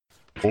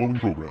The following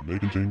program may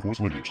contain coarse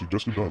language,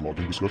 suggestive dialogue,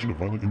 and discussion of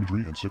violent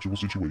imagery and sexual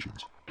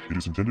situations. It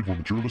is intended for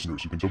mature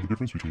listeners who can tell the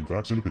difference between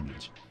facts and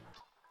opinions.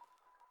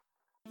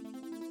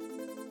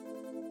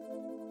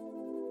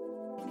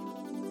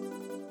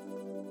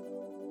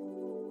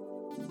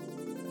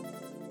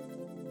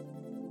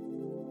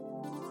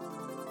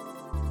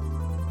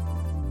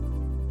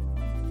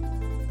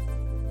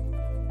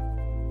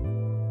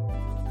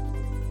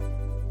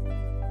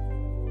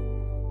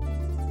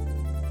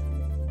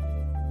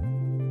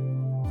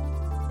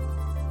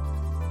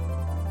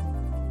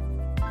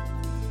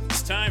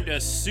 Time to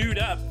suit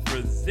up for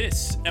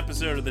this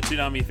episode of the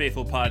Toonami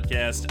Faithful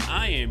podcast.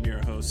 I am your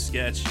host,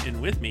 Sketch,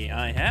 and with me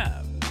I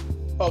have...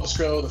 Elvis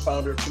Crow, the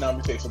founder of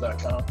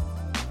ToonamiFaithful.com.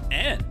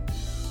 And...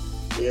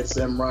 It's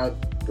Samurai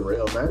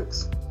Darrell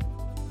Maddox.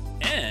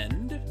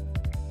 And...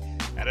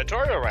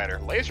 Editorial writer,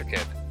 Laser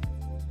Kid.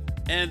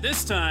 And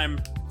this time,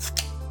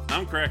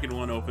 I'm cracking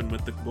one open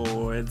with the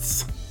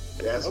boys.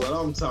 That's what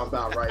I'm talking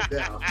about right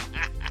now.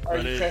 Are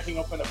you cracking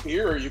open a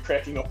beer or are you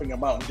cracking open a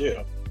Mountain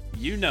Dew?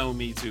 You know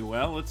me too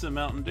well. It's a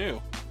Mountain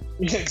Dew.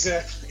 Yeah,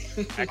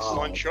 exactly.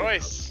 Excellent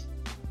choice.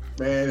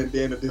 Man, and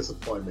then a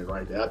disappointment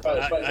right there.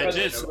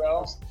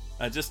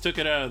 I just took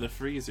it out of the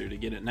freezer to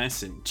get it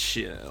nice and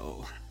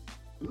chill.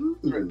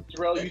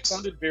 Darrell, you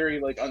sounded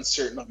very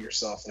uncertain of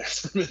yourself there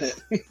for a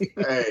minute.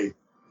 Hey,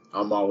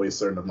 I'm always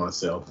certain of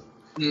myself,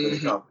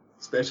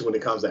 especially when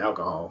it comes to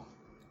alcohol.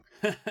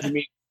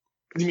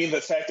 You mean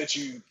the fact that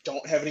you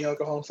don't have any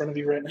alcohol in front of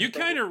you right now? You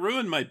kind of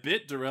ruined my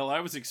bit, Darrell. I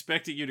was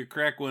expecting you to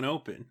crack one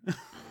open.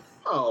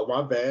 Oh,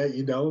 my bad,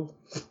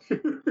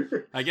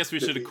 I guess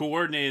we should have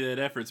coordinated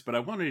efforts, but I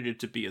wanted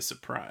it to be a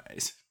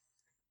surprise.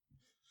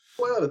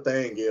 Well, the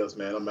thing is,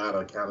 man, I'm out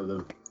of kind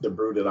of the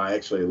brew that I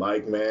actually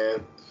like,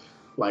 man.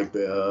 Like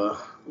the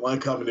one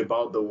company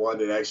bought the one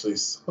that actually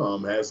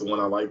has the one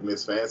I like,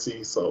 Miss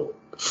Fancy. So,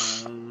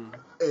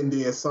 and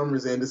then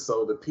summer's ended,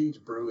 so the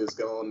peach brew is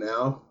gone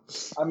now.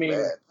 I mean,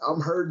 man, I'm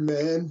hurting,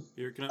 man.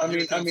 I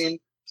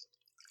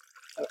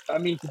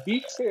mean, to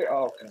be fair,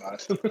 oh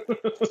god.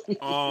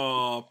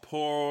 Oh,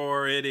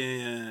 pour it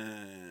in.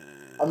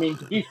 I mean,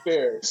 to be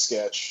fair,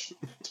 Sketch.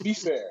 To be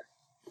fair,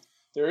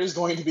 there is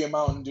going to be a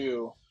Mountain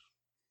Dew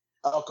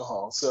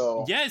alcohol.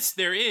 So yes,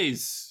 there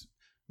is.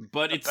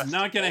 But it's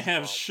not going to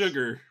have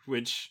sugar,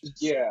 which...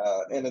 Yeah,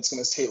 and it's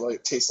going to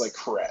taste like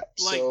crap.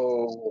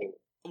 So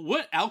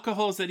what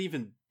alcohol is that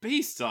even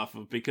based off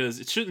of? Because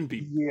it shouldn't be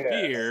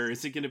beer.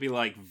 Is it going to be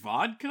like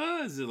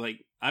vodka? Is it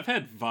like... I've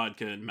had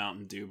vodka and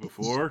Mountain Dew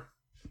before.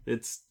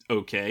 It's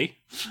okay.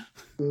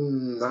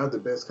 Not the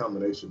best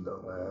combination,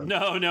 though, man.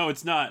 No,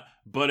 it's not.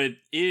 But it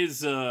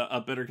is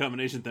a better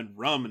combination than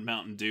rum and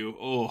Mountain Dew.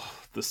 Oh,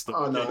 the stuff.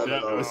 Oh,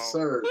 no,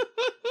 sir.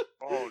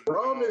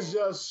 Rum is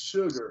just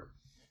sugar.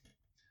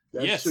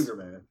 That's sugar,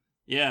 man.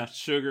 Yeah,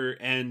 sugar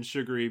and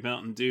sugary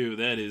Mountain Dew.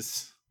 That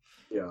is...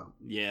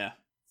 Yeah.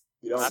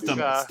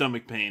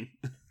 Stomach pain.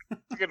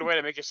 It's a good way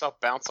to make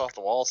yourself bounce off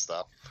the wall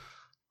stuff.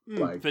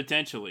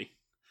 Potentially.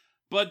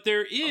 But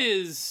there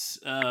is...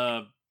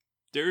 the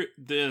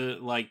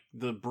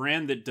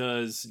brand that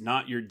does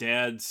Not Your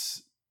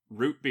Dad's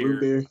root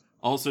beer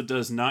also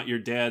does Not Your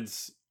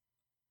Dad's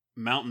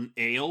Mountain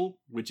Ale,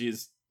 which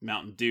is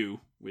Mountain Dew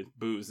with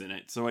booze in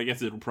it. So I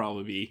guess it'll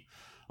probably be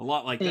a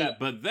lot like that,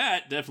 but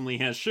that definitely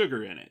has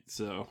sugar in it.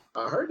 So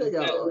I heard they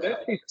got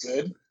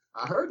good.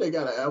 I heard they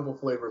got an apple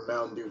flavored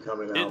Mountain Dew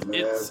coming out. Man.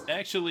 It's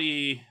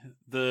actually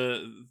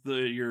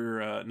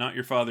your Not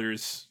Your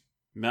Father's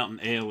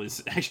Mountain Ale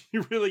is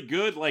actually really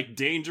good, like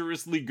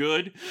dangerously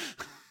good.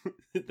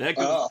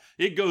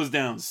 It goes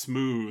down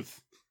smooth,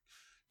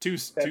 too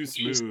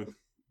smooth.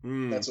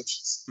 That's what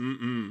she's.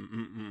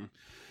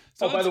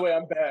 So by the way,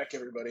 I'm back,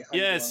 everybody.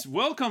 Yes,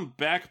 welcome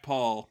back,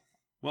 Paul.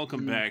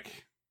 Welcome back.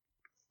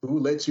 Who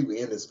let you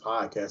in this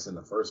podcast in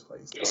the first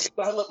place?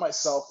 I let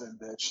myself in,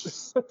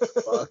 bitch.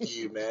 Fuck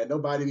you, man.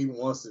 Nobody even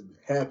wants to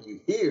have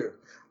you here.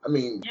 I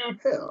mean,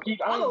 hell,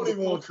 I don't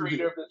even want you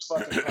here.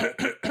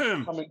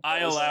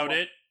 I allowed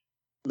it.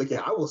 Look,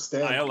 I will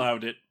stab. I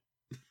allowed it.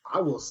 I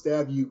will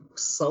stab you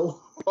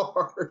so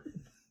hard.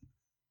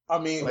 I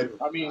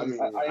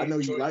know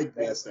you like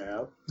that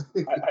stab.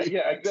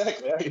 Yeah,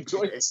 exactly. I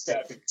enjoy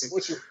stabbing.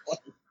 What's your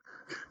point?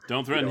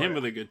 Don't threaten him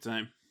with a good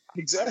time.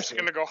 Exactly. I'm just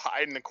gonna go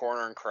hide in the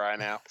corner and cry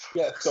now.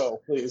 Yeah,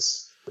 so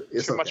please.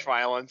 It's too much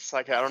violence.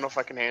 I don't know if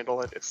I can handle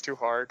it. It's too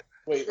hard.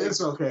 Wait,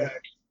 it's okay.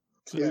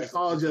 It's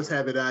all just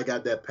habit. I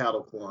got that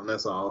paddle for him.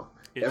 That's all.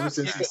 Ever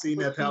since he's seen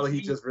that paddle,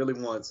 he just really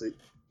wants it.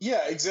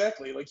 Yeah,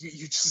 exactly. Like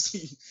you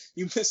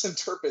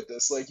misinterpret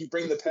this. Like you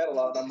bring the paddle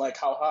out, and I'm like,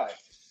 how high?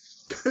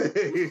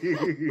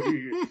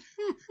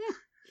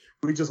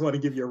 We just want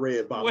to give you a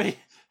red bottle. Wait,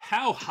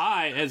 how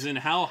high? As in,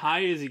 how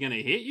high is he going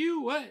to hit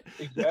you? What?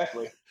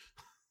 Exactly.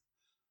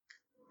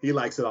 He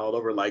likes it all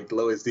over, like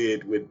Lois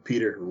did with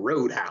Peter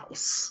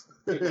Roadhouse.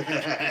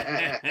 Roadhouse.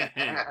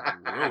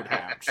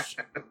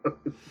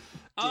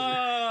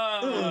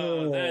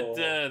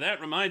 That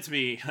reminds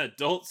me.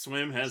 Adult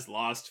Swim has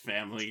lost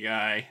Family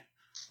Guy.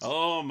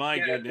 Oh my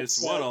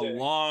goodness! What a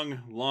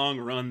long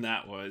run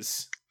that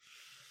was.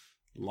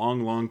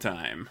 Long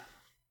time.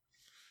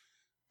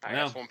 I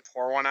guess we'll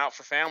pour one out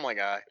for Family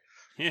Guy.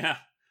 Yeah.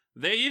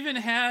 They even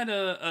had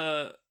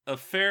a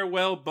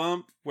farewell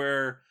bump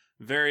where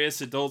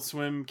various Adult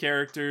Swim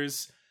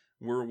characters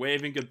were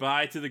waving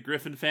goodbye to the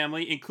Griffin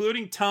family,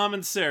 including Tom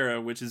and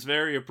Sarah, which is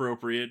very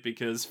appropriate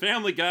because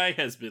Family Guy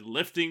has been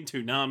lifting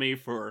Toonami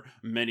for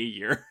many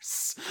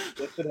years.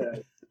 Yes, it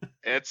has.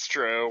 It's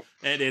true.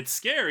 And it's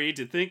scary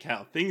to think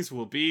how things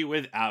will be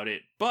without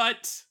it.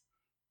 But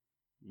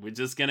we're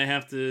just gonna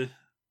have to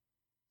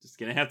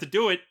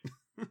do it.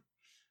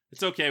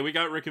 It's okay, we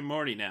got Rick and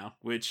Morty now,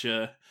 which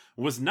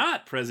was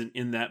not present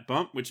in that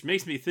bump, which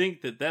makes me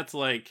think that that's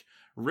like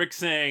Rick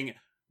saying,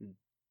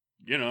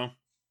 you know,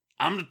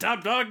 I'm the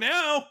top dog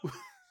now.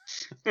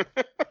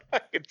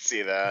 I can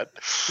see that.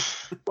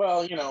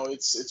 Well, you know,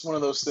 it's one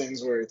of those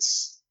things where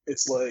it's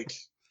like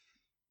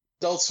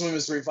Adult Swim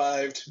has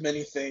revived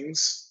many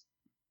things.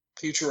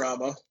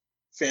 Futurama,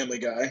 Family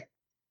Guy,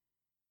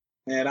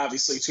 and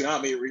obviously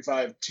Toonami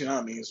revived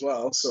Toonami as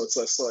well. So it's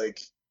less like,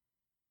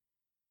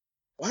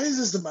 why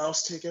does the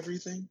mouse take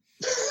everything?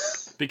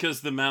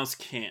 Because the mouse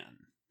can.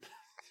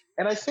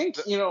 And I think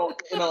you know,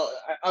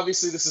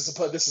 obviously this is a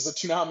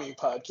Toonami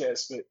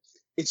podcast, but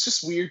it's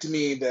just weird to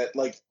me that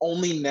like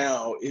only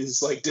now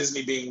is like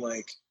Disney being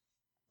like,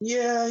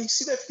 yeah, you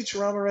see that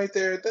Futurama right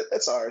there?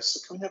 That's ours. So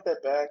can we have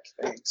that back?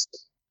 Thanks.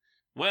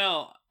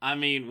 Well, I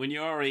mean, when you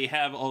already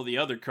have all the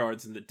other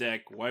cards in the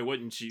deck, why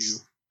wouldn't you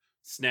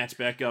snatch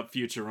back up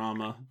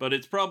Futurama? But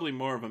it's probably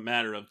more of a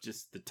matter of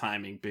just the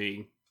timing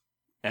being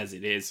as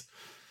it is.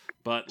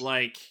 But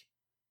like,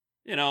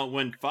 you know,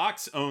 when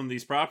Fox owned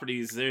these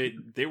properties,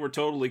 they were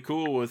totally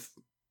cool with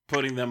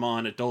putting them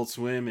on Adult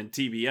Swim and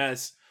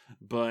TBS.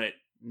 But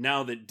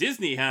now that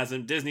Disney has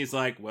them, Disney's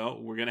like,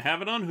 well, we're going to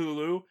have it on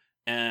Hulu,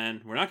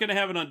 and we're not going to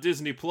have it on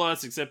Disney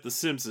Plus except The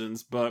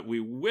Simpsons, but we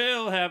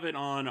will have it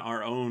on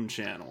our own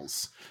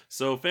channels.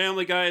 So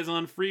Family Guy is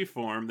on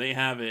Freeform. They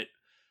have it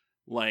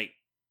like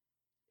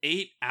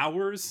 8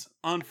 hours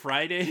on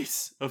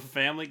Fridays of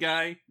Family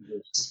Guy.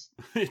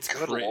 It's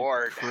Good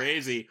Lord.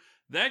 Crazy.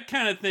 That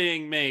kind of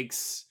thing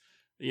makes,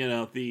 you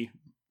know, the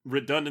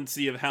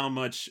redundancy of how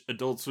much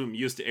Adult Swim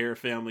used to air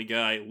Family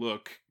Guy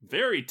look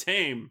very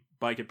tame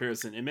by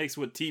comparison. It makes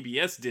what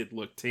TBS did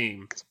look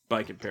tame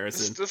by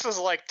comparison. This is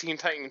like Teen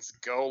Titans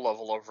Go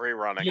level of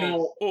rerunning. You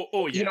know,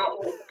 oh yeah. You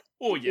know,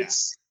 oh yeah.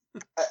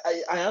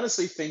 I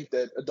honestly think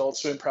that Adult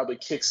Swim probably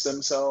kicks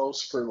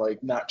themselves for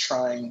like not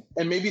trying,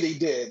 and maybe they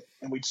did,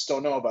 and we just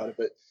don't know about it,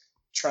 but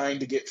trying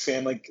to get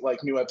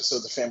new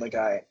episodes of Family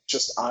Guy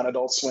just on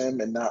Adult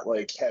Swim and not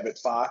like have it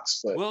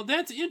Fox. But well,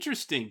 that's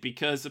interesting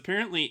because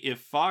apparently if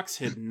Fox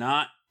had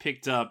not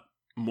picked up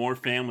more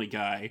Family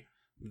Guy,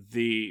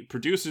 the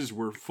producers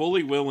were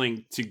fully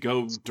willing to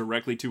go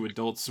directly to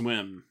Adult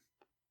Swim.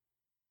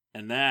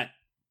 And that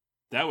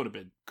would have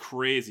been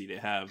crazy to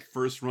have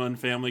first run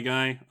Family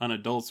Guy on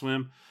Adult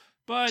Swim.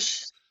 But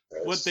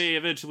what they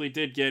eventually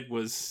did get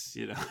was,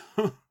 you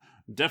know,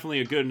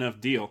 definitely a good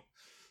enough deal.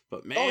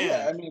 But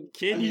man,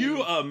 can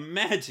you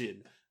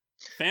imagine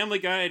Family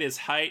Guy at its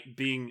height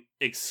being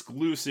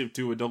exclusive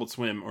to Adult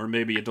Swim, or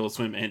maybe Adult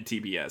Swim and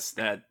TBS?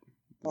 That,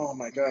 oh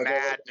my god,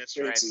 madness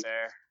right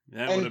there.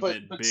 That would have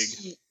been big.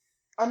 See,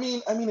 I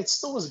mean, it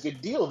still was a good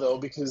deal though,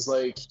 because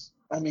like,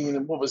 I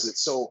mean, what was it?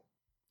 So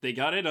they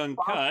got it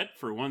uncut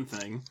for one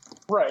thing,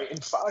 right?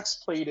 And Fox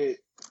played it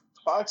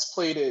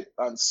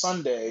on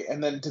Sunday,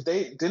 and then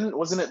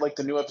wasn't it like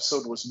the new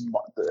episode was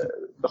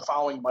the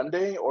following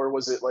Monday, or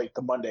was it like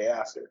the Monday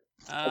after?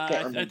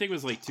 I think it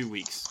was like 2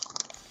 weeks.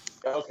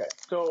 Okay,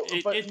 so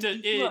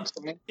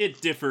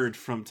it differed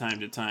from time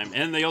to time,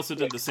 and they also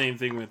did the same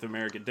thing with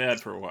American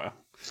Dad for a while.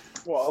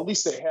 Well, at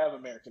least they have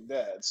American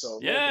Dad, so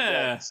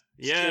yeah,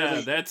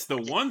 that's the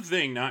one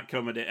thing not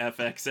coming to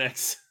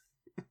FXX.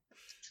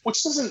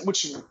 Which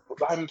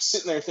I'm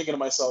sitting there thinking to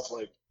myself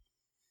like,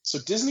 so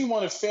Disney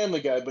wanted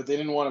Family Guy, but they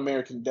didn't want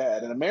American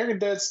Dad, and American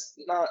Dad's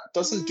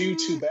doesn't do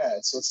too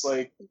bad. So it's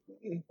like,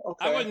 okay.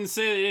 I wouldn't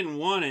say they didn't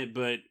want it,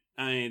 but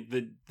I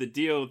mean the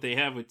deal they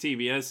have with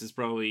TBS is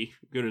probably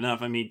good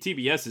enough. I mean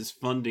TBS is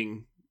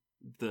funding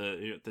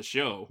the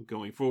show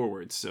going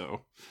forward,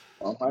 so.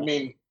 Well, I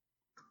mean,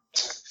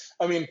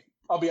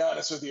 I'll be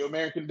honest with you,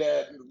 American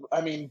Dad. I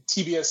mean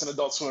TBS and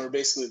Adult Swim are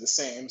basically the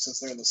same since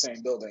they're in the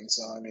same building.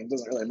 So I mean, it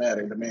doesn't really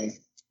matter to me.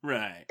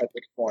 Right. At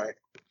this point.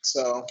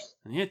 So.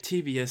 And yet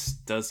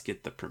TBS does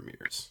get the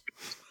premieres.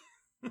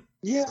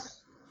 Yeah.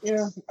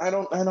 I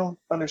don't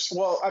understand.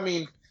 Well, I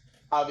mean,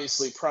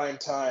 obviously prime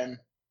time.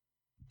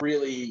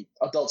 Really,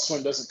 Adult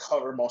Swim doesn't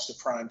cover most of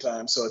prime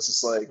time, so it's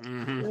just like,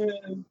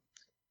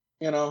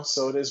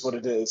 so it is what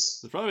it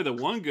is. It's probably the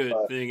one good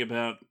thing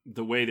about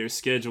the way they're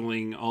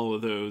scheduling all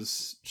of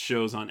those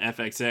shows on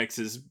FXX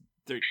is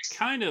they're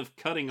kind of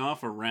cutting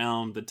off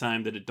around the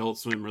time that Adult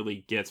Swim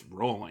really gets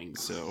rolling,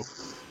 so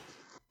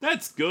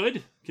that's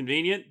good,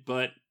 convenient,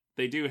 but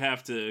they do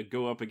have to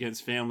go up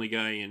against Family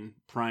Guy in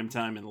prime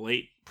time and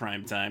late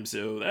prime time,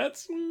 so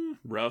that's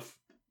rough.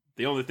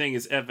 The only thing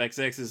is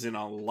FXX is in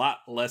a lot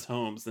less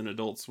homes than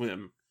Adult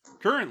Swim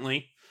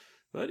currently,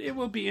 but it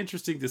will be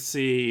interesting to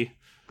see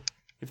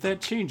if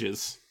that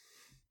changes.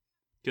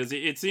 Because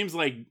it seems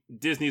like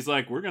Disney's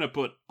like, we're going to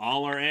put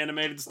all our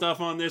animated stuff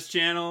on this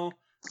channel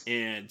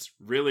and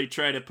really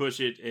try to push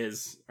it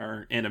as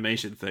our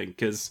animation thing.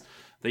 Because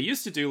they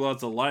used to do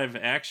lots of live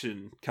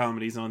action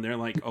comedies on there,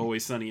 like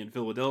Always Sunny in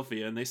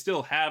Philadelphia, and they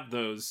still have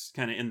those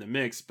kind of in the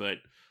mix, but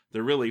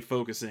they're really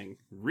focusing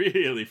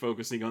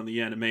on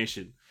the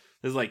animation.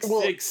 There's like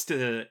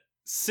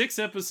 6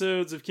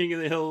 episodes of King of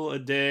the Hill a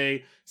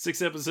day,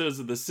 6 episodes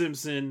of The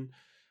Simpsons,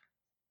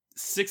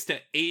 6 to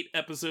 8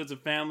 episodes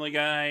of Family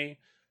Guy,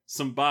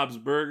 some Bob's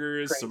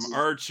Burgers, Crazy. some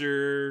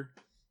Archer,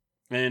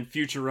 and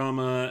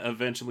Futurama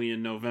eventually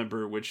in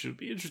November, which should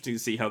be interesting to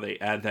see how they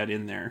add that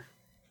in there.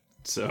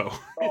 So,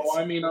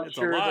 I'm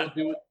sure they'll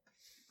do it.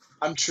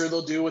 I'm sure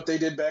they'll do what they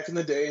did back in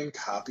the day and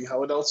copy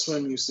how Adult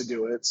Swim used to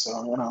do it.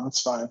 So,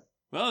 it's fine.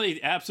 Well,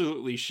 they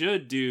absolutely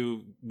should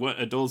do what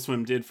Adult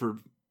Swim did for,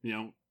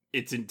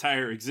 its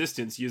entire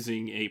existence,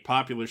 using a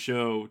popular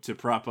show to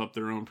prop up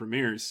their own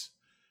premieres.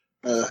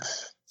 So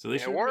they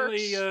should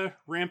really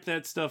ramp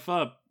that stuff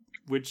up,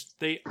 which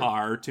they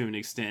are to an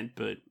extent,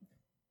 but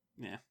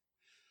yeah.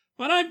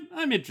 But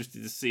I'm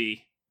interested to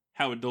see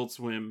how Adult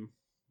Swim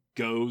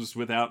goes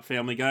without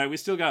Family Guy. We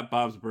still got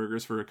Bob's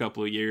Burgers for a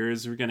couple of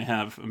years. We're going to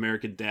have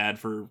American Dad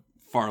for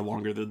far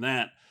longer than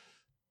that.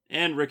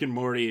 And Rick and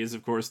Morty is,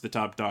 of course, the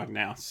top dog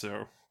now,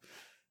 so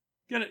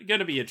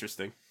gonna be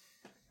interesting.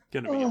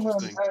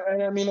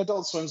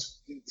 Adult Swim's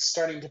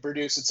starting to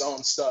produce its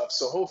own stuff,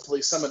 so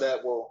hopefully some of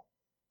that will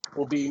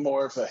be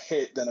more of a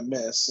hit than a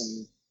miss,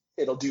 and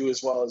it'll do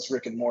as well as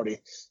Rick and Morty.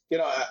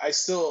 I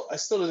still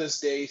to this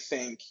day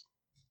think,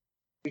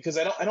 because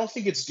I don't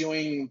think it's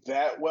doing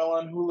that well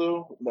on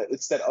Hulu.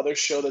 It's that other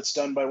show that's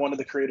done by one of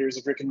the creators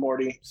of Rick and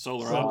Morty.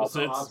 Solar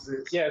Opposites?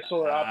 Yeah,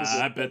 Solar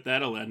Opposites. I bet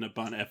that'll end up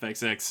on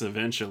FXX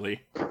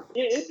eventually.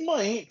 It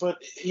might, but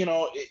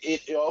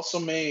it also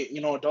may.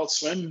 Adult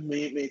Swim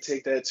may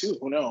take that too.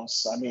 Who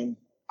knows?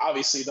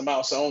 Obviously the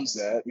mouse owns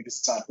that because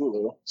it's on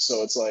Hulu,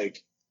 so it's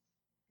like.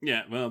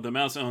 Yeah, well, the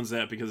mouse owns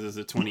that because it's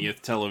a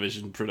 20th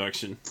television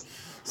production.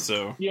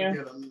 So yeah,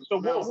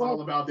 so it's all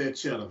about that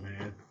cheddar,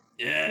 man.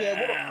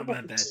 Yeah,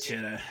 about that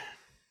cheddar.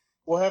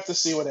 We'll have to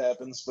see what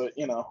happens, but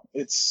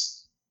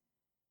it's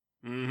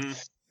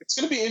it's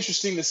going to be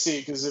interesting to see,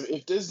 because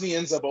if Disney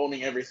ends up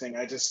owning everything,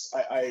 I just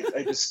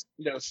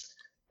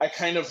I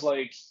kind of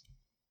like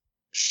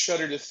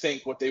shudder to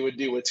think what they would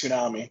do with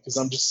Toonami, because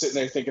I'm just sitting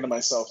there thinking to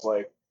myself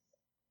like,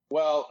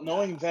 well,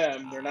 knowing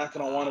them, they're not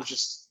going to want to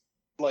just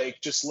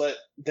let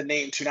the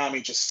name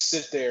Toonami just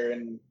sit there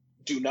and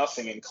do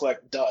nothing and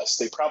collect dust.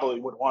 They probably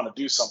would want to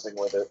do something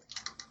with it.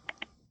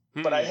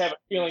 But I have a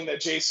feeling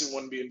that Jason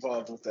wouldn't be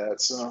involved with that,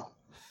 so.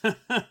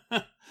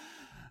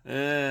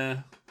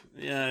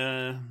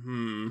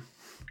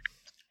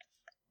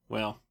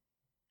 Well,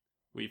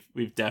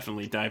 we've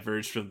definitely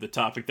diverged from the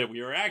topic that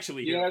we were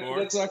actually here for.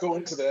 Let's not go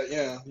into that,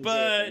 yeah. Exactly.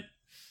 But,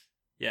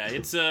 yeah,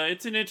 it's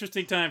an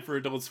interesting time for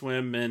Adult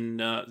Swim,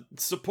 and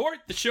support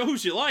the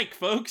shows you like,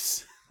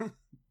 folks.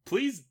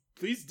 Please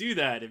do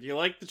that. If you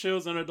like the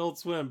shows on Adult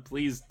Swim,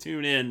 please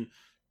tune in,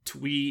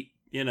 tweet,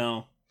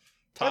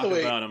 talk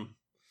about them.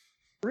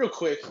 Real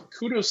quick,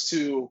 kudos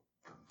to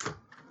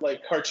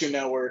Cartoon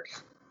Network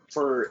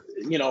for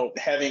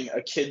having a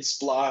kids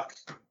block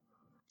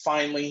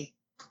finally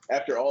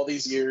after all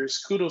these years.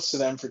 Kudos to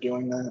them for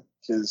doing that,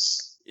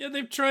 because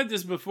they've tried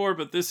this before,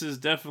 but this is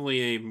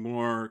definitely a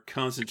more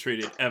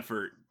concentrated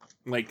effort.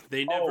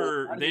 They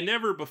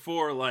never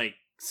before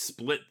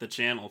split the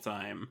channel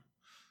time.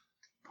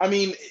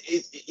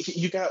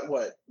 You got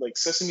what,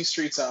 Sesame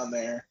Street's on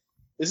there.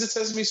 Is it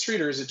Sesame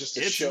Street or is it just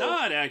a show? It's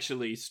not,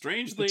 actually.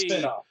 Strangely,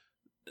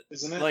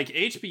 isn't it?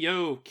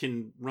 HBO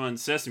can run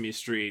Sesame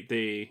Street.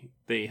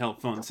 They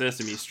help fund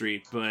Sesame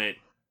Street, but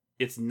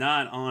it's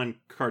not on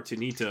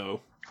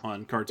Cartoonito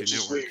on Cartoon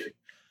Network. Weird.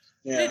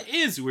 Yeah. It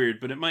is weird,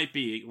 but it might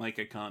be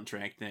a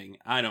contract thing.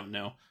 I don't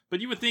know.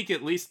 But you would think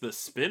at least the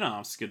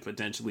spin-offs could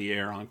potentially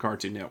air on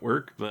Cartoon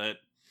Network, but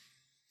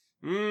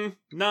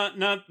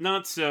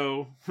not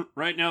so.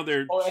 Right now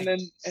they're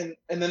and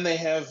then they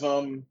have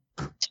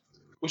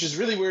which is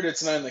really weird,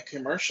 it's not in the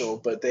commercial,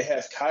 but they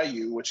have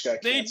Caillou, which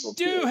got canceled.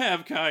 They do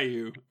have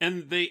Caillou,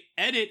 and they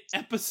edit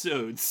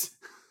episodes.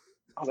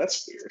 Oh,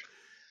 that's weird.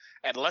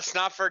 And let's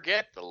not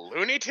forget the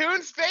Looney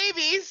Tunes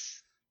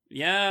babies.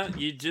 Yeah,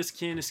 you just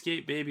can't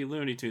escape Baby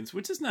Looney Tunes,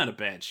 which is not a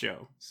bad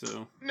show.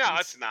 So no,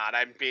 it's not.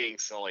 I'm being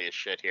silly as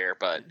shit here,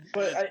 but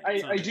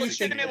I do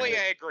legitimately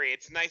I agree.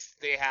 It's nice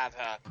they have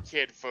a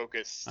kid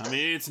focused.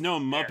 It's no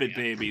Muppet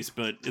Babies,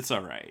 but it's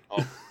all right.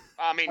 Oh,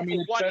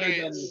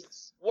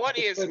 what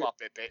is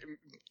Muppet Baby?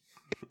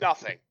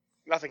 Nothing.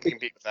 Nothing can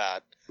beat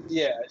that.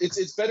 Yeah,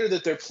 it's better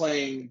that they're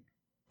playing.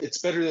 It's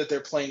better that they're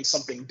playing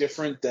something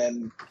different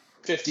than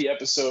 50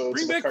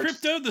 episodes. Bring back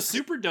Crypto the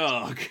Super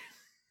Dog.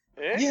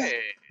 Hey.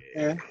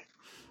 Yeah.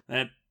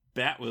 That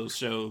Batwheel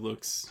show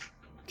looks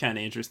kind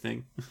of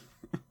interesting.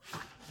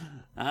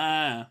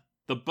 The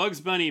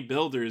Bugs Bunny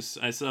Builders,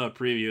 I saw a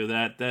preview of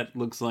that. That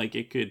looks like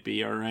it could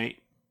be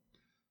alright.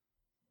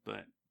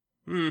 But,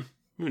 who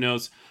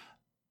knows?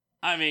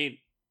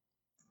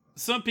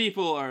 some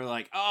people are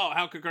like, oh,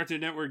 how could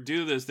Cartoon Network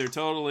do this? They're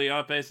totally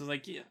off base. It's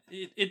like, yeah,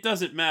 it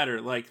doesn't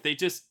matter. Like, they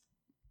just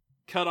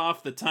cut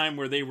off the time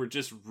where they were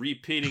just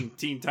repeating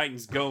Teen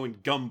Titans Go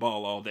and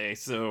Gumball all day,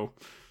 so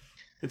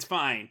it's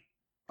fine.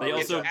 They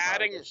it's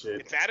adding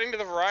to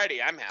the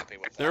variety. I'm happy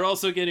with that. They're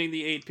also getting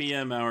the 8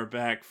 p.m. hour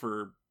back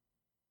for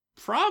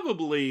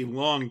probably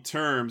long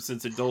term,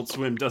 since Adult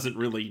Swim doesn't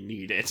really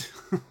need it.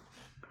 But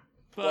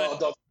well,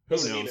 Adult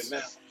doesn't who need knows? it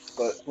now,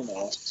 but who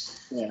knows?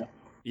 Yeah.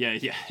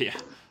 Yeah.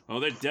 Oh,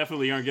 they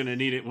definitely aren't going to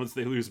need it once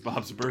they lose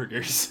Bob's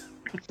Burgers.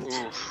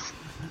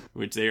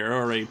 Which they are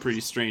already pretty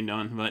strained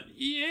on. But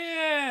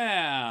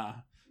yeah!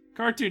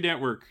 Cartoon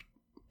Network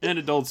and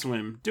Adult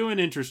Swim doing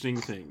interesting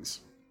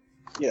things.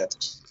 Yeah.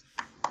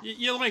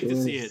 You'll like to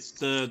see it.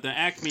 The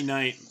Acme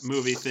Night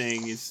movie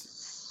thing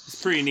is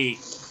pretty neat.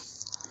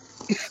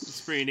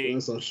 It's pretty neat.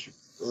 Doing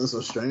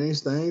some strange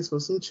things for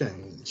some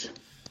change.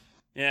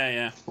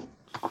 Yeah.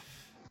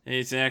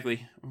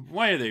 Exactly.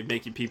 Why are they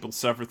making people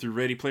suffer through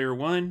Ready Player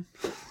One?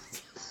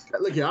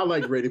 Look, I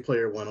like Ready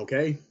Player One,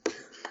 okay?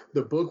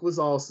 The book was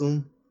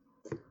awesome.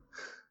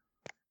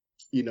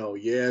 You know,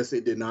 yes,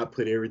 it did not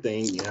put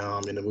everything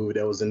in the movie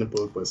that was in the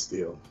book, but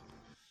still,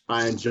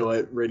 I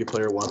enjoyed Ready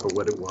Player One for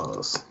what it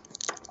was.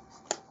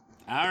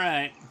 All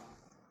right.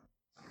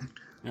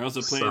 They're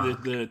also playing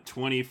the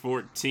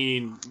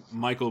 2014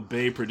 Michael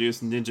Bay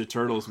produced Ninja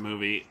Turtles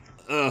movie.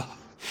 Ugh.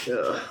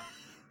 Yeah.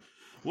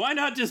 Why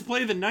not just play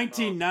the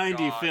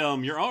 1990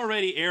 film? You're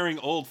already airing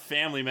old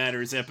Family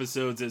Matters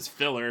episodes as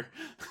filler.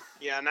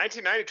 Yeah,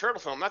 1990 turtle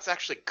film. That's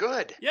actually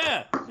good.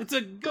 Yeah, it's a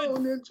good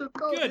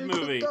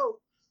movie. Go.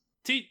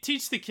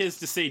 Teach the kids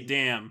to say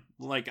 "damn"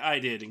 like I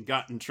did and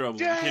got in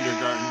trouble in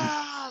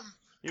kindergarten.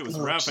 It was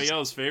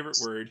Raphael's favorite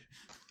word.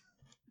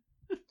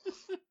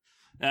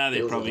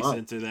 They probably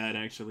censor that,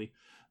 actually.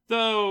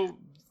 Though,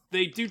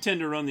 they do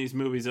tend to run these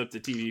movies up to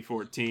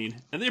TV-14.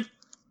 And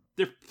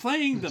they're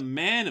playing the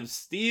Man of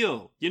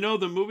Steel. You know,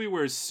 the movie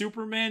where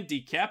Superman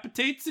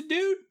decapitates a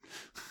dude?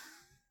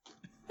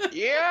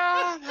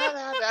 Yeah,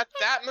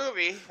 that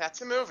movie.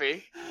 That's a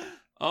movie.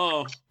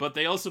 Oh, but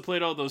they also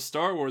played all those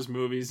Star Wars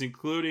movies,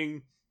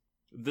 including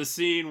the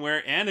scene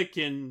where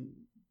Anakin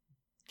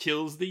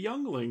kills the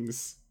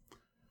younglings.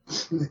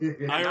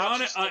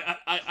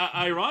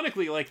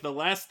 Ironically, like the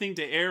last thing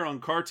to air on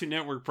Cartoon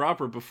Network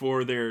proper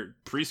before their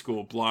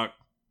preschool block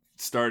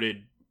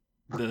started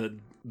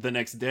the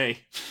next day.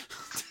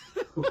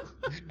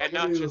 And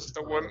not just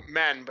the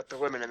men, but the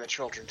women and the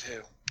children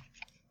too.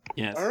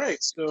 Yes. All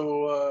right.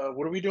 So,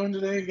 what are we doing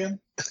today again?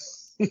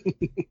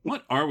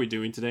 What are we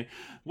doing today?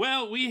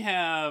 Well, we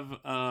have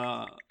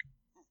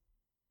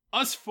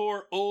us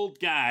four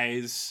old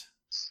guys.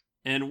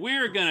 And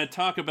we're going to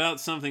talk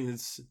about something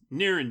that's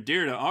near and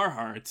dear to our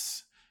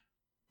hearts.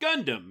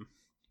 Gundam.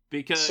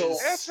 Because...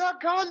 It's a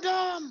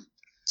Gundam!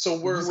 So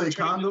we're changing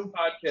the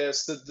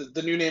podcast.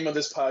 The new name of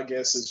this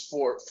podcast is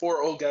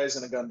Four Old Guys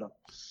in a Gundam.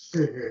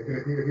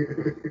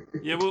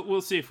 Yeah,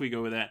 we'll see if we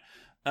go with that.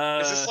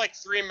 Is this like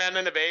 3 men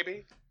and a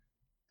baby?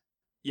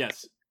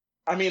 Yes.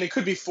 I mean, it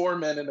could be 4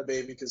 men and a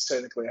baby because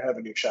technically I have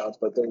a new child,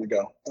 but there we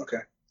go.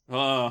 Okay.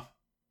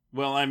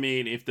 Well, I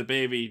mean, if the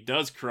baby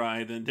does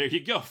cry, then there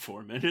you go,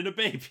 4 men and a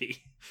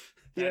baby.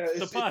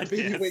 That's if the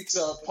baby wakes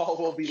up, Paul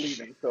will be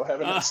leaving, so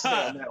have a nice day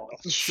on that one.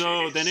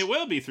 So then it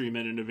will be 3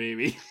 men and a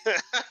baby.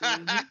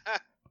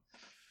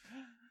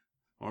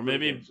 Or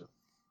maybe...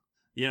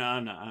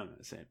 I'm not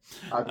saying.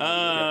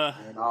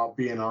 And all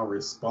being all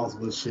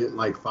responsible shit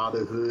like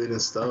fatherhood and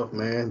stuff,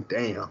 man.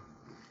 Damn.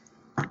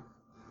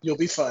 You'll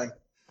be fine.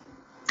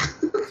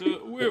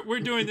 So we're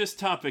doing this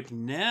topic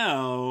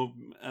now.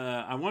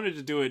 I wanted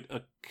to do it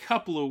a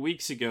couple of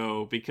weeks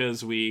ago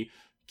because we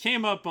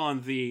came up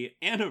on the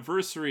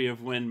anniversary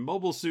of when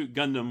Mobile Suit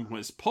Gundam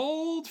was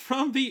pulled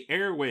from the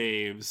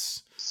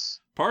airwaves.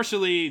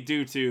 Partially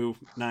due to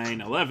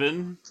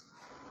 9/11.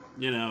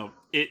 You know,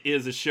 it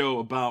is a show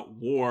about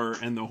war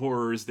and the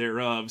horrors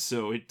thereof,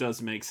 so it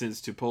does make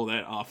sense to pull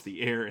that off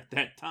the air at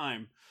that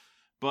time.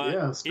 But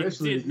yeah,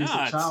 especially it did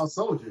not. Child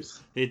soldiers.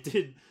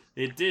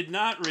 It did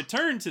not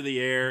return to the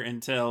air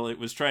until it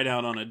was tried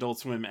out on Adult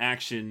Swim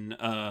Action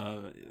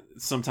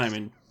sometime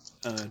in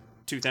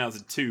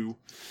 2002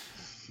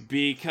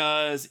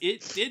 because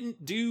it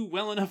didn't do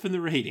well enough in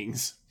the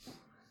ratings.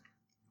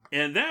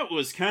 And that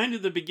was kind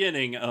of the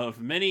beginning of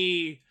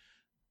many,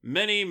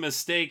 many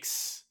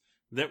mistakes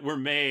that were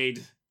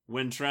made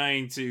when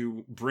trying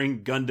to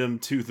bring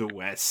Gundam to the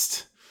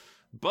West.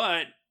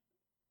 But,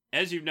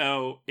 as you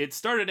know, it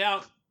started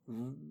out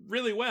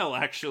really well,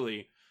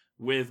 actually,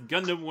 with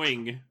Gundam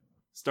Wing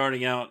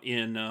starting out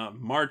in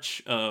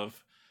March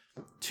of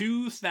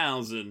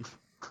 2000.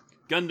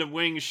 Gundam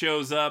Wing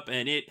shows up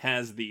and it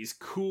has these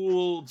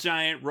cool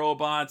giant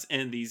robots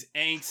and these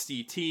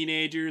angsty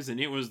teenagers, and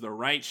it was the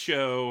right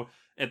show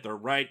at the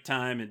right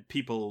time and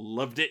people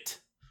loved it.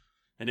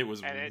 And it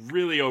was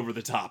really over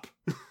the top.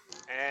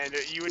 And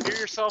you would do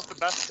yourself the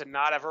best to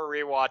not ever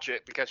rewatch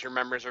it because your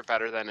memories are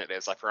better than it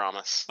is, I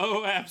promise.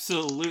 Oh,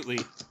 absolutely.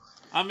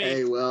 I mean,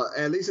 hey, well,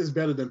 at least it's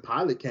better than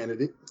Pilot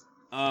Candidate.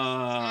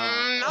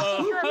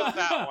 Not sure about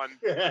that one.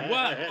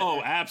 What?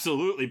 Oh,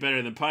 absolutely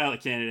better than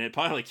Pilot Candidate.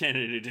 Pilot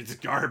Candidate is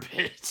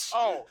garbage.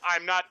 Oh,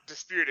 I'm not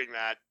disputing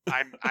that.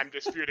 I'm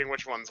disputing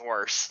which one's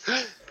worse.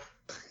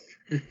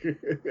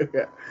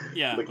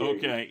 Yeah,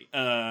 okay.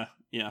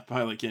 Yeah,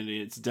 Pilot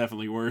Candidate's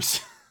definitely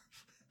worse.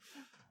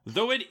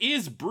 Though it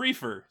is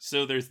briefer,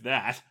 so there's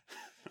that.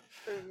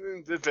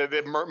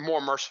 They're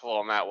more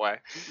merciful in that way.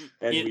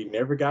 And we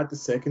never got the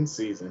second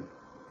season.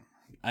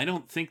 I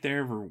don't think there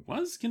ever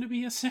was going to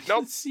be a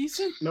second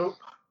season. Nope.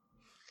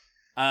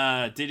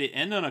 Did it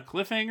end on a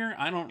cliffhanger?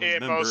 I don't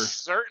remember. It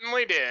most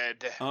certainly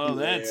did. Oh,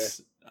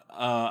 that's...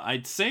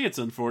 I'd say it's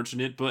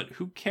unfortunate, but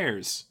who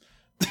cares?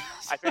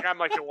 I think I'm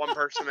like the one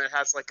person that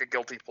has like a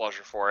guilty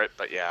pleasure for it,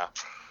 but yeah.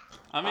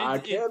 I mean, I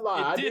can't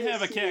lie. It did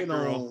have a see cat it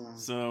girl,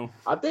 so...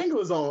 I think it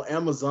was on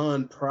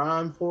Amazon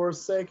Prime for a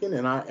second,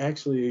 and I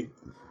actually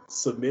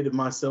submitted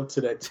myself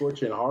to that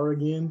torture and horror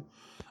again.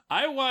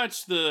 I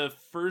watched the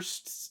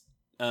first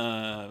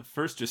or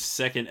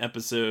second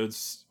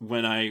episodes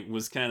when I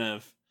was kind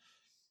of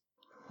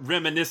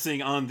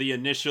reminiscing on the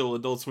initial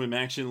Adult Swim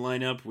action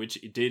lineup, which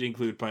did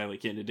include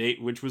Pilot Candidate,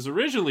 which was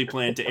originally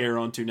planned to air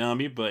on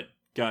Toonami, but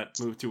got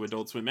moved to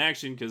Adult Swim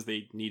action because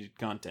they needed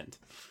content.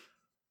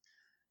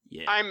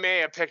 Yeah. I may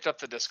have picked up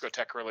the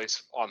Discotheque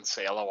release on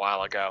sale a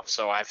while ago,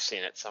 so I've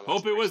seen it.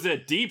 Hope it was a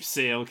deep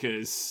sale,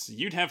 because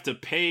you'd have to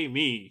pay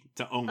me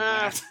to own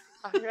that.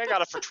 I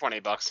got it for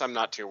 $20. I'm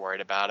not too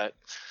worried about it.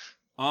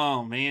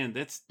 Oh man,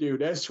 that's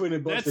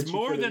 $20. That's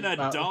more than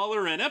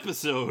 $1 an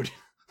episode.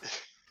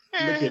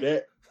 Look at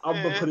that.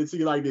 I'm gonna put it to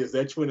you like this: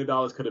 that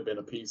 $20 could have been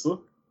a pizza.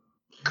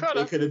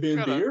 It could have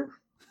been beer.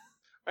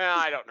 Well,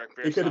 I don't drink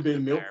beer. It could have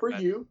been milk for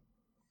you.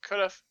 Could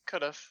have.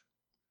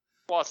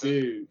 Wasn't.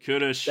 Dude,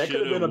 coulda, that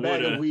could have been a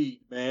bag of weed,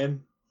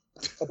 man.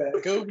 A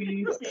bag of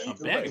weed. A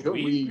bag of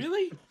weed?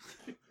 Really?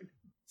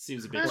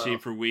 Seems a bit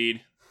cheap for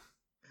weed.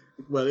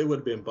 Well, it would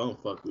have been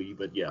bumfuck weed,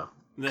 but yeah.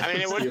 I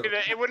mean, it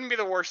wouldn't be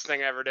the worst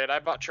thing I ever did. I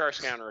bought Char's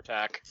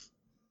Counterattack.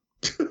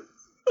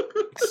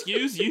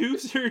 Excuse you,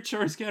 sir.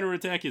 Char's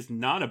Counterattack is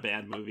not a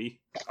bad movie.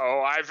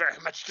 Oh, I very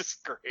much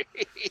disagree.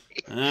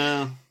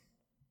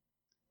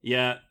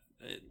 Yeah.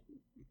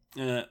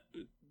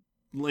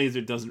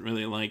 Laser doesn't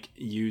really like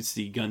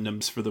UC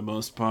Gundams for the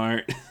most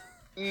part.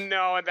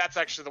 No, and that's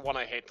actually the one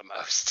I hate the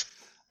most.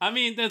 I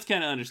mean, that's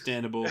kind of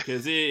understandable,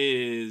 because it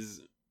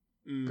is...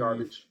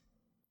 garbage.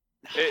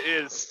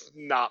 It is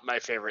not my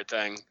favorite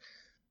thing.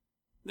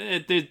 Yeah,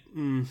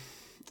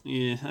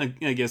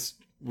 I guess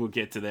we'll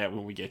get to that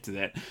when we get to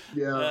that.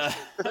 Yeah,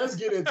 let's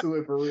get into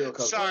it for real.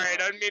 Sorry, I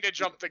don't mean to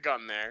jump the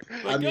gun there.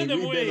 I mean,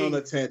 we've been on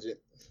a tangent.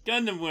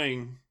 Gundam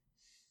Wing.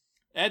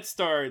 That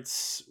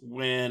starts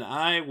when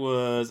I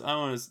believe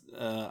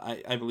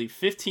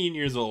 15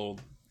 years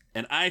old,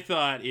 and I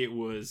thought it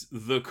was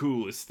the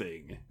coolest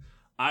thing.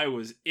 I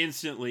was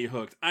instantly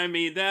hooked. I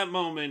mean, that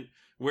moment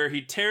where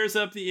he tears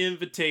up the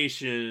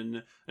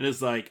invitation and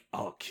is like,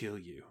 "I'll kill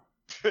you."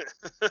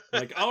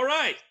 Like, all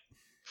right,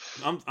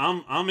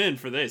 I'm in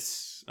for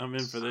this. I'm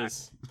in for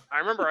this. I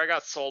remember I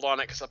got sold on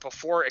it because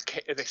before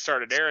they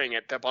started airing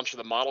it, a bunch of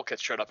the model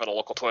kits showed up at a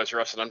local Toys R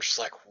Us, and I'm just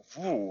like,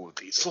 "Ooh,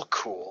 these look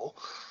cool."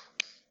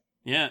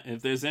 Yeah,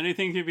 if there's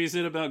anything to be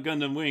said about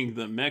Gundam Wing,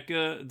 the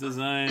mecha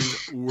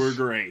designs were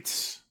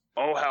great.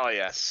 Oh, hell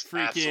yes.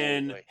 Freaking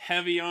Absolutely.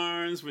 heavy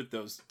arms with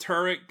those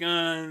turret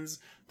guns,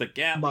 the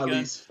Gatling My guns.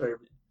 least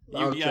favorite.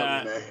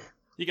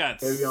 You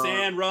got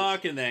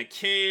Sandrock and that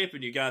cape,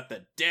 and you got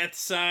the Death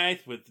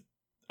Scythe with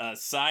a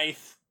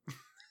scythe.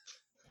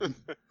 You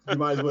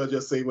might as well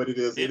just say what it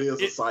is. It is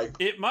a scythe.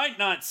 It might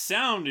not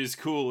sound as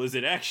cool as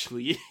it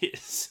actually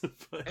is.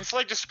 But... It's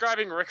like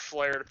describing Ric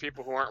Flair to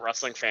people who aren't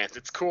wrestling fans.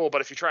 It's cool, but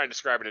if you try and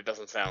describe it, it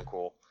doesn't sound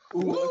cool.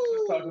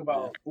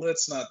 Ooh,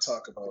 let's not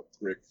talk about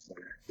Ric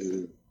Flair,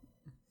 dude.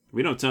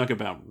 We don't talk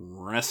about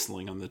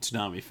wrestling on the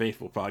Toonami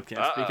Faithful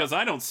podcast because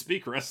I don't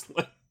speak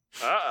wrestling.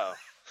 Uh-oh.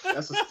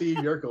 That's a Steve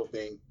Urkel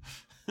thing.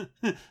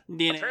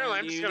 Apparently,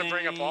 I'm just going to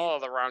bring up all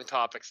of the wrong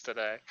topics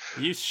today.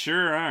 You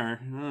sure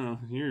are. Oh,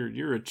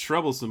 you're a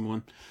troublesome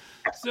one.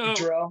 So,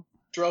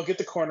 Jarrell, get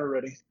the corner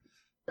ready.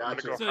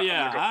 Gotcha. So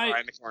yeah,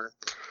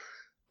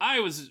 I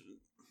was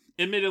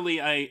admittedly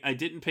I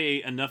didn't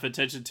pay enough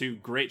attention to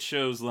great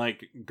shows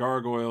like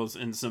Gargoyles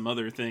and some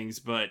other things,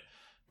 but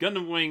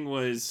Gundam Wing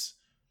was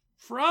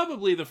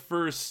probably the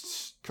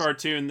first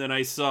cartoon that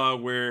I saw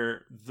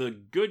where the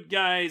good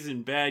guys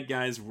and bad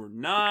guys were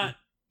not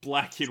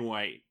black and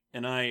white.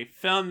 And I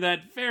found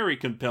that very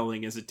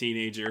compelling as a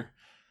teenager.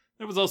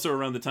 That was also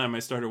around the time I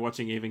started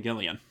watching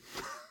Evangelion.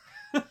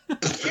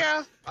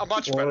 Yeah, a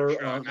much better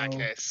show in that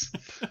case.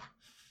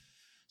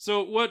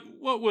 So what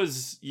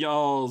was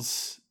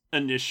y'all's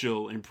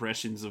initial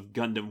impressions of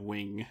Gundam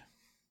Wing?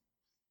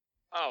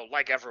 Oh,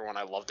 like everyone,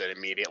 I loved it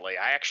immediately.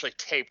 I actually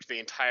taped the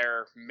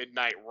entire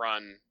midnight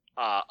run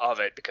of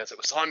it because it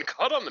was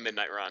uncut on the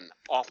midnight run,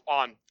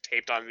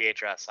 taped on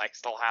VHS. I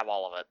still have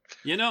all of it.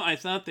 You know, I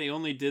thought they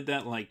only did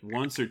that like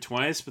once or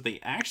twice, but they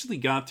actually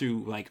got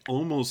through like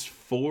almost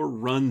 4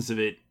 runs of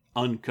it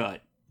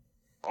uncut.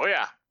 Oh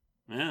yeah.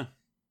 Yeah.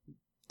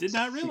 Did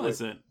not realize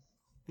that.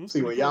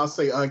 See, when y'all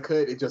say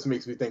uncut, it just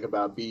makes me think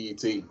about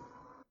BET.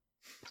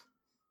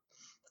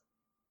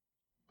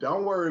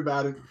 Don't worry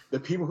about it. The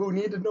people who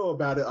need to know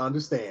about it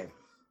understand.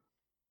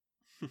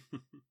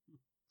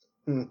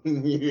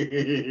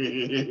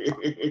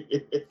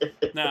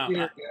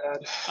 Now,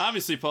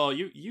 obviously, Paul,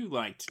 you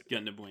liked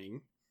Gundam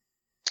Wing.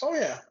 Oh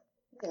yeah,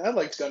 I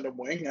liked Gundam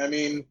Wing. I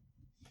mean,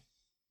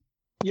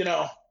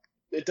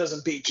 it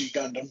doesn't beat G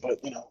Gundam, but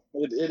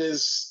it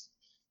is.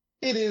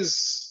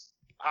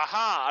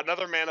 Aha!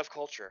 Another man of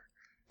culture.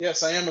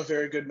 Yes, I am a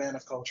very good man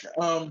of culture.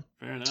 Fair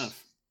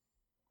enough.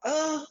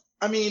 I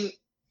mean,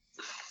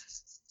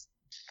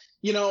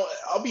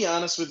 I'll be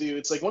honest with you.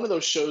 It's like one of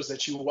those shows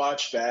that you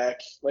watch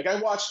back. Like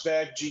I watched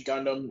back G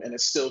Gundam, and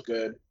it's still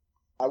good.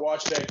 I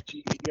watched back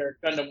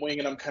Gundam Wing,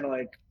 and I'm kind of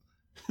like,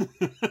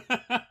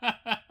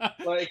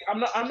 I'm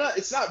not.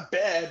 It's not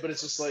bad, but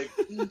it's just like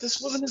this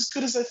wasn't as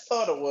good as I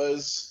thought it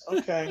was.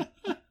 Okay.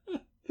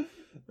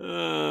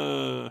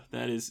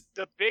 That is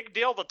the big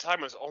deal at the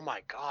time was, oh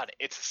my god,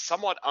 it's a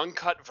somewhat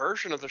uncut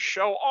version of the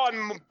show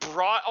on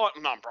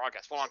not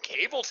broadcast, but on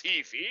cable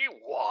TV.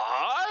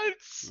 What?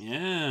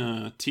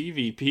 Yeah,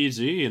 TV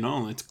PG in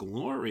all its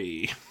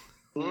glory.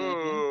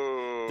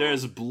 Ooh.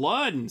 There's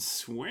blood and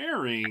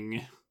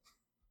swearing.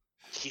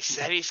 He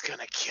said he's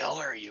gonna kill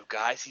her, you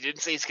guys. He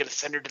didn't say he's gonna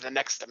send her to the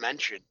next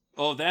dimension.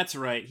 Oh, that's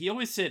right. He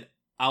always said,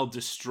 "I'll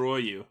destroy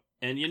you."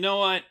 And you know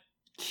what?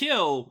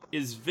 Kill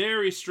is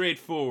very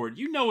straightforward.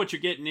 You know what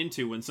you're getting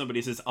into when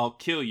somebody says, "I'll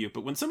kill you."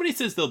 But when somebody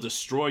says they'll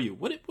destroy you,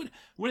 what do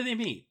they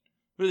mean?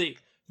 What do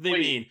they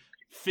mean?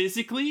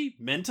 Physically?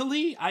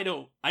 Mentally? I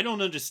don't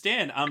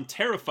understand. I'm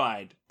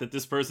terrified that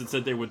this person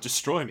said they would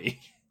destroy me.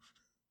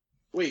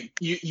 Wait,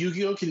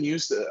 Yu-Gi-Oh can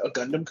use a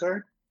Gundam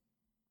card?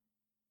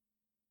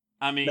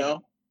 I mean,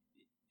 no?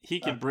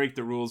 He can break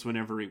the rules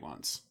whenever he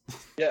wants.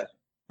 Yeah.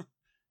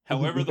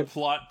 However the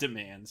plot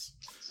demands.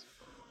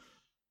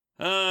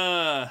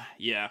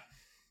 Yeah.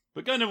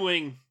 But Gundam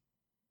Wing,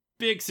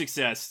 big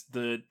success.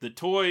 The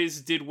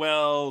toys did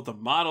well, the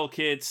model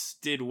kits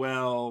did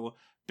well.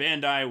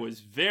 Bandai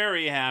was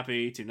very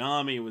happy,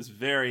 Toonami was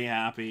very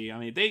happy. I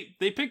mean,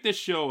 they picked this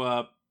show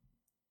up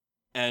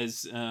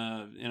as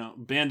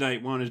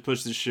Bandai wanted to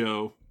push the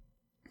show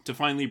to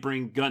finally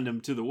bring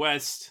Gundam to the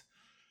West,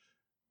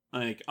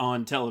 like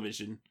on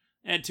television.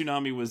 And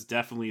Toonami was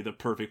definitely the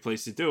perfect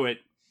place to do it.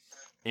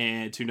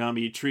 And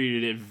Toonami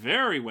treated it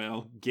very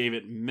well, gave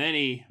it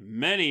many,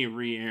 many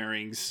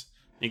re-airings,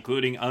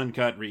 including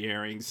uncut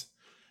re-airings.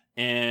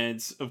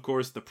 And, of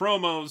course, the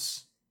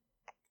promos,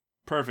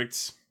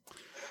 perfect.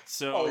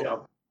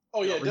 So,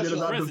 oh yeah,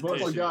 definitely.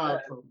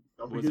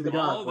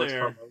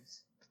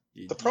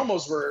 The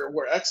promos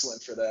were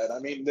excellent for that. I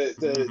mean,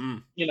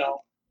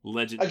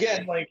 legendary.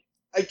 Again,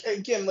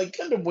 like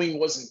Gundam Wing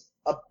wasn't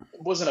a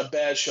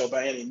bad show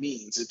by any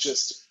means. It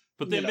just.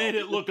 But they made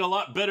it look a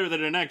lot better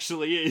than it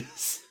actually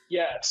is.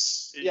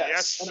 Yes,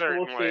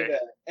 certainly.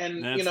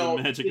 And that's the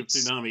magic of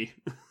Toonami.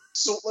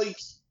 So, like,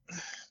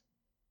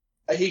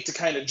 I hate to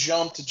kind of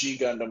jump to G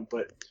Gundam,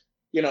 but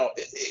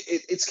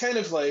it's kind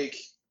of like,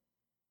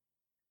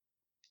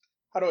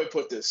 how do I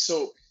put this?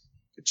 So,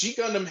 G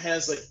Gundam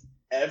has like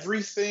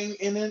everything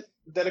in it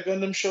that a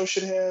Gundam show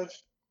should have,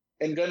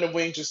 and Gundam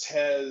Wing just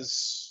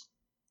has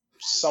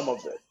some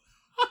of it,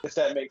 if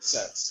that makes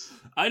sense.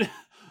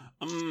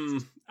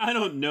 I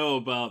don't know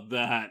about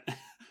that.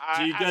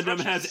 G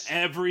Gundam has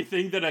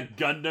everything that a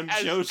Gundam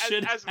show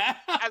should have.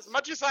 As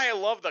much as I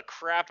love the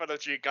crap out of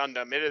G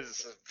Gundam, it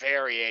is a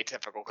very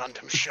atypical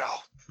Gundam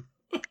show.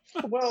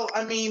 Well,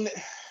 I mean,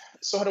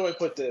 so how do I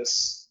put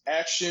this?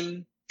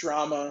 Action,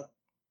 drama,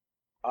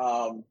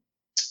 a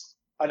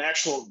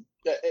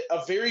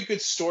very good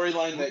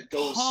storyline that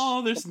goes.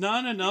 Oh, there's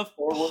not enough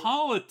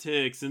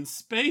politics and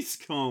space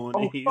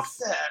colonies. Oh, fuck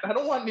that! I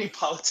don't want any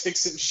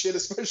politics and shit,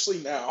 especially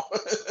now.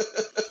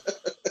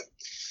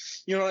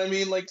 You know what I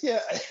mean? Like, yeah,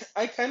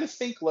 I kind of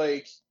think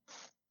like,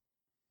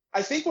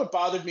 I think what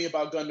bothered me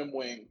about Gundam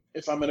Wing,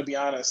 if I'm going to be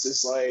honest,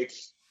 is like,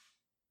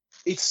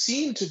 it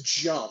seemed to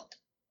jump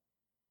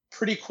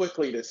pretty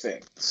quickly to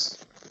things.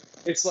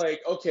 It's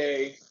like,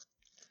 okay,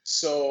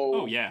 so.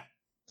 Oh, yeah.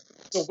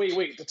 So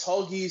wait, the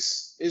Tall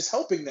Geese is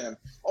helping them.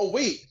 Oh,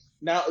 wait,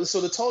 now,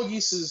 so the Tall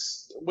Geese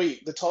is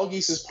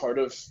part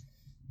of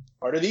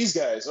these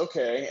guys,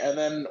 okay, and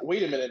then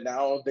wait a minute,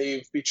 now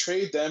they've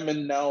betrayed them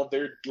and now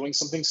they're doing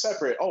something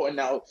separate. Oh, and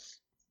now,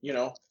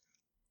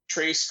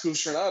 Trace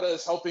Kushanada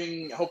is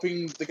helping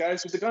the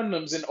guys with the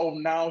Gundams, and oh,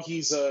 now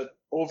he's a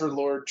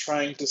overlord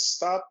trying to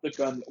stop the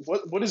gun.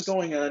 What is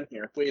going on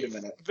here? Wait a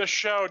minute. The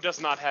show does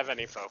not have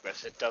any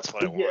focus. It does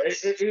what it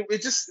wants.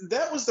 It just,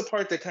 that was the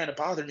part that kind of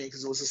bothered me,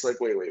 because it was just like,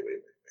 wait,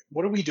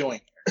 what are we doing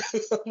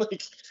here?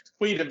 Like,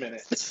 wait a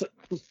minute.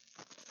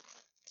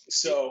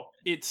 So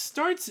it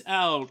starts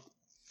out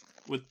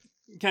with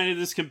kind of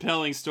this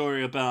compelling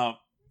story about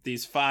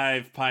these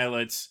 5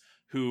 pilots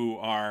who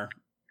are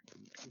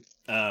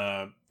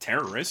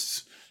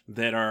terrorists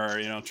that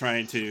are,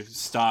 trying to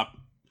stop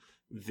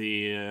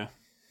the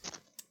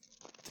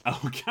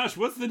oh gosh,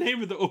 what's the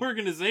name of the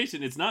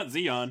organization? It's not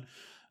Zeon.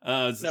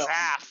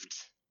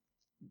 Zaft.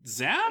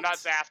 Zapped? Not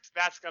Zapped.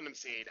 That's Gundam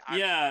Seed.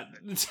 Yeah.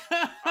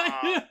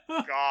 Oh,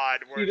 God.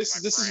 See,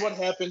 this is what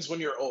happens when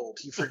you're old.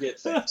 You forget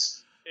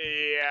things.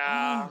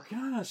 Yeah. Oh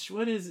gosh,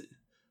 what is it?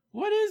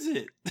 What is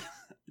it?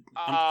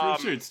 I'm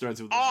pretty sure it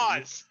starts with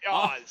Oz.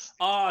 Oz.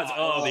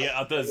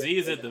 Oh, the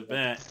Z's at the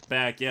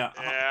back. Yeah.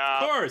 Yeah.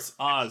 Of course,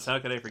 Oz. How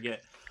could I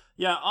forget?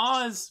 Yeah,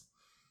 Oz.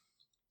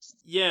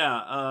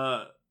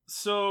 Yeah.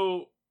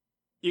 So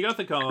you got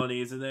the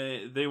colonies, and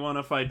they want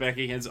to fight back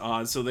against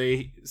Oz. So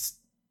they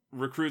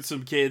recruit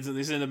some kids, and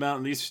they send them out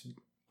in these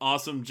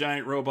awesome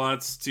giant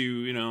robots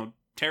to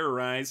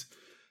terrorize.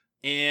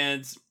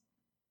 And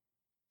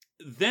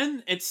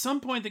then at some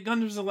point, the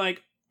Gundams are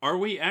like, "Are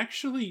we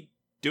actually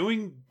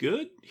doing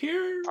good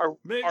here? Are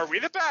we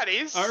the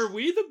baddies? Are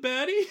we the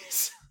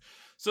baddies?"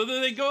 So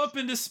then they go up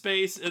into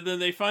space, and then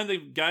they find the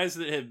guys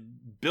that have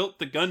built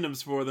the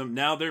Gundams for them.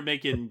 Now they're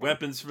making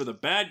weapons for the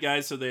bad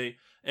guys, so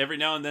every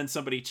now and then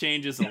somebody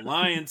changes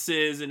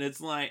alliances, and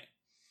it's like...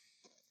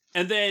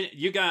 And then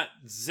you got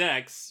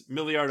Zex,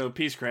 Miliardo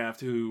Peacecraft,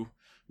 who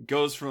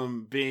goes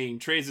from being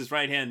Treize's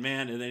right-hand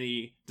man, and then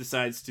he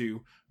decides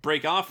to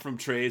break off from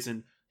Treize,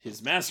 and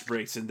his mask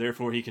breaks, and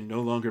therefore he can no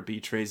longer be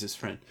Treize's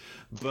friend.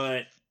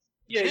 But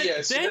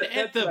then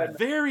at the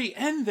very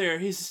end there,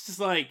 he's just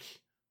like,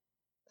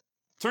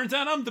 turns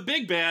out I'm the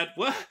big bad.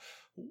 What?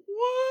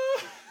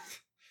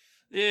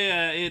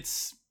 Yeah,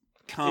 it's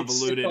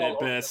convoluted at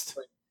best.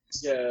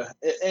 Yeah,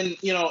 and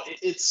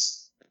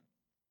as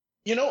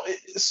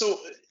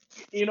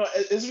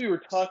we were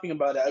talking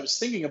about it, I was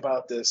thinking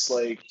about this,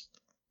 like,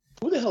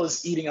 who the hell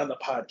is eating on the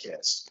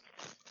podcast?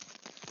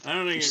 I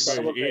don't think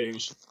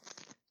anybody's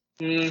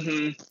eating.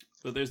 Mm-hmm.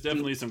 But there's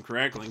definitely some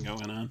crackling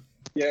going on.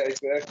 Yeah,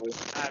 exactly.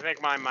 I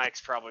think my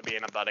mic's probably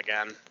being a butt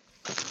again.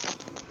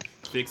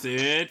 Fix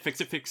it. Fix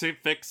it. Fix it.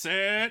 Fix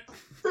it.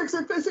 Fix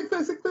it. Fix it.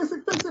 Fix it. Fix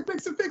it. Fix it.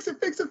 Fix it. Fix it.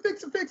 Fix it.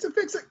 Fix it. Fix it.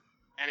 Fix it.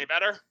 Any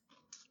better?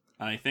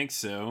 I think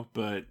so,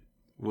 but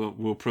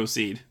we'll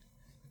proceed.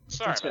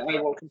 Sorry.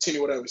 I will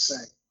continue what I was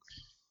saying.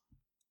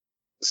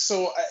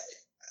 So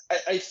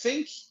I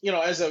think,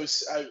 as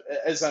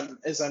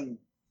I'm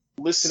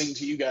listening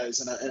to you guys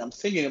and I'm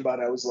thinking about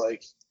it, I was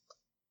like,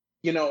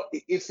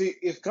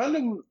 if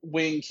Gundam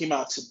Wing came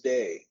out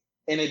today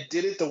and it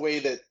did it the way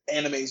that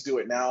animes do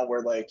it now,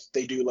 where like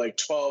they do like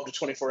 12 to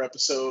 24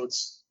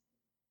 episodes,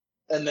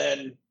 and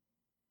then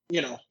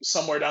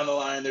somewhere down the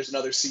line there's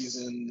another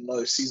season.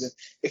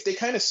 If they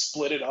kind of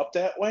split it up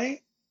that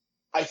way,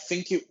 I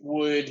think it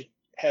would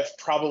have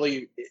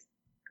probably,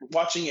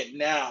 watching it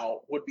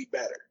now would be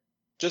better,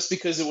 just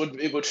because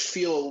it would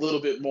feel a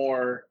little bit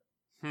more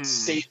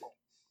stable.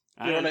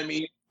 You know what I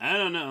mean? I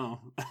don't know.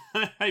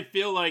 I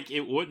feel like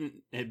it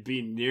wouldn't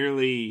be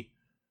nearly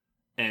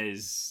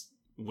as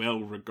well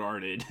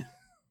regarded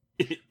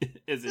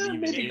as it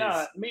even maybe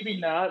is. Maybe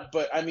not.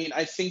 But I mean,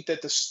 I think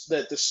that the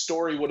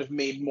story would have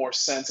made more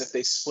sense if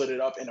they split it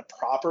up in a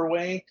proper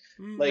way,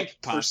 like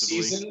per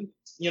season.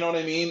 You know what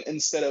I mean?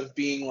 Instead of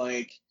being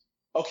like,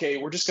 okay,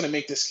 we're just going to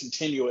make this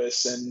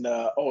continuous, and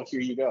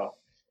here you go.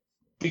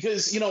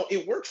 Because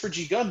it worked for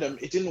G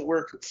Gundam, it didn't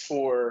work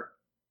for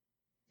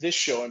this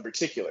show in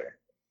particular.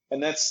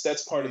 And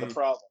that's part of the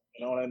problem,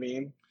 you know what I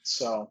mean?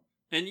 So,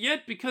 and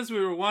yet, because we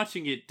were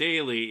watching it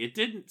daily, it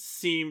didn't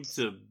seem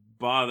to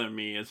bother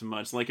me as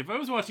much. Like if I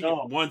was watching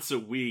it once a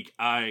week,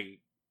 I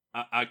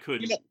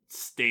couldn't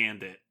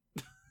stand it.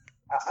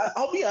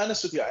 I'll be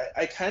honest with you.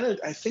 I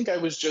think I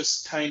was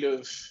just kind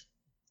of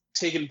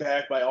taken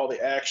back by all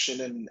the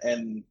action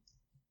and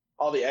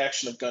all the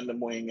action of Gundam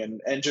Wing,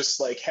 and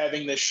just like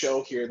having this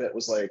show here that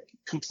was like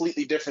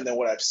completely different than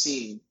what I've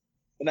seen.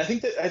 And I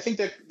think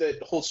that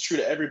holds true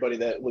to everybody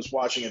that was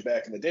watching it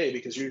back in the day,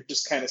 because you're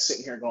just kind of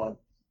sitting here going,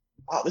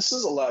 wow, this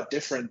is a lot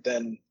different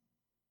than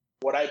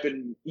what I've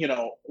been,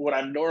 what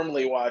I'm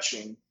normally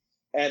watching.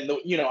 And,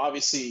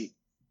 obviously,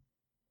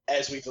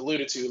 as we've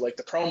alluded to, like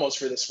the promos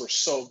for this were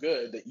so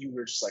good that you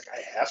were just like, I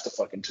have to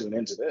fucking tune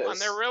into this.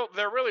 And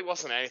there really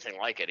wasn't anything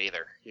like it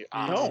either.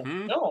 No.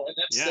 And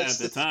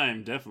that's at the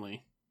time,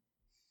 definitely.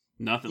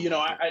 Nothing.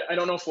 I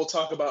don't know if we'll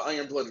talk about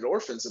Iron-Blooded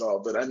Orphans at all,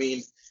 but I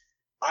mean,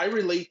 I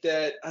relate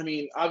that. I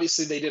mean,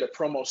 obviously they did a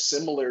promo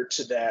similar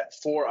to that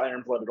for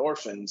Iron-Blooded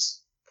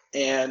Orphans.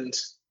 And,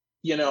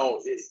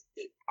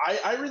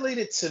 I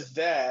related to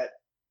that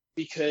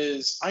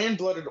because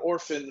Iron-Blooded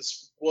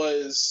Orphans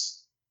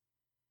was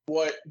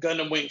what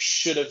Gundam Wing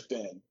should have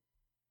been,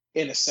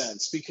 in a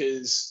sense,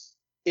 because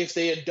if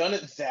they had done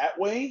it that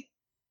way,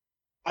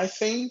 I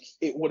think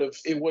it would have,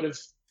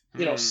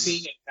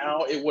 seeing it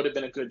now, it would have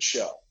been a good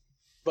show.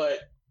 But,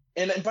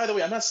 and by the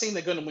way, I'm not saying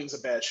that Gundam Wing's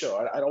a bad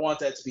show. I don't want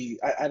that to be,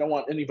 I don't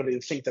want anybody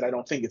to think that I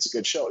don't think it's a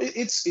good show.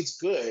 It's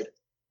good.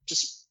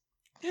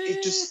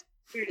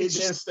 It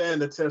didn't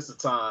stand the test of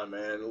time,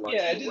 man. Like,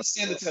 it didn't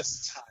stand the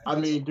test of time. I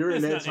mean,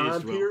 during that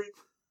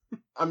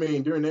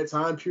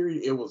time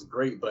period, it was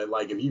great. But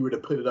like, if you were to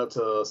put it up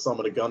to some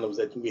of the Gundams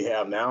that we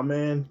have now,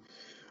 man,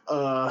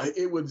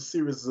 it would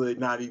seriously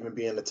not even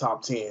be in the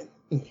top 10.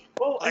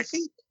 Well, I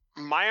think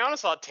my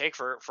honest hot take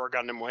for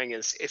Gundam Wing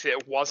is if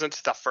it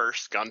wasn't the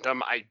first Gundam,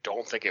 I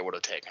don't think it would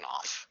have taken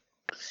off.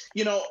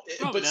 You know,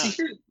 Probably but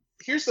see,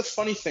 here's the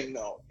funny thing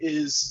though,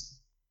 is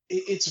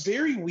it's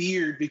very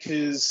weird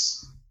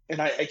because,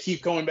 and I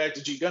keep going back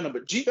to G Gundam,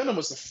 but G Gundam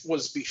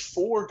was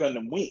before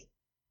Gundam Wing,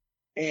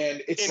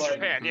 and it's in like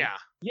Japan, yeah.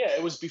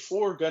 it was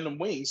before Gundam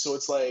Wing, so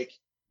it's like,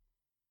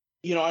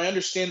 you know, I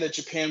understand that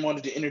Japan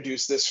wanted to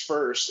introduce this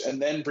first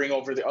and then bring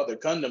over the other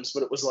Gundams,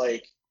 but it was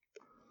like,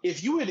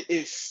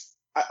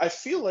 I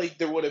feel like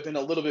there would have been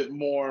a little bit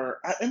more.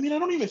 I mean, I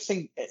don't even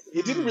think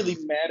it didn't really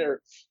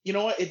matter. You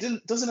know what?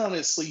 Doesn't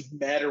honestly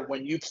matter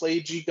when you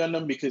played G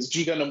Gundam, because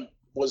G Gundam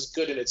was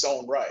good in its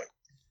own right.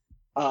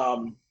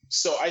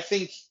 So I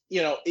think,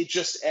 you know, it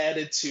just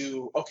added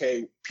to,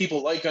 okay,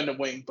 people like Gundam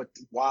Wing, but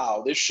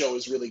wow, this show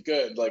is really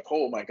good. Like,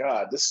 oh my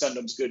God, this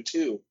Gundam's good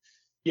too.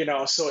 You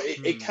know, so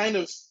it kind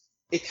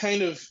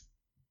of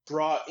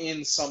brought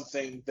in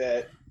something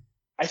that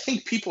I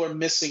think people are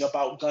missing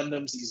about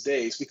Gundams these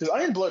days, because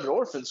Iron Blooded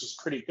Orphans was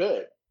pretty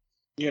good.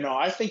 You know,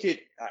 I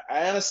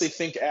honestly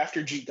think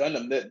after G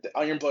Gundam that the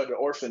Iron Blooded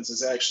Orphans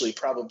is actually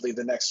probably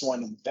the next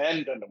one, and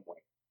then Gundam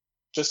Wing,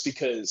 just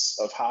because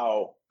of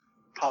how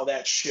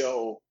that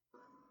show,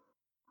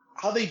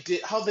 how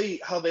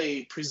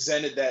they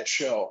presented that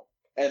show,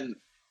 and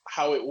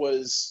how it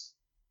was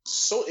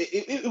so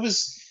it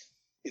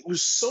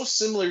was so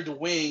similar to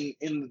Wing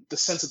in the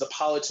sense of the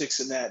politics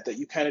in that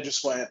you kind of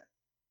just went,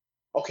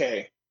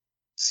 okay,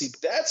 see,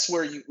 that's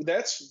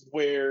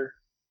where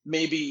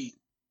maybe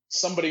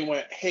somebody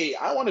went, hey,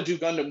 I want to do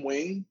Gundam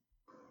Wing,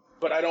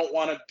 but I don't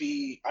want it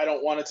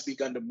to be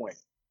Gundam Wing.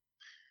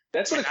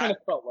 That's what it kind of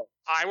felt like.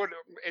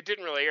 It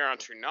didn't really air on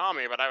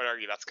Toonami, but I would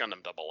argue that's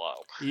Gundam 00.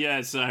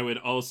 Yes, I would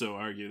also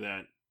argue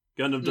that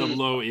Gundam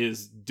 00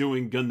 is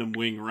doing Gundam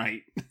Wing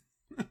right.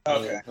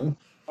 Okay.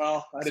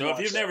 Well, so if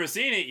you've never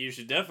seen it, you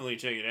should definitely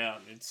check it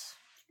out. It's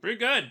pretty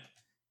good.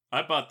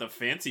 I bought the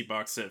fancy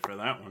box set for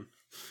that one.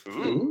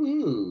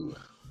 Ooh.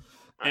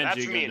 And that's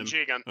G me and Gundam,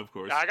 G Gundam. of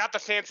course. I got the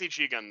fancy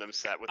G Gundam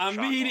set with the shot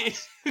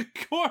glass. Of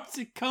course,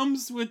 it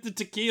comes with the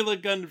Tequila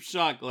Gundam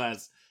shot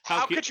glass.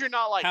 How could you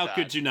not like that? How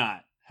could you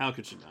not?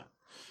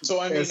 So,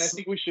 I mean, I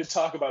think we should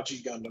talk about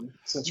G Gundam.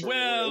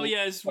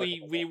 Yes,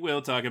 we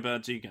will talk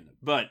about G Gundam.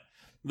 But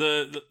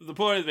the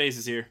point of the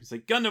basis here is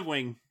like Gundam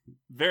Wing,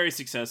 very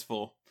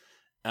successful.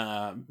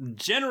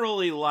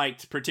 Generally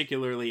liked,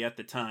 particularly at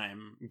the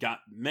time. Got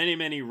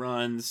many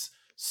runs,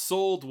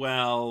 sold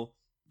well,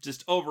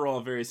 just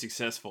overall very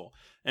successful.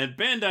 And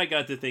Bandai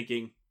got to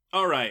thinking,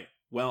 all right,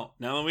 well,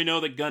 now that we know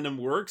that Gundam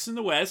works in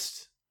the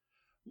West,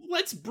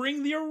 let's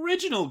bring the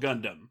original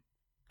Gundam.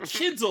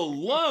 Kids will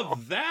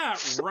love that,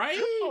 right?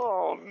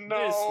 Oh,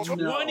 no. This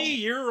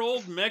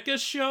 20-year-old mecha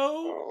show?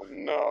 Oh,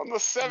 no. The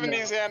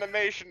 70s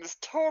animation is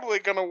totally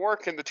going to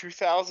work in the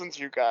 2000s,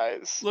 you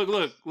guys.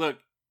 Look.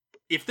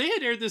 If they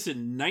had aired this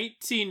in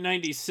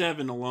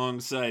 1997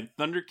 alongside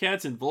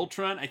Thundercats and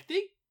Voltron, I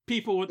think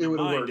people wouldn't have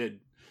minded.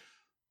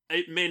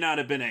 It may not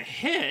have been a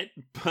hit,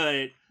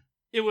 but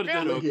it would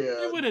have done okay.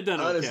 It would have done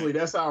honestly, okay.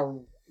 That's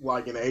how,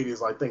 like, in the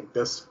 80s, I think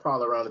that's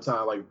probably around the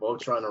time, like,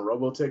 Voltron and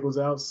Robotech was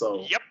out,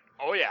 so... Yep.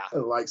 Oh, yeah.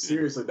 Like,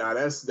 seriously, now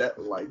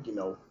like, you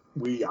know,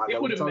 we talked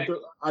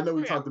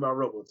about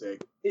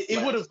Robotech.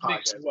 It would have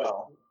mixed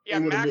well. Yeah,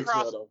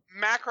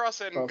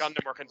 Macross and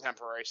Gundam were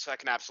contemporaries, so I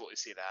can absolutely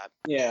see that.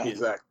 Yeah.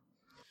 Exactly.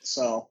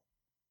 So...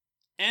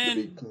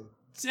 And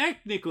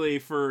technically,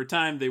 for a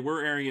time, they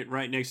were airing it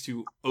right next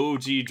to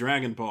OG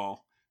Dragon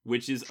Ball,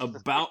 which is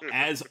about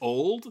as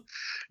old.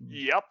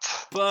 Yep.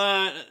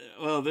 But,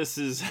 well, this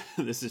is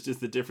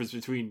just the difference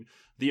between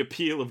the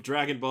appeal of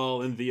Dragon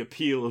Ball and the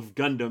appeal of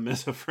Gundam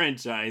as a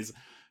franchise.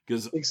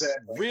 Because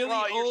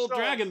really old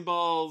Dragon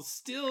Ball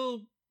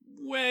still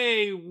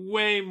way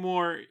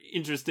more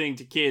interesting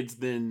to kids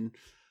than...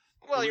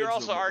 Well, you're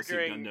also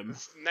arguing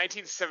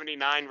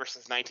 1979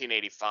 versus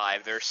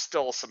 1985. There's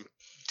still some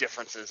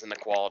differences in the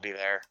quality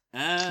there.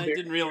 I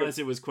didn't realize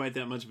it was quite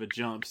that much of a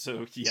jump,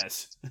 so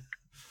yes.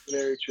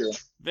 Very true.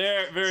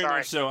 Very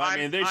much so. I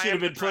mean, they should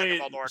have been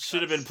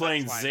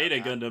playing Zeta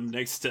Gundam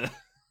next to...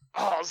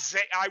 Oh,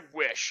 I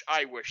wish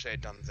they had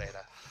done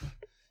Zeta.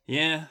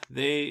 Yeah,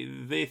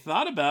 they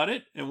thought about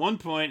it at one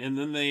point, and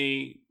then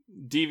they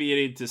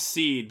deviated to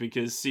Seed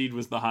because Seed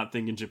was the hot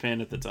thing in Japan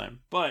at the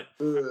time. But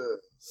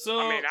so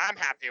I mean, I'm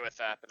happy with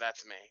that, but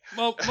that's me.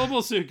 Well,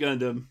 Mobile Suit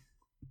Gundam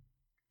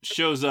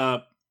shows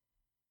up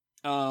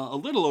a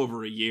little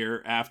over a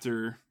year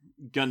after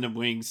Gundam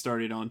Wing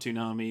started on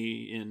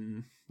Toonami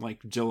in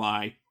like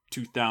July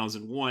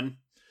 2001,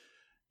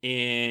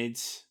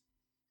 and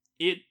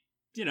it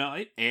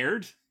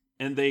aired.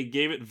 And they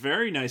gave it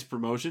very nice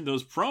promotion.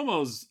 Those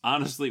promos,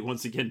 honestly,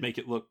 once again, make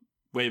it look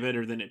way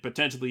better than it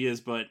potentially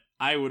is. But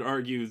I would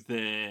argue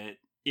that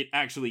it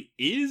actually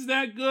is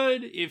that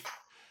good if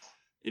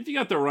you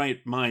got the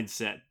right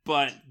mindset.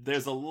 But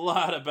there's a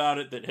lot about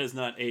it that has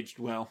not aged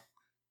well.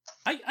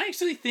 I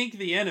actually think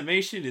the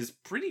animation is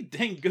pretty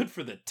dang good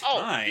for the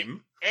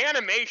time. The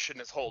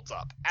animation holds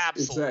up.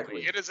 Absolutely.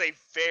 Exactly. It is a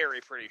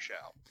very pretty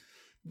show.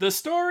 The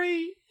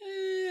story...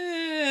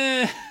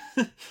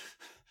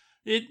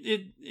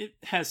 It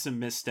has some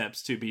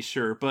missteps, to be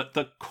sure, but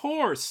the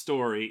core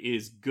story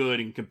is good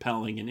and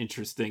compelling and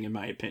interesting, in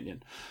my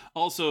opinion.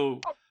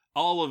 Also,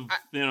 all of,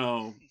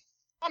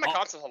 on the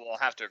concept level, I'll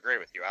have to agree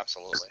with you,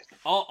 absolutely.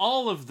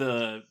 All of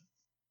the,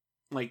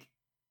 like,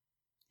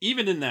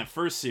 even in that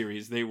first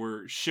series, they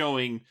were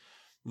showing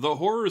the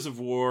horrors of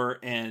war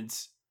and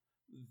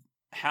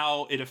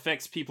how it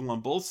affects people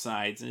on both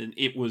sides, and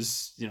it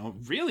was,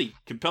 really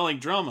compelling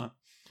drama.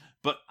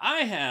 But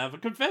I have a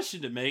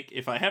confession to make.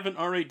 If I haven't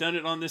already done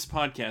it on this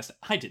podcast,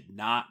 I did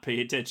not pay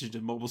attention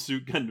to Mobile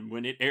Suit Gundam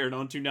when it aired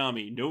on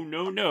Toonami.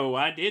 No,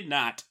 I did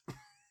not.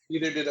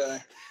 Neither did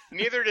I.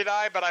 Neither did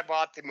I, but I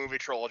bought the movie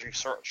trilogy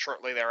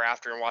shortly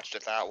thereafter and watched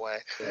it that way.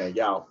 Yeah,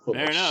 y'all full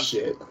Fair of enough.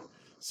 shit.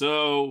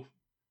 So,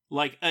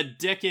 like a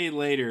decade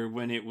later,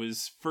 when it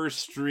was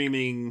first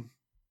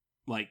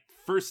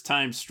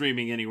time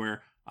streaming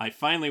anywhere, I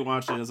finally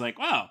watched it and I was like,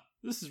 wow,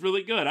 this is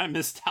really good. I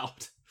missed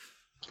out.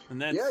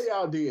 And that's, Yeah,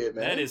 y'all did,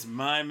 man. that is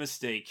my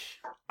mistake.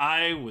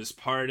 I was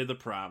part of the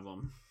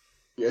problem.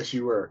 Yes,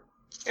 you were.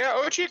 Yeah,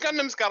 OG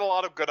Gundam's got a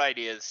lot of good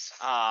ideas.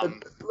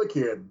 Look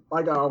here,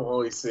 like I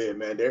always said,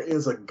 man, there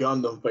is a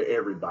Gundam for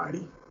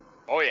everybody.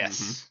 Oh,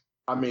 yes.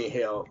 I mean,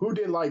 hell, who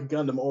didn't like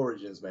Gundam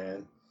Origins,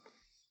 man?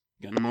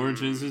 Gundam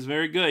Origins is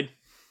very good.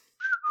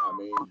 I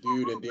mean,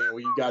 dude, and then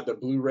when you got the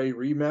Blu-ray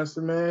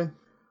remaster, man,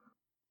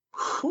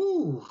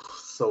 whew,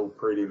 so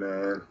pretty,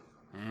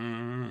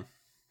 man.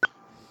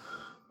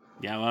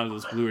 Yeah, a lot of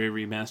those Blu-ray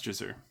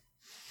remasters are.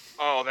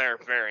 Oh, they're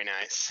very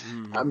nice.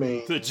 I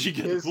mean, the G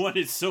Gundam one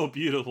is so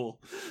beautiful.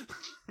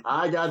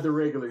 I got the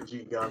regular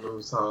G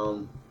Gundams.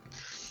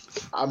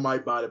 I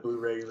might buy the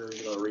Blu-ray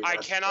remaster. I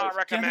cannot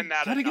recommend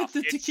that Gotta enough.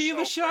 get the It's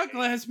tequila so shot pretty.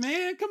 glass,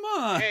 man. Come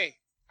on. Hey,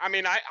 I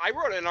mean, I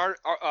wrote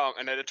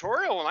an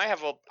editorial, and I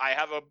have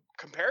a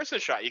comparison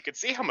shot. You can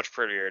see how much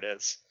prettier it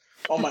is.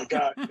 Oh my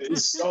god,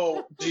 it's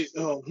so.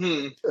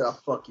 Yeah,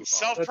 fuck you.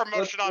 Self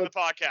promotion on the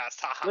podcast.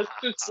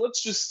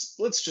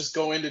 Let's just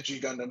go into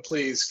G Gundam,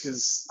 please,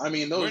 because I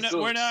mean those.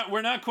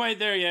 We're not quite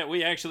there yet.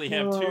 We actually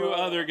have two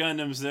other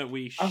Gundams that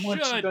we I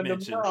want should Gundam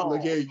mention. now.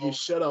 Look here, you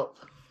shut up.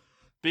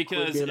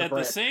 Because being a at the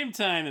brat. same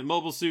time that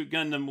Mobile Suit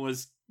Gundam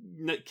was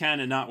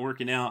kind of not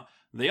working out,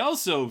 they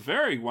also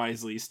very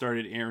wisely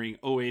started airing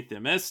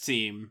 08th MS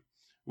Team,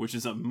 which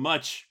is a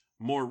much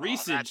more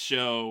recent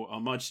show, a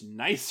much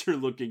nicer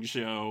looking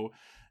show,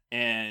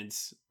 and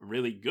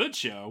really good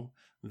show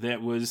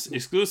that was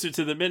exclusive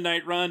to the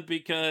Midnight Run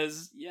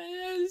because, yeah,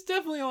 it's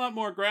definitely a lot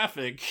more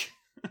graphic.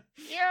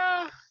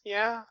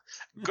 Yeah.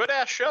 Good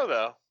ass show,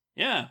 though.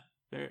 Yeah,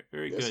 very,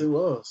 very Yes, good. it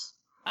was.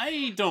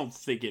 I don't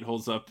think it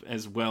holds up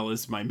as well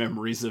as my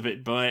memories of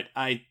it, but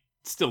I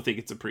still think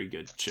it's a pretty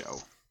good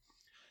show.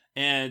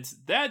 And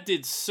that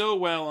did so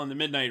well on the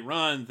Midnight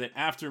Run that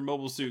after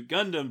Mobile Suit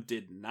Gundam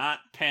did not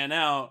pan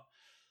out,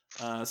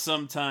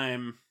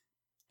 sometime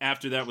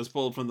after that was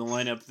pulled from the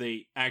lineup,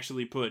 they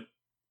actually put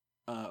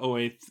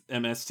 08th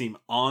MS Team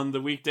on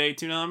the weekday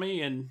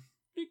Toonami, and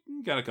it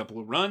got a couple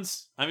of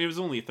runs. I mean, it was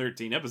only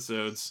 13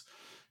 episodes,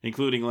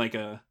 including like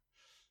a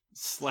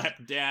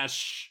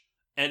slapdash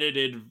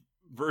edited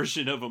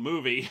version of a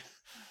movie.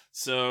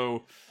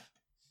 So,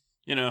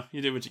 you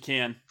did what you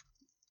can.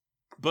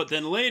 But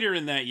then later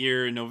in that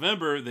year, in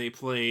November, they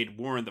played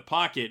War in the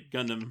Pocket,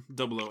 Gundam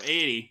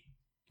 0080,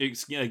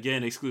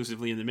 again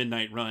exclusively in the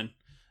Midnight Run.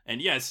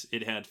 And yes,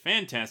 it had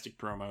fantastic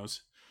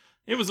promos.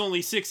 It was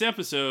only 6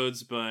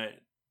 episodes, but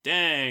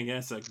dang,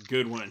 that's a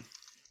good one.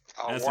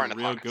 Oh, That's War a in the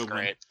real Pocket's good one.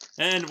 great.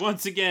 And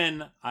once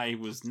again, I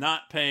was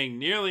not paying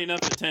nearly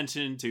enough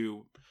attention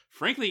to,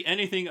 frankly,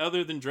 anything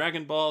other than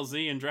Dragon Ball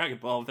Z and Dragon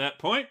Ball at that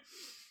point.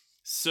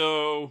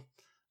 So,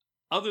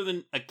 other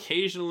than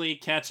occasionally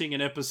catching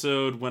an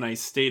episode when I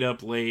stayed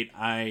up late,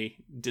 I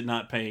did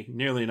not pay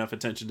nearly enough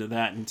attention to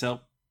that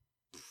until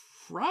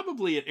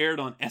probably it aired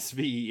on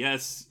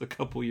SVES a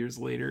couple years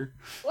later.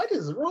 What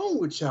is wrong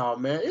with y'all,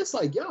 man? It's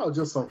like y'all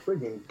just some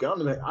freaking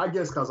Gundam. I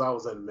guess because I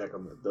was in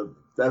Mecha.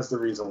 That's the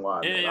reason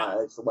why. Yeah, man. yeah.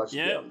 I actually watched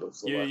Yeah, Gundam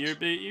so much. you're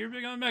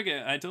big on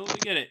Mecha. I totally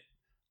get it.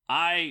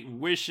 I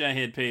wish I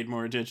had paid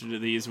more attention to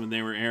these when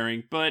they were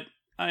airing, but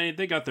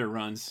they got their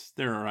runs.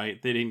 They're all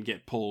right. They didn't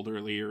get pulled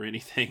early or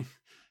anything.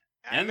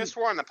 I missed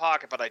War in the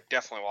Pocket, but I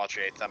definitely watch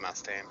 8th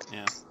MS Team.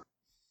 Yeah.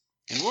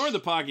 And War in the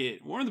Pocket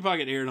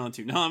aired on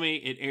Toonami.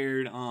 It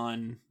aired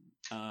on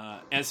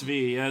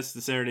SVES,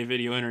 the Saturday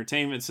Video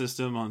Entertainment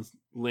System,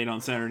 late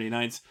on Saturday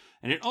nights,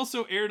 and it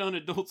also aired on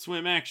Adult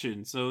Swim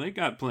Action. So they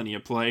got plenty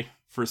of play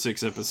for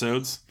 6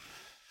 episodes.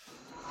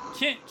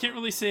 Can't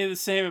really say the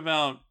same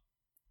about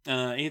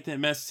 8th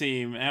MS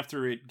Team.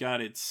 After it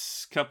got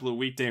its couple of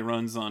weekday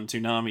runs on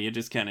Toonami, it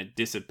just kind of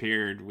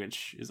disappeared,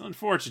 which is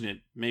unfortunate.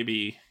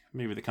 Maybe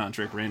the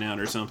contract ran out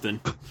or something.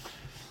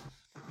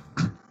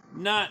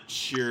 Not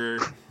sure.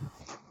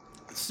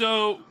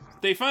 So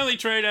they finally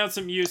tried out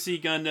some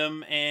UC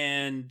Gundam,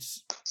 and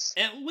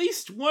at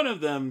least one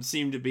of them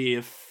seemed to be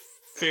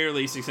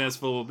fairly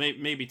successful.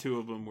 Maybe 2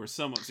 of them were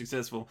somewhat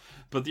successful,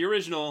 but the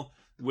original,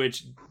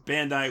 which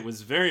Bandai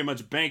was very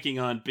much banking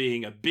on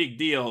being a big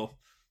deal,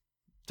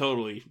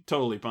 totally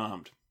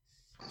bombed.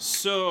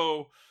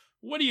 So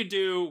what do you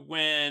do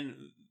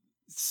when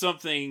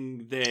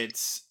something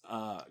that's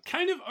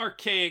kind of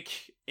archaic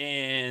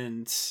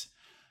and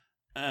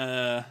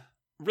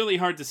really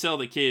hard to sell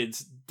to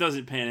kids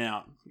doesn't pan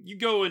out? You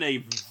go in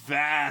a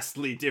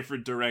vastly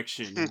different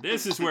direction.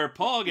 This is where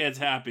Paul gets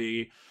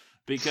happy,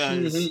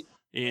 because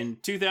in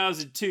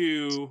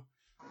 2002,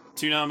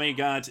 Toonami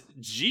got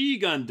G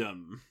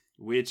Gundam,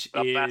 which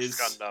is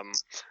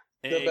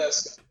the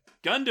best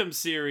Gundam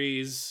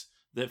series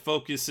that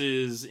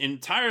focuses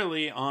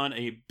entirely on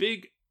a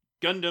big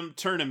Gundam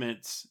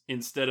tournament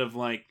instead of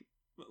like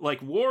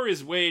war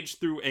is waged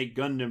through a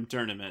Gundam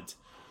tournament.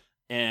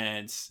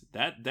 And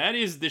that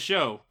is the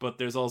show, but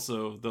there's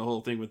also the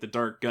whole thing with the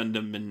Dark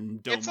Gundam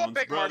and Domon's brother.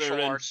 It's a big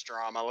martial arts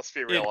drama, let's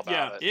be real about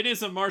it. Yeah, it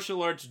is a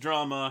martial arts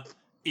drama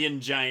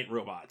in giant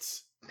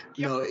robots.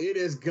 No, it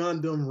is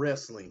Gundam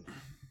wrestling.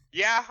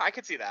 Yeah, I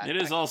could see that. It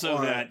is also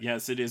that.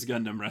 Yes, it is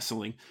Gundam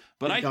wrestling.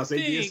 But because they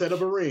did set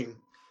up a ring.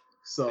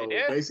 So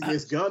basically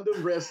it's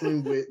Gundam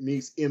wrestling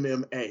meets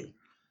MMA.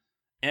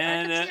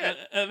 And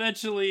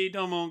eventually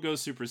Domon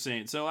goes Super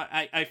Saiyan. So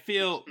I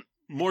feel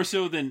more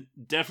so than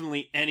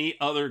definitely any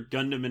other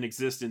Gundam in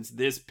existence,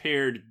 this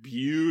paired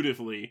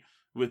beautifully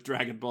with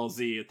Dragon Ball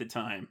Z at the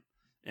time.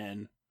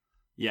 And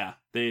yeah,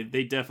 they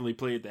definitely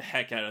played the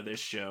heck out of this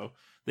show.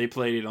 They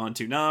played it on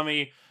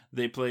Toonami,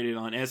 they played it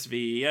on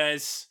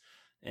SVES,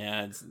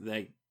 and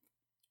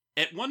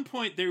at one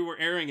point they were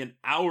airing an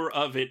hour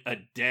of it a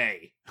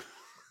day.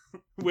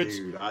 Which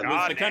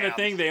was the kind of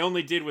thing they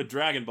only did with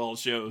Dragon Ball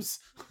shows.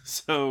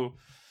 So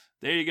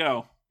there you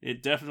go.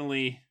 It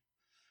definitely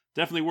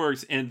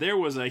works. And there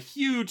was a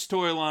huge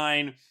toy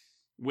line,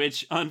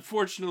 which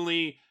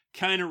unfortunately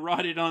kind of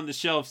rotted on the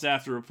shelves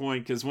after a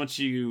point, because once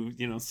you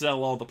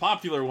sell all the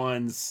popular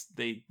ones,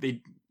 they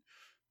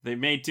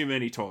made too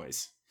many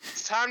toys.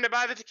 It's time to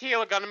buy the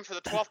Tequila Gundam for the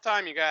 12th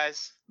time, you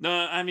guys. No,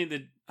 I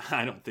mean,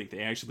 I don't think they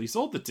actually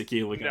sold the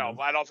Tequila Gundam.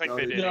 No, I don't think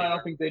they did. No, I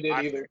don't think they did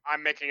either.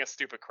 I'm making a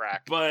stupid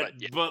crack. But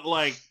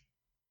like,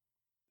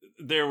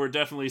 there were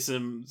definitely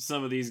some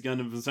of these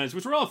Gundam designs,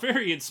 which were all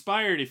very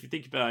inspired if you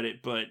think about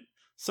it, but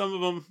some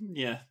of them,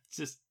 yeah,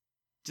 just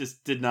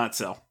did not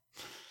sell.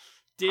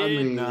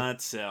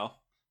 Not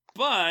sell.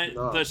 But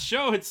the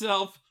show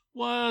itself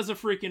was a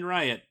freaking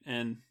riot,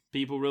 and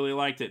people really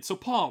liked it. So,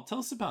 Paul, tell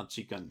us about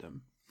G Gundam.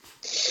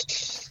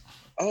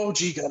 Oh,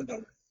 G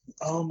Gundam.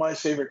 Oh, my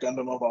favorite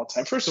Gundam of all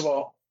time. First of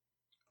all,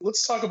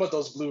 let's talk about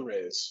those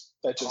Blu-rays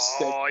that just.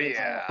 Oh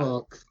yeah.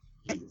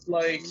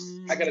 Like,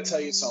 I gotta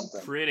tell you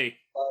something. Pretty.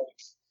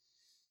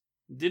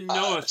 Didn't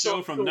know a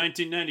show from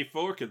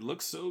 1994 could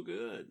look so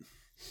good.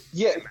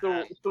 Yeah,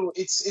 so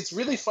it's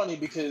really funny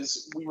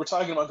because we were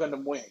talking about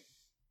Gundam Wing.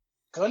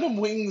 Gundam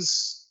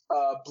Wing's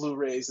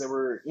Blu-rays that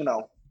were,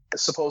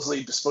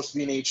 supposedly supposed to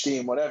be in HD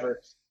and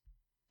whatever.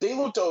 They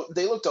looked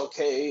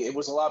okay. It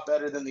was a lot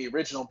better than the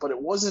original, but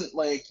it wasn't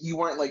like you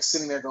weren't like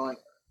sitting there going,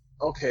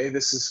 "Okay,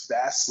 this is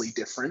vastly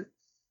different."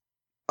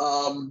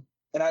 And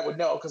I would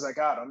know because I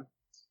got them.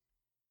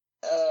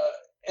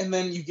 And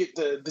then you get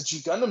the G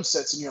Gundam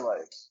sets, and you're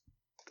like,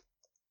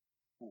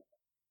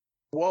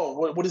 "Whoa,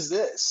 what is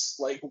this?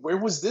 Like, where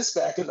was this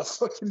back in the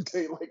fucking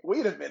day? Like,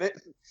 wait a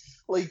minute.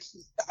 Like,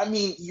 I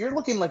mean, you're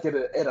looking like at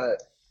a.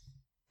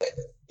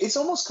 It's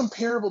almost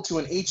comparable to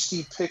an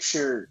HD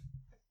picture."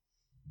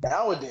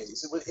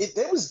 Nowadays,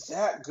 it was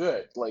that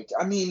good. Like,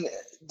 I mean,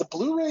 the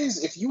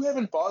Blu-rays, if you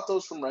haven't bought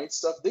those from Right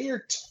Stuff, they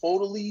are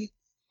totally,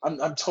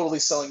 I'm totally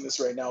selling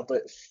this right now,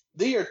 but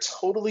they are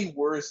totally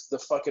worth the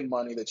fucking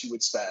money that you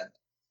would spend.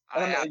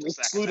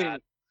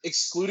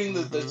 Excluding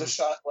the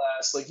shot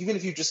glass. Like, even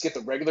if you just get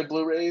the regular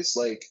Blu-rays,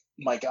 like,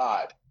 my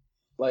God,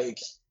 like,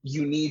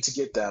 you need to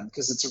get them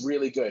because it's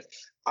really good.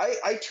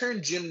 I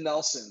turned Jim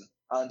Nelson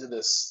onto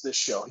this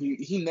show.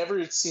 He never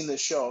had seen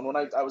this show, and when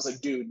I was like,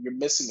 dude, you're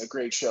missing a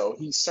great show,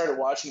 he started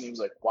watching and he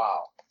was like,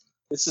 wow,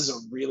 this is a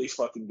really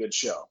fucking good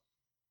show.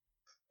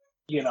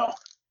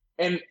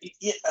 And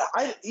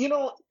I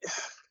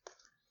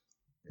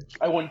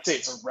wouldn't say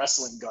it's a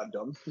wrestling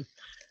Gundam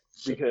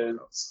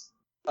because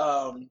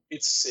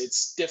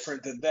it's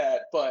different than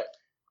that, but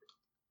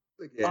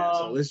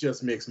so it's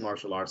just mixed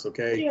martial arts,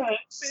 okay? Yeah,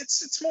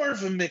 it's more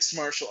of a mixed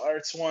martial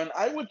arts one.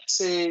 I would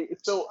say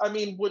so. I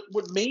mean,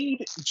 what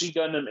made G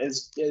Gundam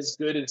as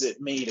good as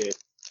it made it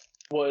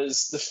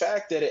was the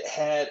fact that it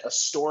had a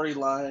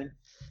storyline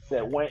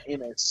that went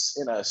in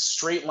a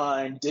straight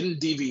line, didn't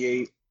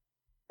deviate.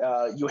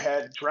 You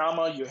had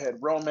drama, you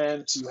had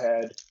romance, you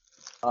had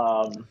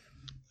and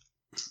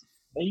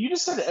you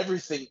just had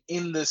everything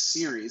in this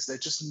series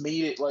that just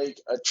made it like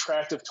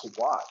attractive to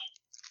watch.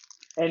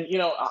 And,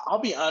 I'll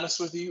be honest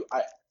with you.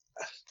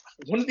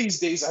 One of these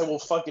days I will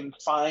fucking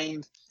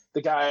find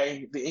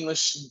the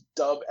English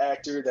dub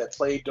actor that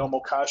played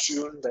Domo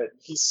Kashun, that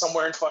he's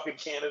somewhere in fucking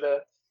Canada.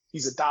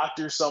 He's a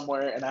doctor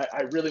somewhere. And I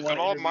really want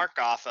to. Good old Mark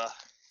Gotha.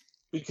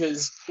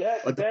 Because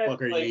what the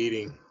fuck are you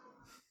eating?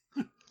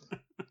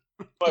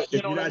 But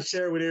if you're not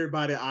sharing with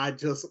everybody, I'm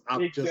just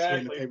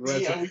saying the paper.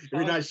 If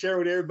you're not sharing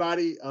with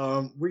everybody,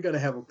 we're going to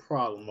have a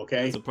problem,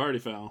 okay? It's a party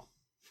foul.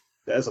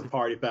 That's a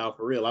party foul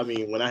for real. I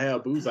mean, when I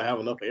have booze, I have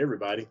enough for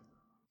everybody.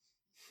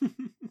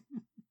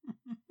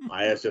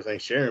 My ass just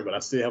ain't sharing, but I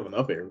still have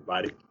enough for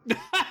everybody.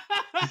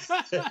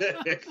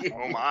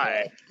 Oh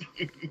my.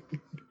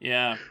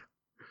 Yeah.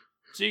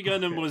 G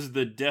Gundam was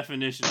the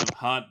definition of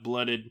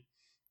hot-blooded.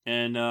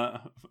 And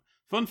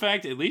fun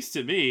fact, at least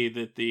to me,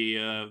 that the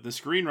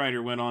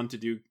screenwriter went on to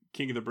do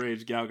King of the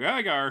Braves Gal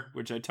Gagar,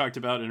 which I talked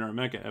about in our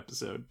Mecha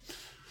episode.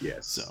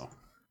 Yes. So,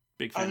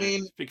 big fan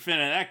of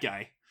that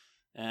guy.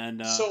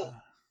 And,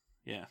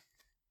 yeah.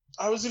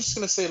 I was just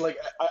going to say, like,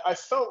 I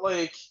felt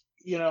like,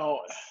 you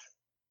know,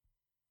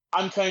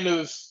 I'm kind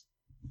of,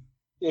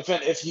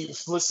 if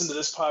you've listened to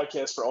this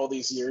podcast for all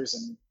these years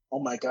and, oh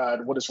my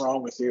God, what is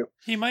wrong with you?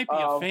 He might be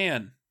a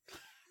fan.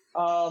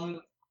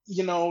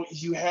 You know,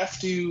 you have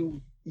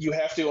to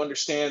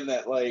understand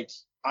that, like,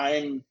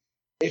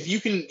 if you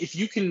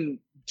can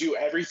do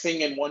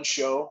everything in one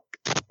show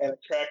and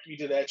attract you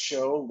to that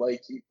show,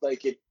 like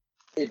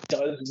it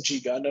does in G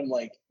Gundam,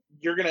 like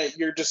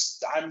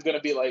I'm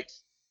gonna be like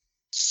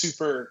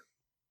super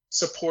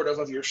supportive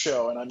of your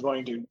show, and I'm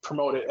going to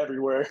promote it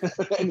everywhere,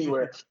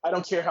 anywhere. I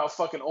don't care how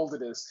fucking old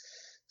it is.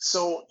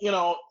 So, you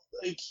know,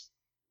 like,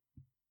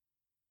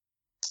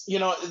 you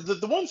know,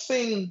 the one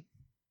thing,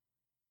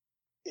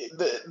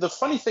 the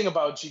funny thing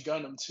about G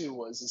Gundam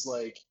too is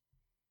like,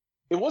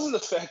 it wasn't the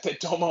fact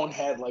that Domon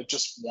had like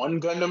just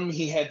one Gundam,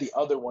 he had the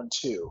other one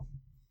too.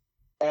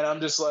 And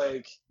I'm just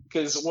like,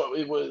 because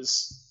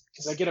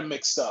I get them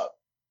mixed up.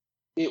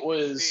 It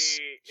was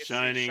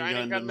Shining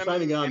Gundam.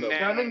 Shining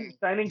Gundam.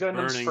 Shining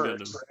Gundam's Burning first,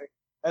 Gundam. right?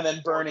 And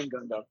then Burning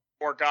Gundam.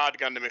 Or God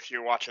Gundam if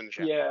you're watching the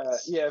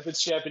Japanese. Yeah, if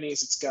it's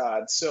Japanese, it's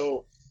God.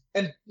 So,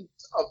 and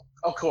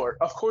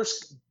of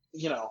course,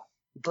 you know,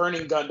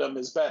 Burning Gundam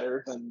is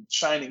better than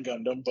Shining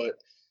Gundam,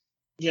 but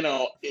you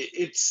know,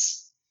 it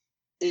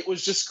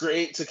was just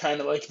great to kind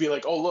of like be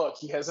like, oh look,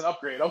 he has an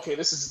upgrade. Okay,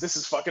 this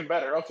is fucking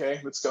better.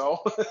 Okay, let's go.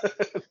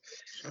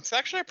 It's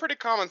actually a pretty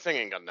common thing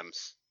in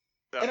Gundams.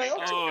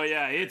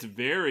 It's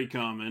very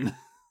common.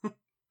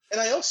 And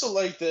I also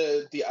like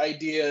the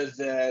idea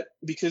that,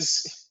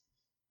 because,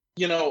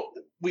 you know,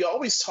 we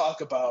always talk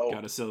about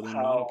gotta sell them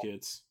how model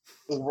kits.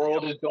 The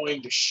world is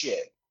going to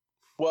shit.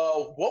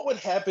 Well, what would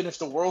happen if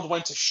the world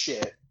went to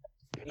shit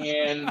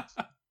and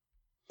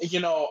you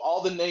know,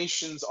 all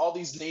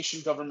these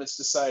nation governments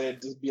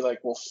decided to be like,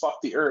 well,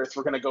 fuck the Earth,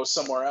 we're gonna go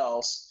somewhere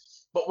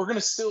else, but we're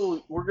gonna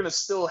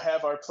still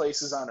have our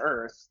places on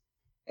Earth,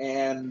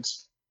 and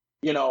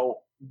you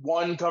know,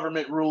 one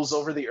government rules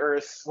over the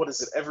Earth. I think it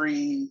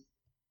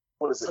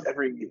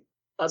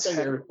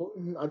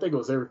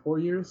was every 4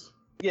 years.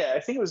 Yeah, I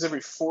think it was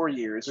every 4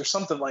 years or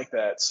something like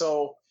that.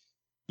 So,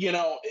 you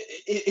know,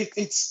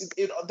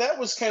 that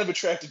was kind of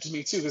attractive to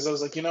me too, because I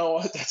was like, you know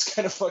what, that's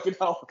kind of fucking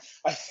how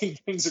I think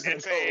things are going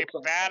to go. It's a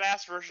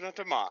badass version of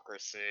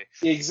democracy.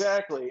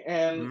 Exactly,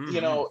 and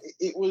you know,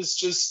 it was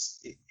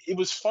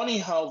funny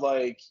how,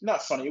 like,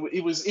 not funny.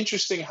 It was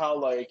interesting how,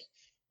 like,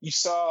 you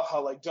saw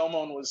how, like,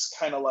 Domon was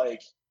kind of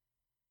like,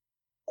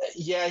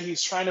 yeah,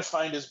 he's trying to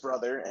find his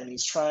brother, and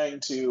he's trying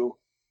to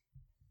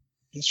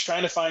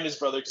find his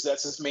brother because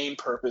that's his main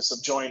purpose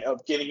of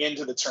getting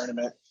into the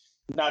tournament.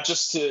 Not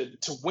just to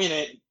win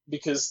it,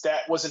 because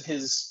that wasn't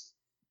his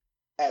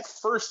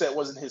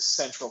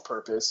central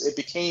purpose. It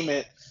became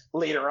it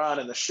later on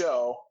in the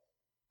show.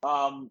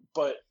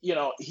 But, you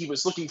know, he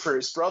was looking for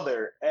his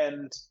brother,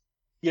 and,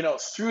 you know,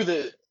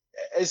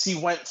 as he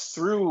went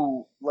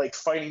through, like,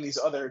 fighting these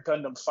other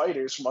Gundam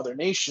fighters from other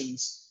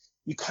nations,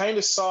 you kind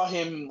of saw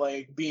him,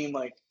 like, being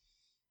like,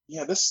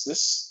 yeah,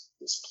 this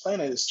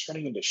planet is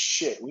turning into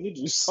shit. We need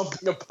to do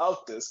something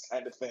about this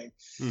kind of thing.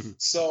 Mm-hmm.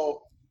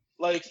 So,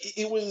 like,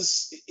 it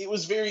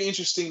was very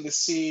interesting to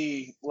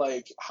see,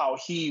 like, how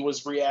he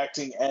was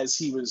reacting as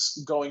he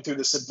was going through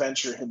this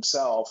adventure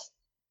himself,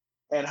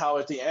 and how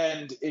at the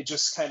end it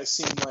just kind of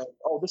seemed like,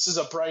 oh, this is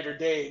a brighter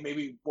day.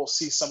 Maybe we'll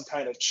see some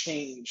kind of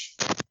change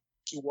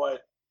to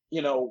what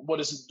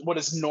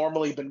has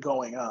normally been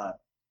going on.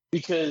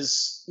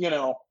 Because, you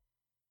know,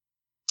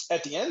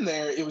 at the end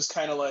there, it was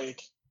kind of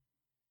like,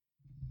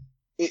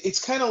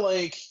 it's kind of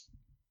like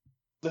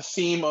the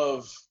theme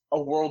of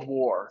a world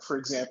war, for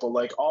example,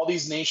 like all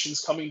these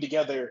nations coming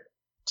together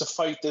to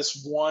fight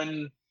this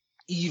one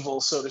evil,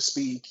 so to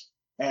speak,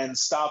 and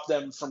stop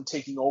them from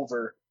taking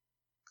over,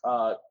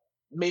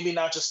 maybe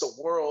not just the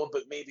world,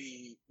 but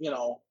maybe, you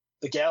know,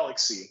 the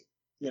galaxy,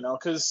 you know,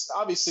 because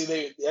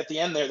obviously at the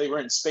end there, they were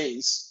in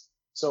space.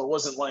 So it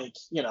wasn't like,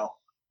 you know,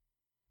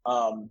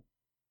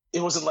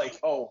 it wasn't like,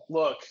 oh,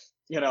 look,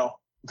 you know,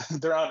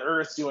 they're on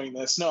Earth doing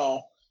this.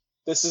 No,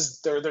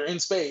 they're in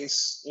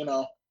space, you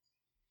know.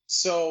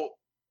 So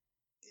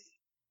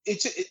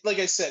it like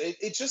I said,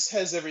 it just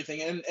has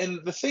everything.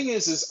 And the thing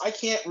is I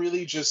can't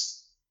really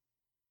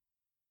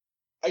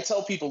I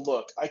tell people,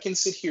 look, I can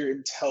sit here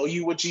and tell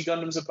you what G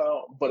Gundam's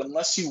about, but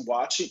unless you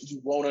watch it,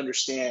 you won't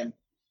understand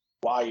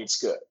why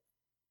it's good.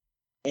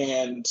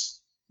 And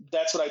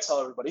that's what I tell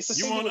everybody. It's the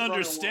you won't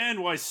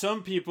understand why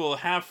some people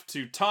have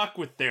to talk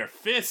with their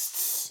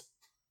fists.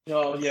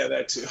 Oh, yeah,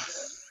 that too.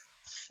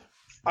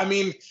 I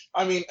mean,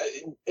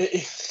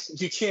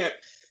 you can't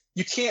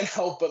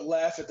help but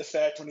laugh at the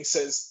fact when he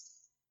says,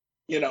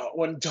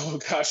 when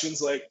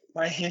Dokashin's like,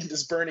 my hand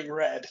is burning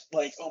red.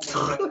 Like, oh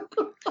my god.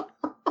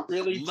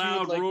 Really?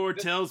 Loud dude, roar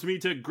tells me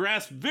to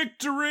grasp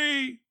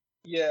victory.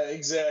 Yeah,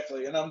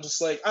 exactly. And I'm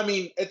just like, I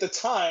mean, at the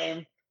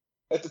time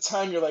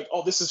you're like,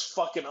 oh, this is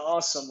fucking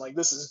awesome. Like,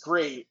 this is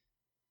great.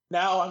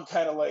 Now I'm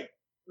kind of like,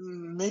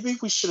 maybe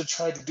we should have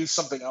tried to do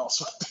something else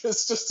with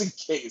this just in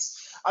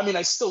case. I mean,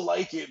 I still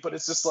like it, but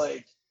it's just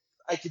like,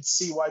 I could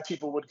see why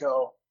people would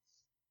go,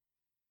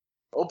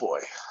 oh boy.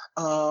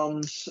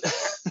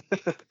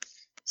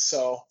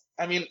 So,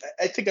 I mean,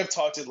 I think I've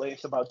talked at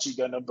length about G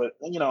Gundam, but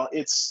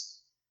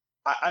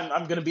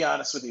I'm going to be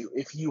honest with you.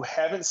 If you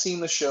haven't seen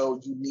the show,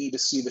 you need to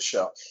see the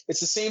show. It's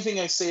the same thing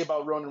I say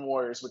about Ronin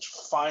Warriors, which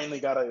finally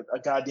got a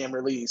goddamn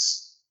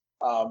release,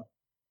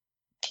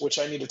 which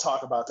I need to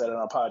talk about that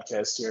on a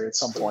podcast here at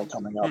some point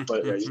coming up.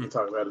 But yeah, you can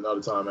talk about it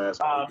another time, ass.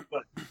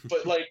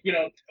 But like,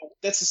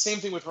 that's the same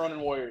thing with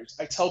Ronin Warriors.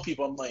 I tell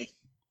people, I'm like,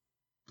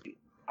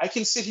 I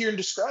can sit here and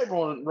describe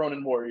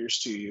Ronin Warriors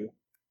to you,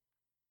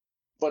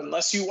 but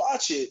unless you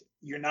watch it,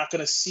 you're not going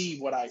to see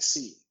what I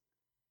see.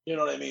 You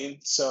know what I mean?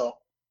 So,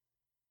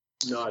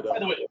 no, I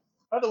don't.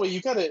 By the way,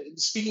 you got to.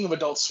 Speaking of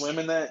Adult Swim,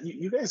 and that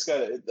you guys got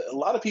to. A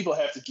lot of people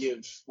have to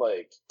give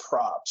like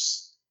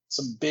props,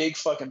 some big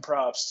fucking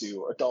props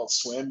to Adult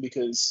Swim,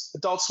 because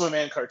Adult Swim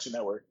and Cartoon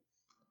Network.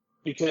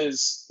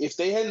 Because if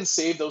they hadn't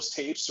saved those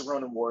tapes to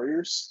Ronin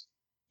Warriors,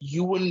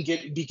 you wouldn't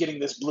be getting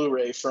this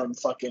Blu-ray from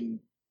fucking.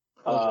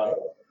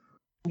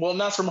 Well,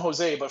 not from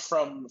Jose, but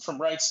from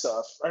Right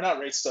Stuff, or not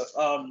Right Stuff.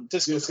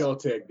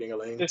 Discotech,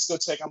 ding-a-ling.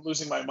 Discotech. I'm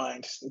losing my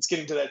mind. It's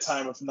getting to that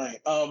time of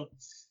night.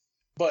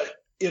 But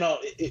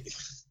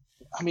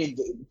I mean,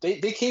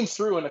 they came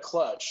through in a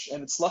clutch,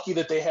 and it's lucky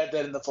that they had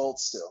that in the vault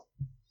still.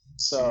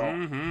 So,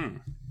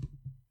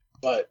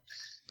 but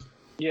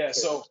yeah.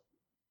 So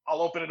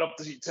I'll open it up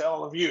to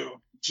all of you.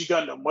 G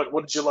Gundam, what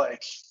did you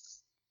like?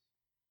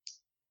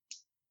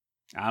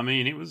 I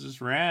mean, it was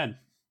just rad.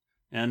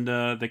 And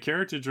the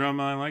character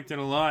drama, I liked it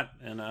a lot.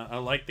 And I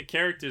liked the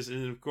characters.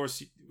 And, of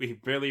course, we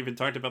barely even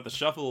talked about the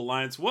Shuffle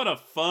Alliance. What a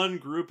fun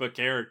group of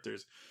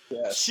characters.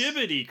 Yes.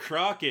 Chibity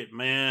Crockett,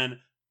 man.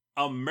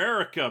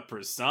 America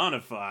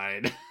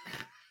personified.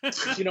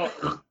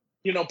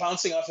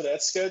 Bouncing off of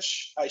that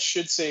sketch, I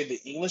should say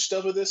the English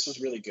dub of this was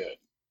really good.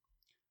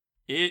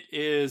 It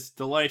is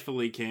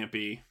delightfully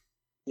campy.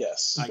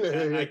 Yes. I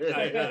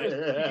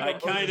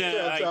kind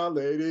of...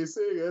 lady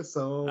sing a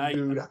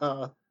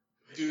song,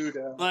 dude,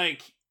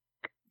 like,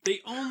 they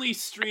only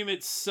stream it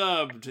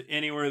subbed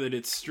anywhere that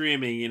it's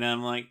streaming, and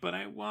I'm like, but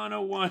I want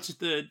to watch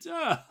the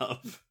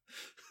dub.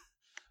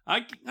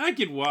 I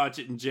could watch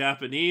it in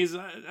Japanese.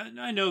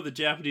 I know the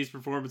Japanese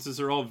performances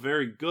are all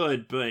very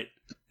good, but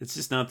it's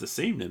just not the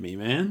same to me,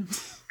 man.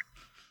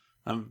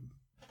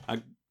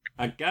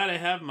 I gotta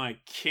have my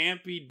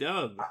campy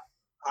dub.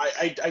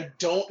 I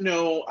don't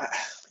know.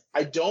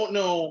 I don't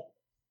know.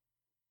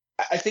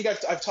 I think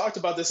I've talked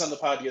about this on the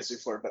podcast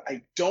before, but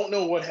I don't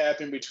know what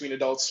happened between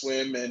Adult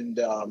Swim and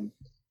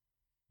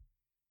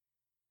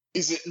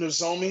is it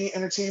Nozomi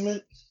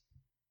Entertainment?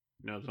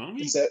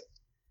 Nozomi? Is that?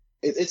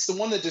 It's the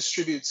one that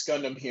distributes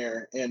Gundam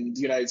here in the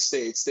United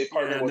States. They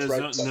partner with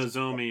Right Stuff.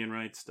 Nozomi and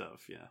Right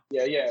Stuff, yeah.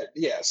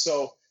 Yeah.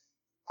 So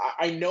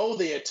I know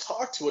they had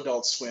talked to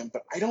Adult Swim,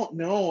 but I don't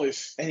know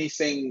if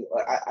anything.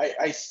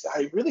 I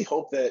really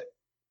hope that.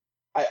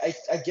 I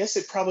guess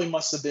it probably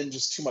must have been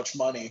just too much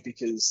money,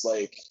 because,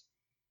 like,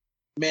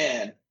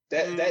 man,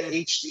 that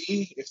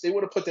HD, if they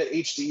would have put that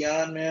HD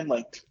on, man,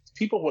 like,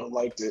 people would have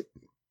liked it.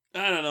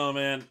 I don't know,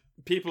 man.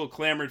 People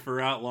clamored for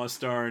Outlaw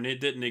Star, and it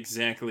didn't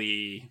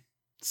exactly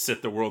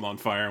set the world on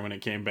fire when it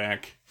came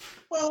back.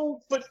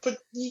 Well, but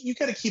you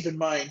got to keep in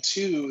mind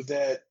too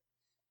that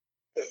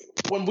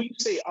when we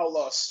say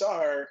Outlaw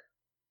Star,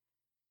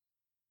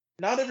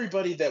 not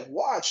everybody that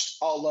watched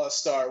Outlaw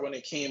Star when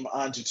it came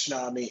onto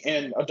Toonami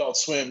and Adult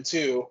Swim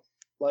too,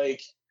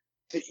 like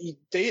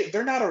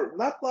they're not a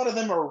lot of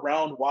them are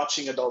around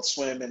watching Adult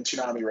Swim and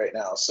Toonami right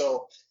now.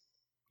 So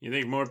you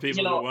think more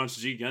people that watch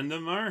G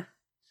Gundam are?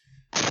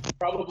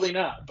 Probably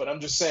not, but I'm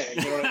just saying,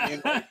 you know what I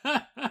mean?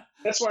 Like,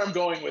 that's where I'm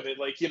going with it.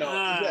 Like, I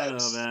don't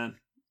know, man.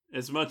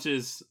 As much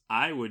as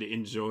I would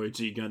enjoy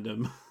G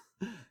Gundam,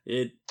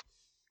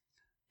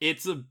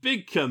 it's a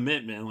big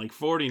commitment. Like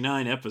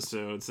 49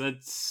 episodes.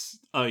 That's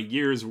a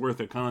year's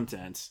worth of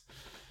content.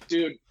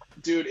 Dude,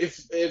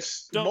 if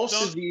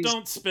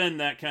don't spend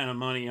that kind of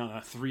money on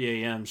a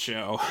 3 a.m.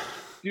 show.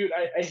 Dude,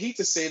 I hate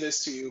to say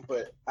this to you,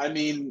 but I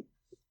mean,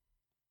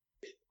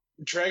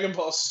 Dragon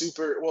Ball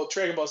Super. Well,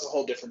 Dragon Ball's a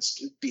whole different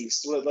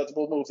beast. We'll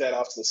move that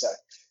off to the side.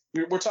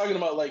 We're talking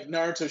about like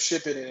Naruto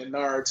Shippuden and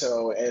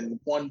Naruto and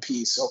One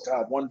Piece. Oh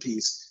God, One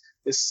Piece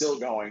is still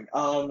going.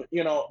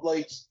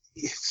 Like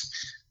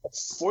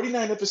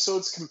 49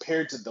 episodes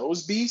compared to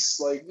those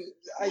beasts. Like,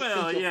 but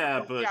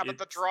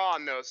the draw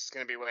on those is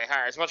going to be way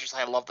higher. As much as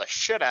I love the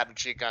shit out of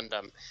G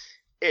Gundam,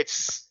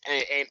 it's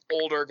an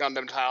older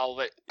Gundam title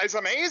that is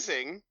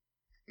amazing.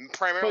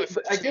 Primarily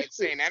for the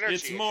insane energy.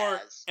 It's more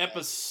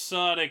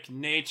episodic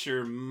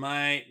nature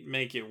might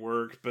make it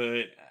work,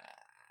 but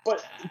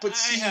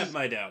see, I have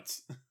my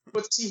doubts.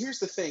 But see, here's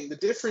the thing: the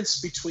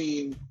difference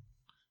between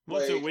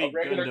once like, a week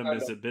Gundam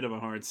Gundam is a bit of a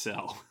hard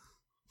sell.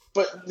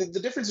 But the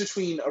difference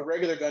between a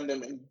regular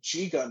Gundam and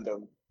G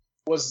Gundam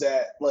was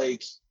that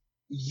like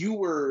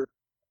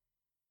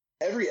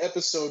every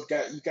episode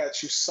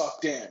got you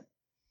sucked in,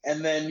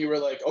 and then you were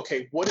like,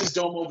 okay, what is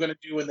Domo going to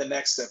do in the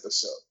next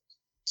episode?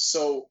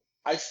 So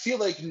I feel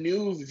like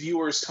new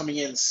viewers coming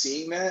in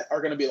seeing that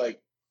are going to be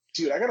like,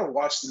 dude, I got to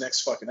watch the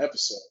next fucking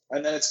episode,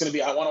 and then it's going to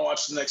be I want to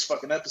watch the next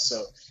fucking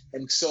episode,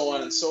 and so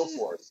on and so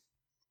forth.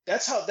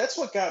 That's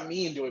what got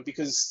me into it,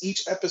 because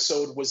each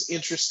episode was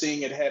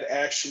interesting. It had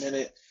action in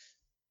it.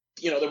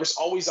 There was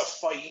always a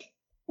fight,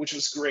 which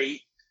was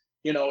great.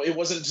 It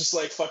wasn't just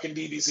like fucking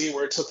DBZ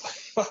where it took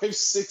like 5,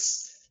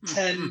 6,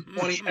 10,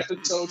 20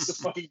 episodes to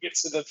fucking get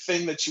to the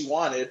thing that you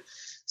wanted.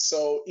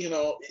 So, it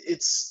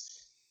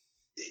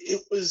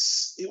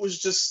was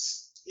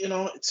just,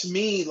 to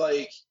me,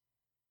 like,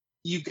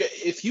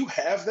 if you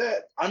have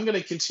that, I'm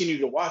going to continue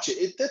to watch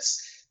it.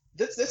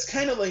 That's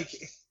kind of like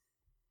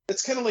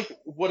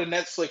what a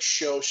Netflix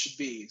show should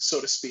be,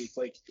 so to speak.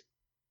 Like,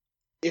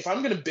 if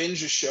I'm going to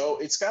binge a show,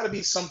 it's got to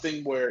be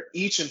something where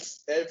each and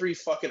every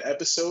fucking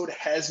episode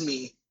has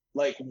me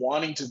like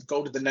wanting to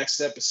go to the next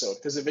episode.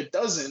 Because if it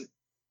doesn't,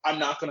 I'm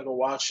not going to go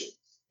watch it.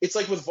 It's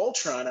like with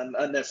Voltron on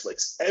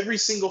Netflix. Every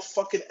single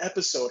fucking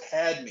episode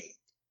had me.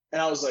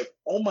 And I was like,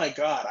 oh my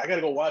God, I got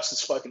to go watch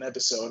this fucking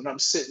episode. And I'm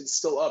sitting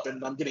still up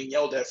and I'm getting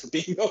yelled at for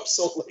being up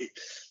so late.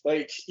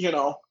 Like,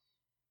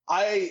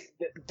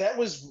 that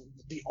was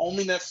the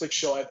only Netflix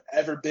show I've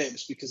ever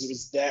binged because it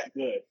was that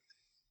good.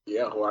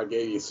 Yeah, well, I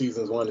gave you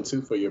seasons 1 and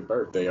 2 for your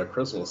birthday or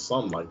Christmas,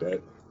 something like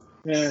that.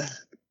 Yeah.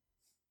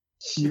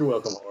 You're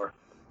welcome, Laura.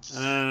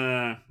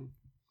 I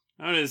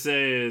want to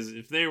say is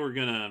if they were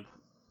gonna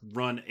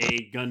run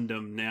a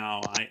Gundam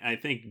now, I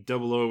think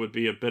 00 would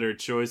be a better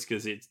choice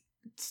because it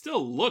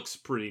still looks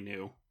pretty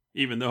new,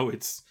 even though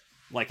it's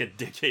like a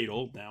decade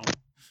old now.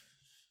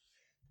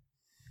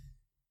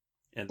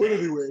 And but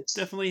anyways,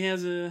 definitely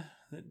has a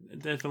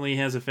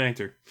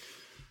factor.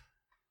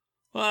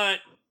 But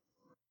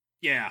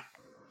yeah.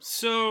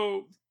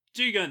 So,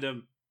 G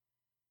Gundam,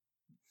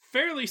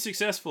 fairly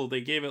successful.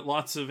 They gave it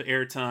lots of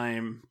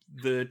airtime.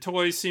 The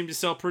toys seemed to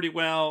sell pretty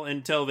well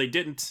until they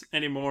didn't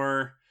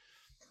anymore.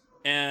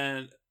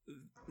 And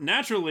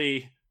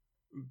naturally,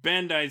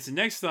 Bandai's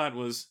next thought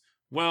was,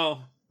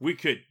 well, we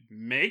could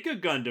make a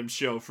Gundam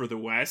show for the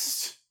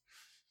West.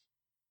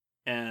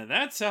 And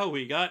that's how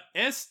we got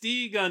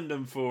SD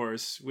Gundam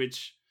Force,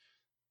 which,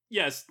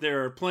 yes,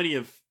 there are plenty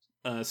of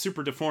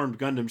super deformed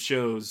Gundam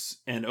shows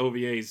and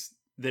OVAs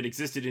that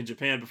existed in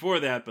Japan before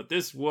that, but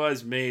this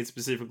was made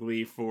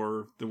specifically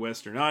for the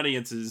Western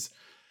audiences.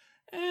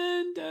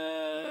 And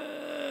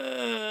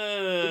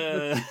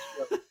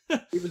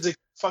it was a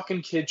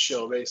fucking kid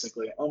show,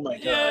 basically. Oh my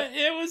god! Yeah,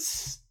 it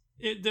was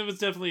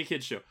definitely a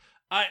kid show.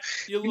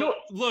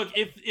 Look,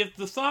 if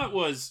the thought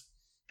was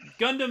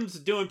Gundam's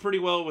doing pretty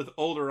well with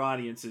older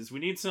audiences, we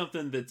need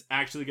something that's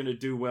actually going to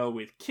do well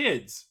with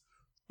kids.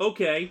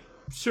 Okay,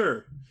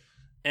 sure.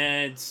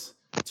 And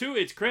to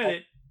its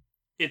credit,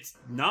 it's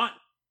not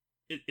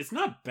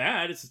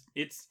bad.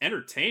 It's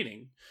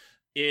entertaining.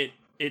 It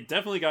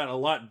definitely got a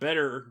lot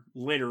better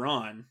later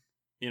on.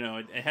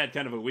 It had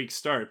kind of a weak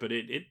start, but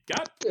it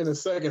got in the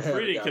second half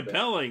pretty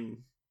compelling.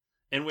 Better.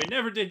 And we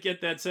never did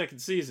get that second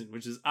season,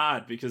 which is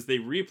odd because they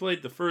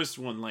replayed the first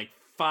one like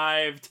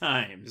 5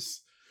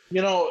 times.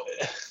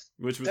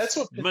 Which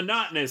was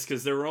monotonous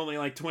because there were only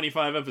like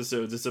 25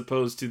 episodes as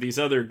opposed to these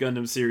other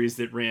Gundam series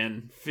that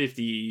ran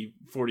 50,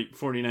 40,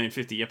 49,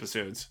 50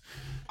 episodes.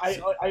 I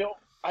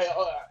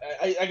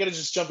gotta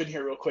just jump in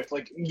here real quick.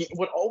 Like,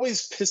 what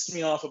always pissed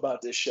me off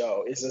about this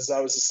show is as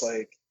I was just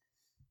like,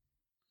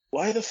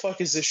 why the fuck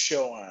is this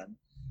show on?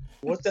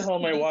 What the hell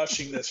am I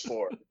watching this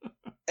for?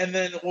 And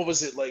then what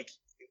was it like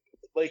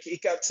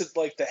it got to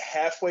like the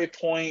halfway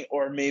point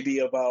or maybe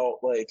about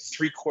like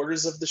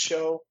 3/4 of the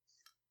show.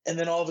 And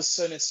then all of a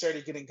sudden it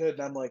started getting good.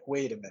 And I'm like,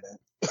 wait a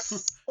minute.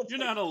 You're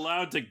not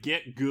allowed to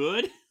get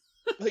good?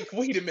 Like,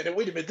 wait a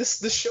minute.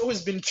 This show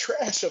has been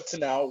trash up to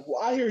now.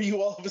 Why are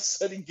you all of a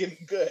sudden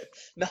getting good?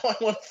 Now I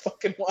want to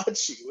fucking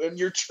watch you and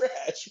you're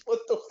trash.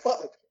 What the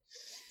fuck?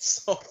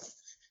 So,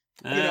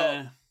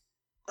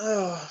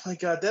 oh my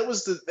god, that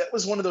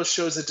was one of those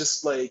shows that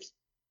just like,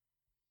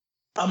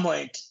 I'm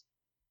like,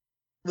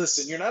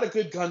 listen, you're not a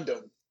good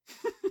Gundam.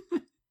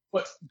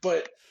 but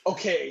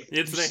okay.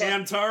 It's the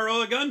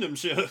Hamtaro Gundam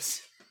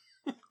shows.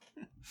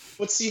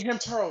 But see,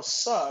 Hamtaro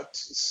sucked,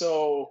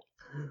 so...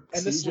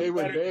 And this CJ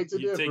would beg to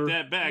you differ. take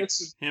that back.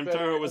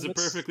 Hamtaro was a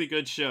perfectly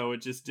good show.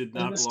 It just did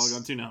not belong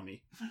on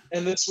Toonami.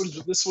 And this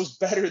was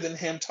better than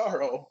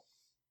Hamtaro,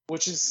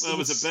 which is... Well, it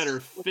was a better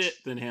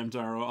fit than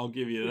Hamtaro, I'll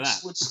give you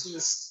that.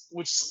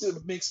 Which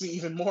still makes me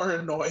even more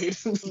annoyed.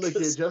 Look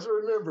here, just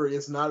remember,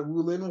 it's not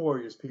Wulin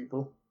Warriors,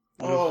 people.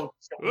 Oh.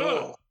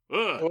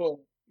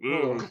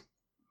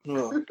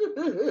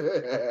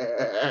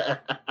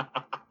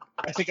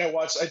 I think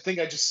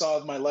I just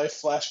saw my life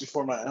flash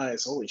before my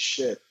eyes. Holy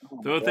shit.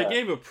 So if they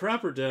gave a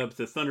proper dub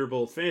to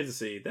Thunderbolt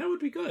Fantasy, that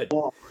would be good.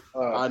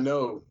 I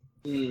know.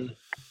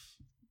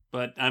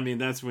 But, I mean,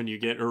 that's when you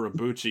get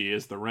Urabuchi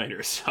as the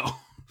writer, so...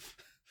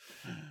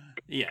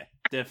 yeah,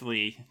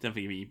 definitely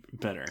be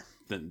better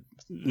than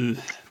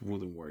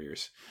Woolden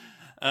Warriors.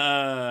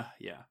 Yeah.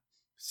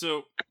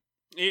 So,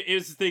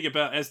 here's the thing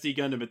about SD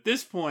Gundam. At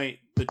this point,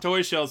 the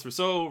toy shelves were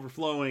so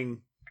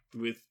overflowing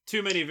with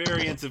too many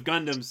variants of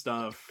Gundam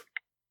stuff,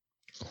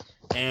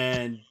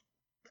 and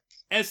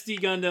SD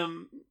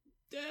Gundam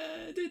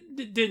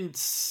didn't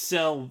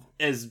sell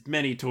as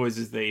many toys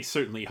as they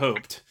certainly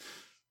hoped.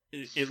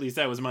 At least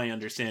that was my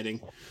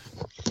understanding.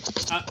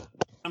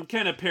 I'm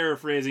kind of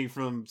paraphrasing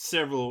from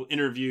several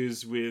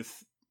interviews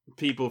with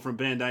people from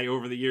Bandai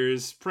over the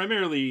years,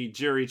 primarily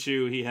Jerry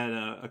Chu. He had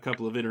a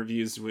couple of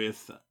interviews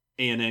with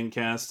ANN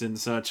Cast and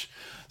such,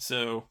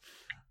 so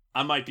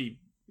I might be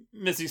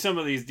missing some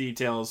of these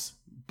details,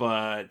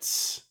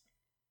 but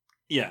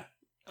yeah.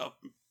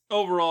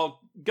 Overall,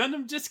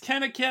 Gundam just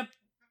kind of kept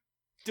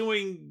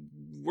doing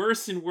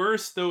worse and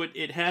worse, though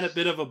it had a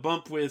bit of a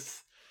bump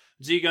with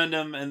G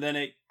Gundam, and then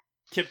it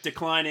kept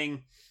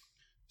declining.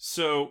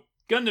 So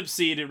Gundam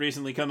Seed had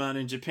recently come out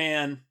in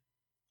Japan.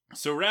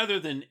 So rather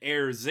than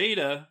Air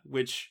Zeta,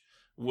 which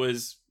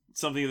was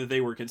something that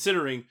they were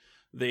considering,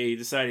 they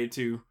decided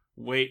to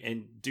wait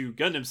and do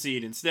Gundam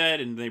Seed instead,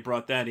 and they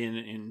brought that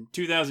in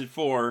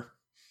 2004.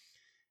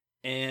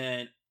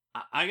 And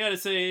I gotta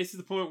say, this is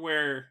the point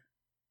where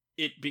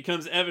it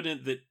becomes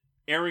evident that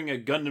airing a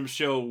Gundam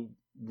show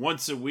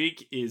once a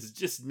week is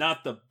just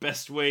not the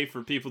best way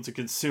for people to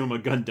consume a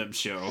Gundam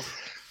show.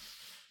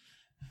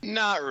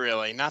 Not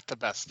really. Not the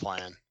best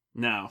plan.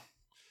 No.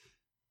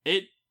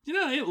 It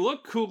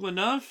looked cool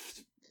enough.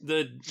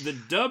 The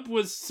dub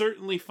was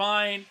certainly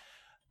fine.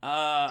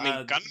 I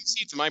mean, Gundam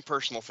Seed's my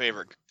personal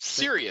favorite.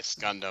 Serious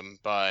Gundam,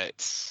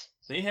 but...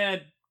 They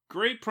had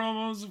great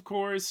promos, of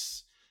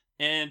course,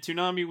 and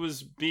Toonami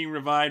was being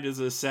revived as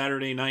a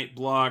Saturday night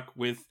block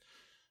with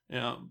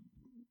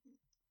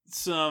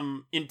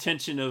some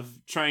intention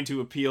of trying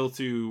to appeal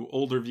to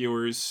older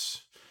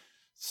viewers.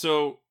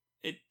 So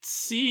it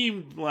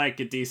seemed like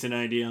a decent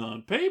idea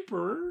on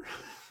paper,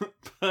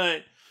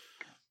 but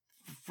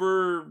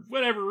for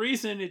whatever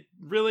reason, it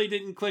really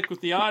didn't click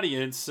with the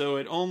audience, so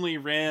it only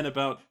ran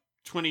about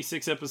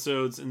 26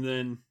 episodes, and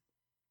then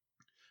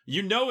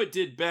it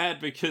did bad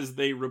because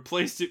they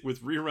replaced it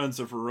with reruns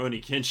of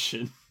Rurouni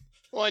Kenshin.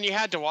 Well, and you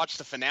had to watch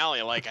the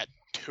finale like at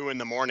 2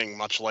 a.m.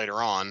 much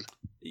later on.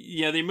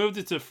 Yeah, they moved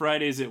it to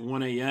Fridays at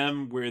 1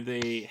 a.m. where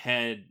they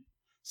had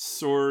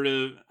sort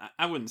of,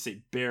 I wouldn't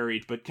say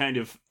buried, but kind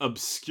of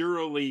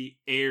obscurely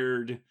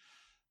aired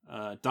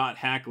Dot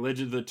Hack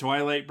Legend of the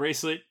Twilight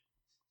Bracelet.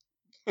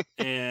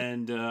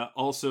 And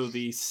also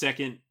the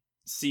second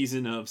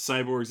season of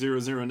Cyborg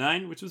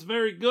 009, which was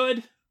very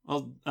good.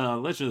 Legend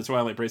of the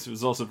Twilight Bracelet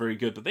was also very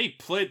good, but they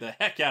played the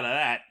heck out of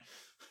that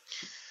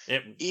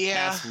at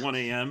past 1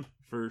 a.m.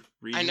 for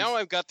reasons. I know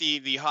I've got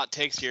the hot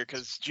takes here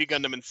because G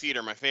Gundam and Seed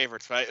are my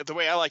favorites, but the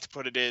way I like to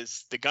put it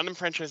is the Gundam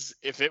franchise,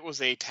 if it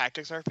was a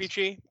tactics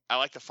RPG, I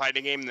like the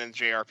fighting game and then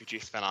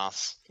JRPG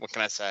spinoffs. What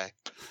can I say?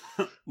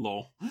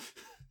 Lol.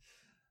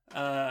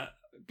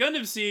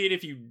 Gundam Seed,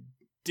 if you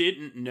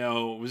didn't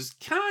know, was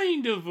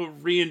kind of a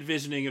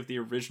re-envisioning of the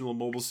original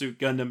Mobile Suit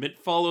Gundam. It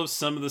follows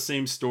some of the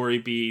same story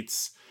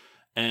beats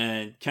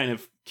and kind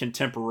of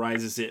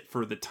contemporizes it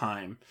for the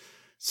time.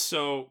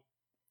 So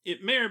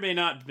it may or may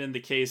not have been the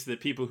case that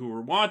people who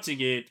were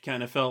watching it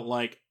kind of felt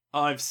like,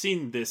 oh, I've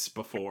seen this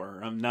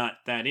before. I'm not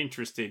that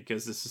interested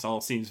because this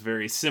all seems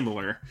very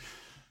similar.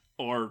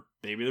 Or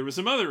maybe there was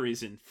some other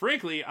reason.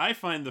 Frankly, I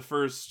find the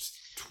first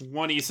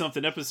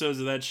 20-something episodes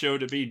of that show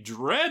to be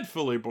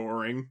dreadfully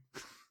boring.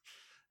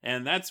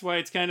 And that's why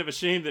it's kind of a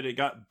shame that it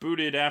got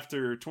booted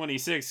after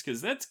 26,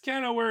 because that's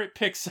kind of where it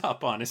picks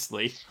up,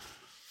 honestly.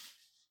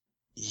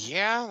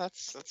 Yeah,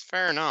 that's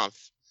fair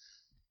enough.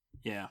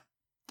 Yeah,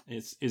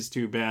 it's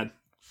too bad.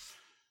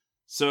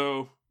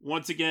 So,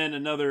 once again,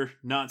 another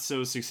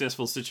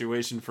not-so-successful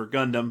situation for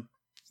Gundam.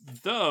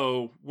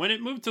 Though, when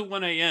it moved to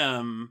 1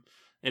 a.m.,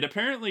 it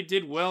apparently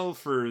did well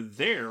for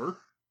there,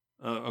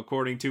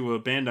 according to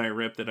a Bandai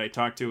rep that I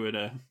talked to at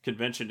a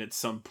convention at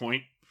some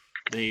point.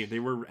 They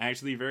were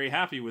actually very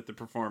happy with the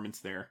performance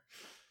there.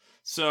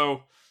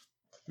 So,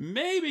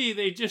 maybe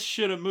they just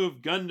should have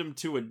moved Gundam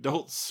to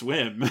Adult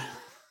Swim.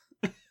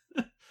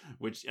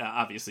 Which,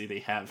 obviously, they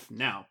have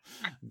now.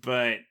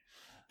 But,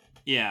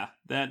 yeah,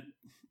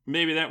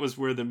 maybe that was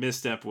where the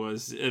misstep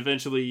was.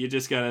 Eventually, you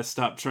just gotta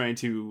stop trying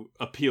to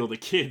appeal to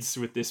kids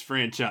with this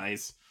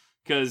franchise.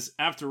 Because,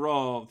 after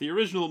all, the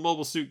original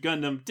Mobile Suit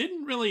Gundam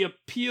didn't really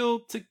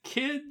appeal to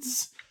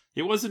kids.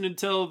 It wasn't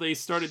until they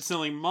started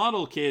selling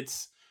model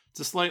kits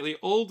to slightly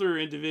older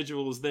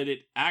individuals that it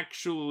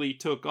actually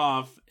took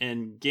off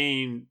and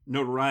gained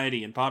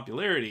notoriety and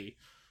popularity.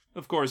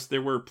 Of course,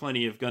 there were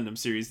plenty of Gundam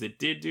series that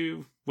did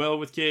do well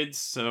with kids,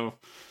 so,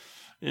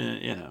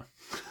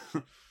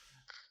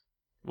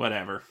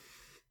 whatever.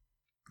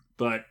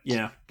 But,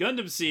 yeah,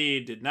 Gundam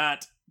Seed did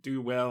not do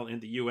well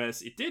in the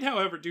US. It did,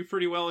 however, do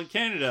pretty well in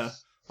Canada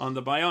on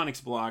the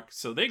Bionics block,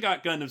 so they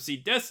got Gundam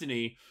Seed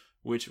Destiny,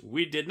 which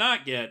we did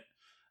not get,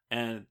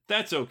 and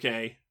that's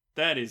okay.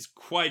 that is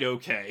quite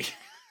okay.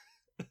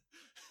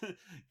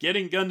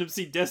 Getting Gundam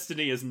Seed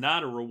Destiny is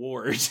not a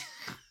reward.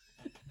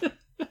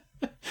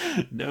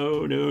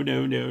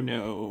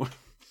 No.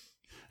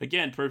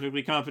 Again,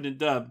 perfectly competent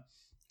dub.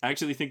 I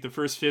actually think the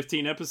first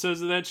 15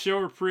 episodes of that show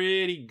are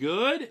pretty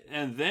good,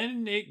 and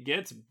then it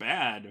gets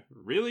bad.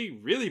 Really,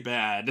 really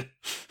bad.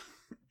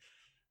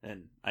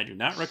 And I do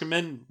not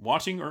recommend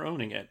watching or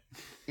owning it.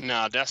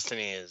 No,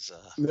 Destiny is...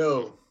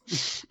 No.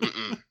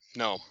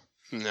 No.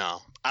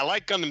 I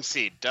like Gundam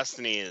Seed.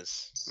 Destiny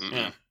is...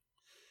 Yeah.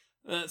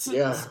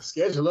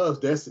 Schedule loves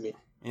Destiny.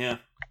 Yeah.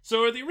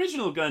 So the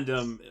original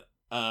Gundam,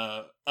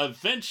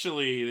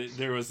 eventually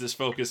there was this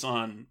focus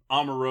on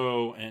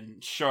Amuro and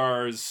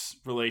Char's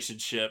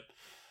relationship,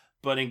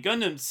 but in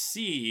Gundam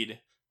Seed,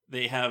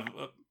 they have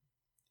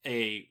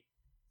a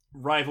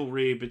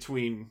rivalry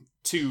between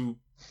two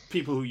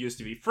people who used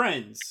to be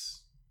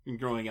friends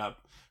growing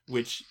up,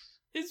 which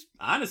is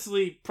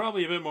honestly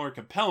probably a bit more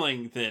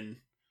compelling than,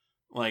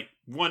 like,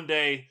 one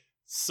day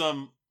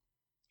some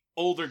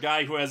older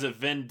guy who has a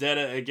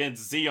vendetta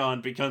against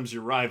Zeon becomes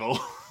your rival.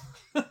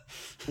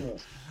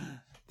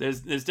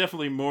 There's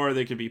definitely more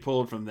that could be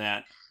pulled from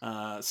that.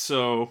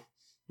 So,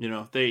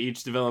 they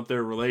each develop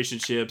their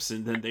relationships,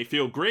 and then they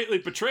feel greatly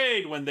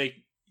betrayed when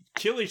they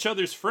kill each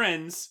other's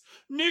friends.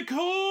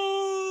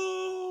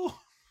 Nicole!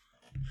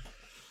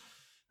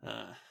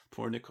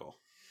 Poor Nicole.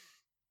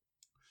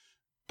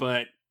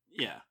 But,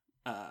 yeah.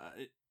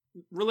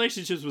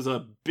 Relationships was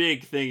a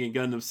big thing in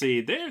Gundam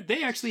Seed.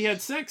 They actually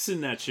had sex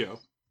in that show.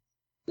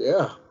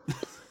 Yeah.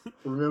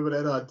 Remember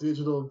that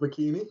digital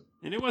bikini?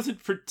 And it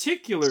wasn't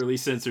particularly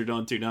censored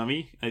on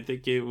Toonami. I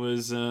think it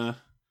was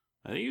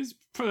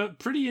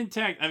pretty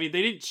intact. I mean,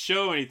 they didn't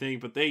show anything,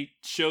 but they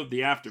showed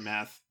the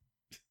aftermath.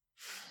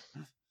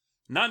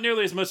 Not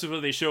nearly as much as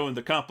what they show in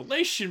the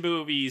compilation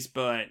movies,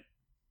 but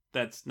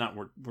that's not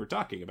what we're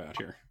talking about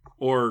here.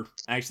 Or,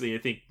 actually, I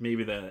think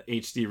maybe the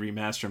HD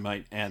remaster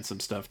might add some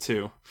stuff,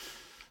 too.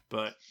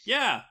 But,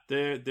 yeah,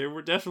 there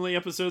were definitely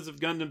episodes of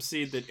Gundam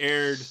Seed that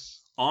aired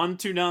on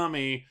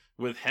Toonami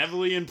with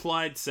heavily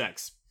implied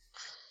sex.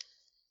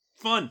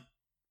 Fun.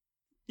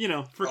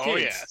 For kids. Oh,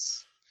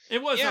 yes.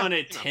 It was on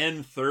at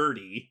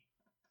 10:30,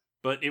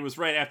 but it was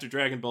right after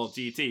Dragon Ball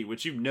GT,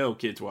 which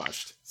kids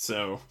watched.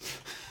 So...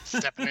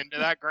 Stepping into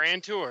that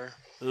Grand Tour.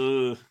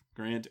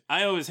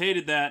 I always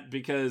hated that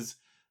because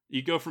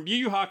you go from Yu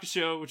Yu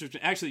Hakusho, which was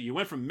actually, you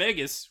went from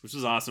Megas, which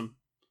was awesome,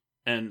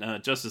 and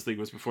Justice League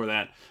was before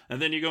that,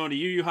 and then you go into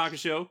Yu Yu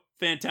Hakusho,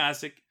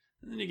 fantastic,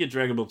 and then you get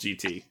Dragon Ball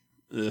GT.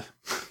 Ugh.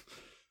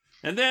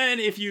 And then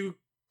if you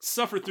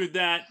suffer through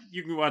that,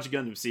 you can watch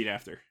Gundam Seed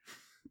after.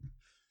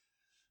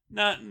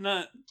 Not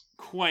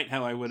quite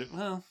how I would have.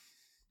 Well,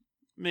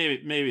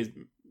 maybe.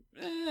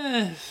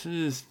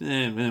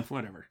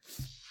 Whatever.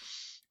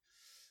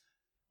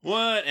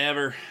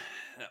 Whatever.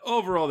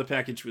 Overall, the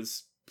package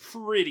was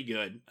pretty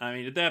good. I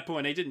mean, at that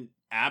point, I didn't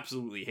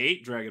absolutely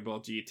hate Dragon Ball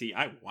GT.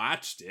 I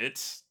watched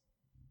it.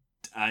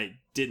 I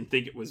didn't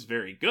think it was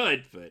very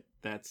good, but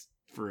that's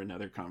for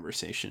another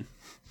conversation.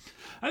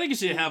 I think I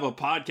should have a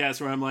podcast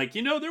where I'm like,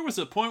 there was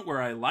a point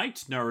where I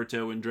liked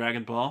Naruto and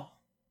Dragon Ball.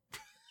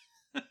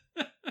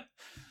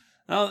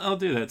 I'll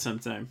do that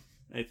sometime,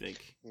 I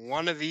think.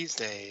 One of these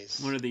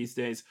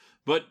days.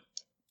 But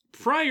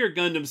prior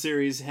Gundam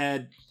series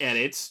had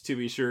edits, to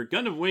be sure.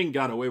 Gundam Wing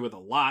got away with a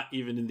lot,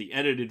 even in the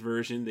edited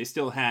version. They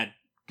still had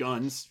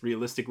guns,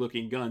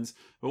 realistic-looking guns.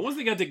 But once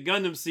they got to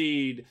Gundam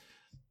Seed,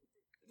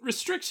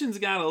 restrictions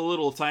got a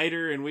little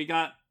tighter, and we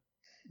got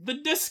the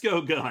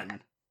disco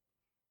gun.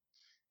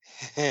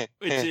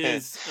 Which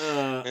is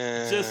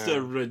just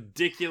a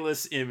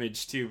ridiculous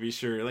image, to be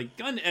sure. Like,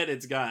 gun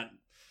edits got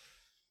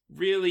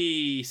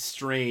really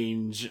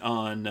strange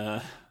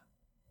on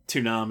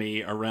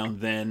Toonami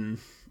around then.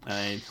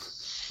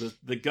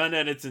 The gun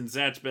edits in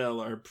Zatch Bell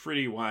are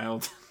pretty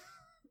wild.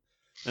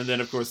 And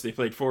then, of course, they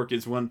played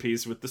 4Kids One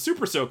Piece with the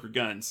Super Soaker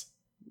guns.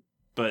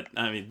 But,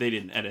 I mean, they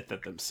didn't edit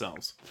that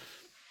themselves.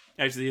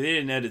 Actually, they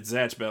didn't edit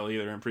Zatch Bell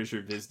either. I'm pretty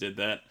sure Viz did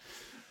that.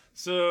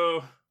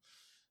 So,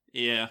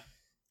 yeah.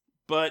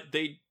 But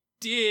they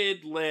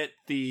did let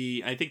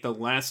I think the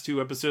last 2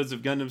 episodes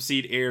of Gundam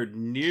Seed aired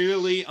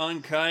nearly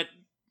uncut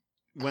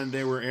when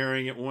they were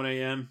airing at 1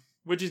 a.m.,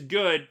 which is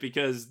good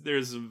because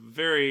there's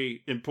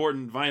very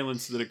important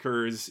violence that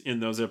occurs in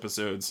those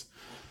episodes.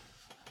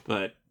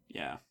 But,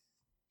 yeah.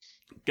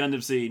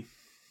 Gundam Seed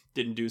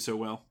didn't do so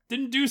well.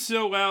 Didn't do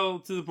so well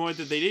to the point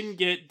that they didn't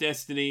get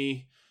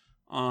Destiny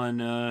on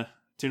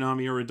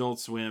Toonami or Adult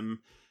Swim.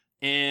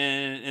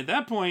 And at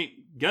that point,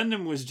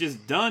 Gundam was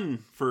just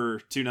done for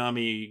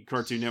Toonami,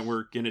 Cartoon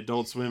Network, and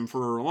Adult Swim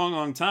for a long,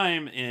 long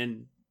time.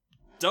 And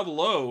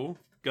Gundam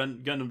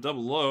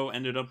 00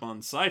 ended up on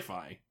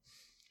Sci-Fi.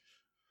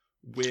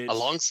 Which,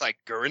 alongside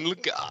Gurren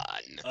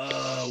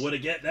Lagann. What a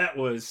get that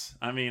was.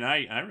 I mean,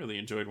 I really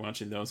enjoyed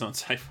watching those on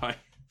Sci-Fi.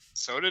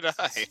 So did I.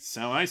 That's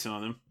how I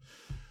saw them.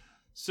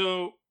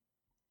 So,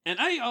 and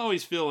I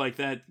always feel like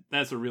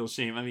that's a real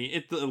shame. I mean,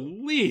 at the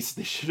least,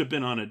 they should have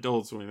been on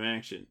Adult Swim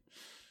Action.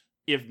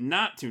 if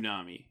not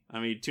Toonami. I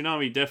mean,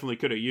 Toonami definitely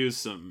could have used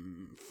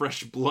some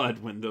fresh blood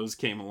when those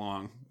came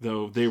along,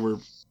 though they were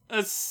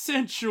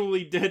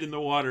essentially dead in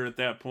the water at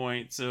that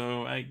point,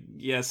 so I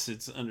guess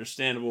it's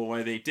understandable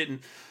why they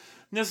didn't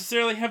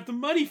necessarily have the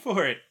money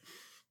for it.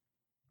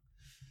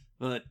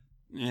 But,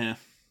 yeah,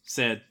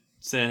 sad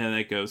how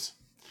that goes.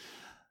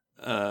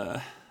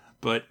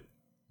 But,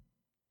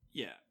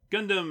 yeah,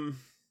 Gundam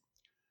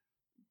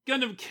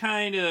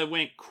kind of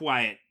went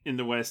quiet in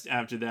the West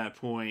after that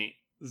point,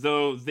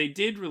 though they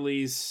did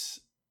release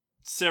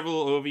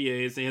several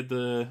OVAs. They had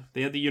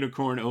the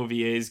Unicorn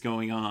OVAs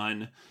going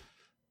on,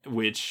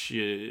 which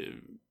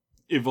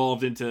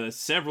evolved into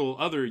several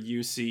other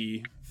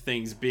UC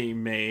things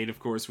being made. Of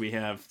course, we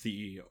have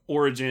the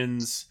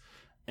Origins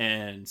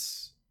and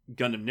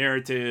Gundam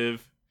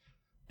Narrative,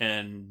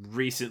 and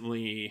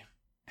recently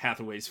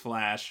Hathaway's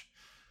Flash,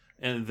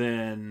 and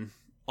then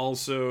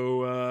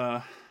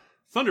also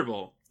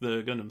Thunderbolt,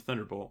 the Gundam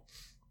Thunderbolt.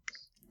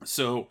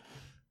 So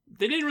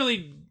they didn't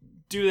really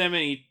do that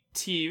many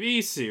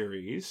TV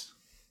series.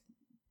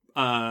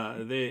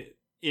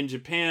 In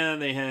Japan,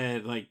 they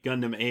had like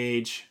Gundam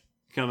Age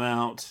come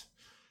out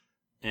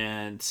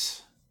and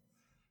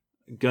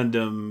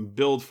Gundam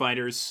Build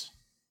Fighters.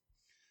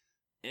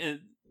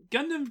 And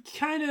Gundam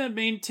kind of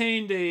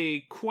maintained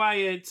a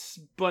quiet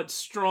but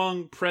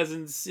strong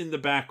presence in the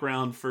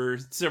background for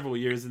several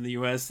years in the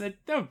US. That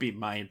would be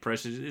my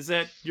impression. Is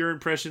that your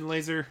impression,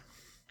 Laser?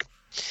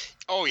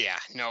 Oh, yeah.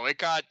 No, it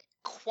got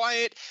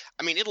quiet.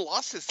 I mean, it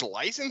lost its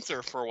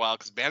licensor for a while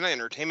because Bandai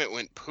Entertainment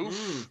went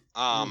poof.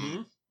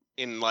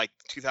 In like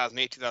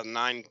 2008,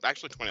 2009,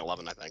 actually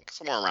 2011, I think,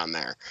 somewhere around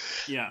there.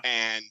 Yeah.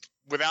 And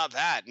without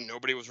that,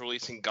 nobody was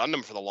releasing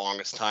Gundam for the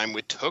longest time.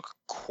 It took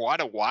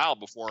quite a while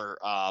before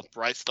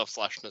Bright Stuff /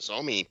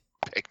 Nozomi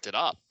picked it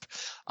up.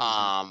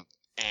 And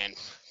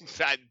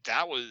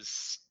that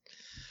was,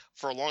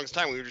 for a longest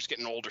time, we were just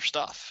getting older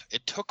stuff.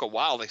 It took a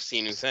while to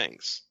see new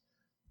things.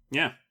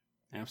 Yeah,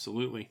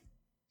 absolutely.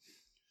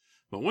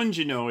 But wouldn't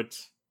you know it,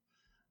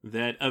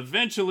 that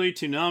eventually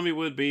Toonami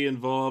would be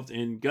involved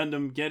in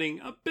Gundam getting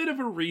a bit of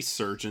a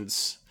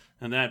resurgence,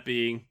 and that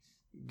being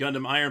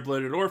Gundam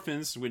Iron-Blooded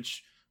Orphans,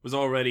 which was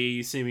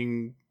already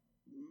seeming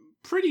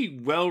pretty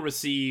well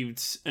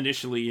received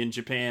initially in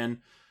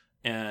Japan,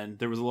 and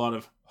there was a lot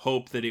of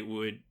hope that it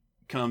would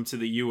come to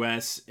the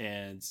US,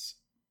 and,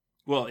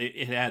 well,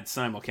 it had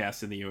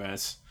simulcast in the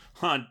US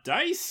on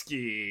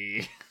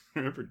Daisuke.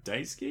 Remember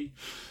Daisuke?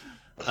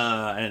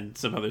 And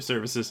some other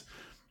services.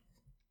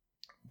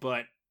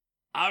 But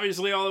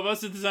obviously, all of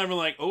us at the time were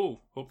like,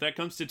 oh, hope that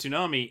comes to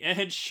Toonami.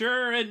 And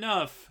sure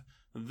enough,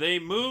 they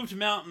moved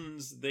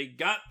mountains. They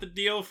got the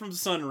deal from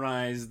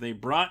Sunrise. They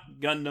brought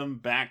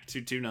Gundam back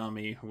to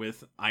Toonami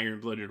with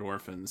Iron-Blooded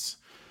Orphans,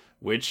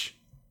 which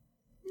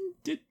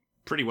did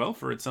pretty well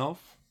for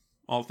itself,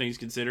 all things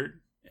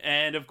considered.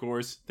 And, of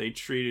course, they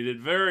treated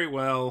it very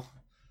well.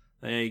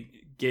 They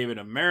gave it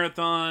a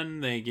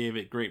marathon. They gave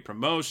it great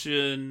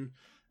promotion,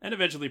 and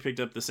eventually picked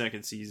up the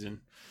second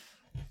season.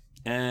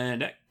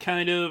 And that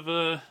kind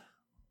of,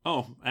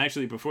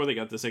 actually, before they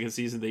got the second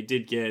season, they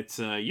did get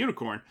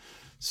Unicorn.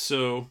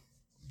 So,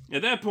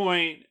 at that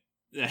point,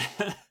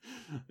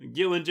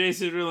 Gil and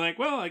Jason were like,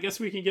 well, I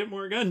guess we can get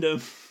more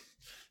Gundam.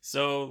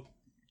 So,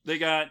 they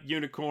got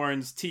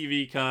Unicorn's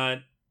TV cut,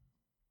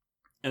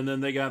 and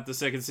then they got the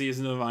second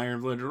season of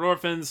Iron-Blooded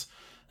Orphans,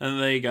 and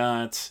they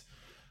got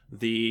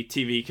the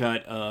TV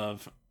cut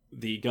of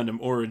the Gundam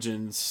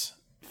Origins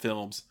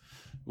films,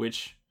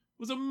 which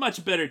was a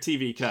much better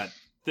TV cut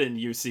than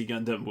UC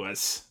Gundam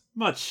was.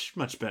 Much,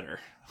 much better.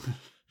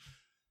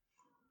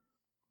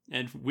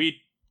 And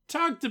we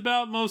talked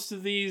about most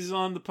of these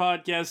on the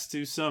podcast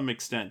to some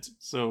extent,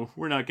 so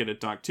we're not going to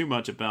talk too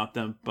much about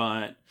them,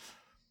 but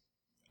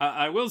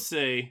I will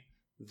say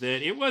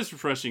that it was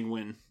refreshing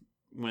when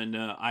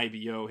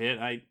IBO hit.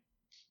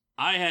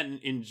 I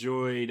hadn't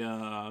enjoyed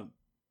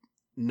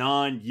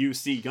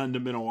non-UC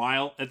Gundam in a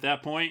while at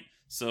that point,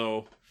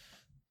 so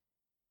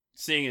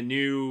seeing a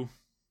new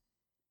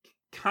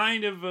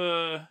kind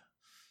of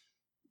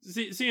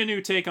see a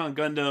new take on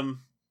Gundam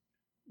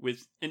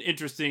with an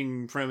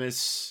interesting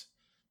premise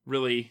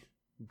really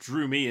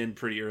drew me in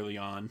pretty early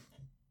on.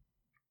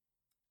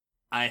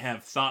 I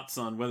have thoughts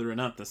on whether or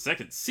not the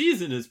second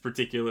season is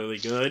particularly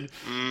good.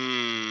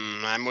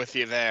 I'm with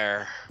you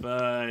there.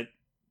 But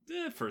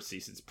the first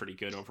season's pretty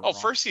good overall. Oh,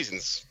 first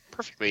season's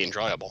perfectly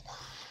enjoyable.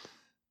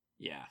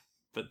 Yeah,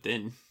 but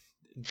then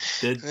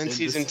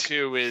season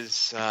 2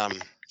 is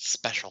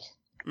special.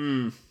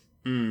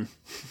 You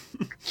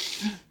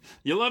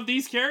love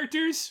these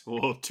characters?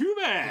 Well, too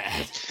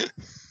bad.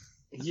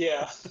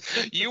 Yeah.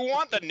 You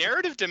want the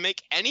narrative to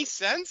make any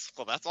sense?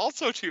 Well, that's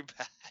also too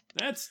bad.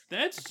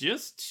 That's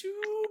just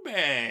too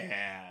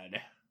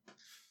bad.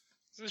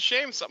 It's a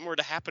shame something were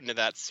to happen to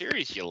that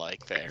series you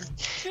like there.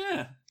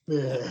 Yeah.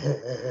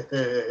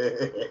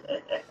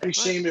 Be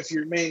shame if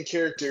your main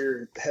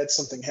character had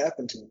something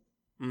happen to him.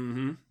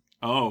 Mm-hmm.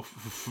 Oh,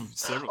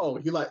 several.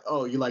 You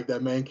like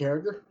that main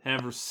character?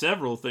 Have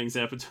several things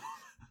happen to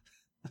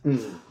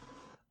him.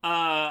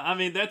 I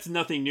mean, that's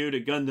nothing new to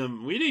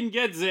Gundam. We didn't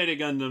get Zeta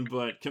Gundam,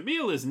 but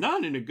Camille is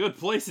not in a good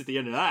place at the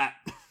end of that.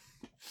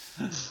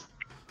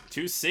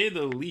 To say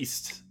the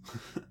least.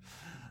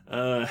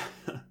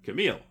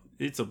 Camille.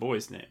 It's a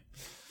boy's name.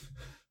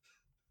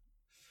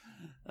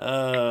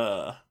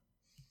 I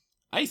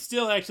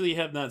still actually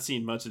have not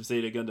seen much of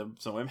Zeta Gundam,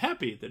 so I'm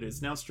happy that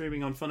it's now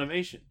streaming on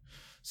Funimation.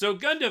 So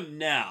Gundam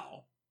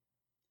Now.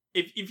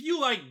 If you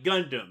like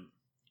Gundam,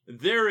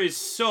 there is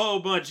so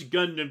much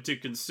Gundam to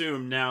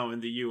consume now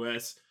in the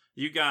US.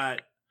 You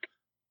got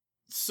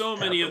so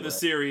many of the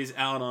series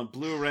out on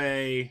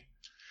Blu-ray.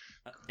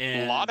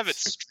 And a lot of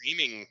it's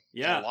streaming.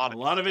 Yeah, a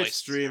lot of it's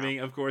streaming.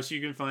 Now. Of course,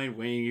 you can find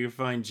Wing, you can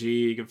find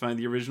G, you can find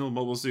the original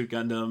Mobile Suit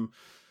Gundam,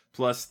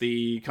 plus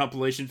the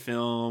compilation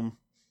film.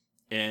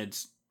 And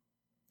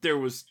there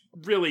was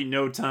really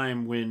no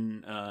time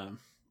when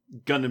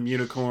Gundam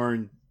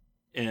Unicorn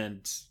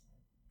and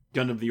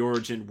Gundam The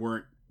Origin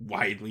weren't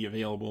widely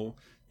available.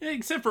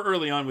 Except for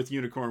early on with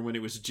Unicorn when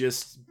it was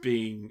just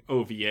being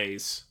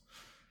OVAs.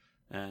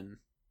 And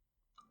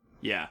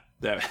yeah,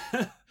 that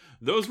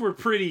those were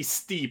pretty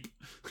steep.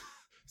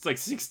 It's like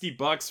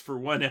 $60 for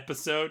one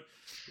episode.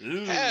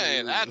 Ooh.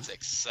 Hey, that's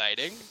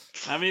exciting.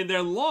 I mean,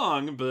 they're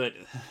long, but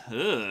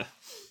ain't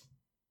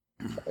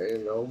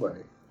no way.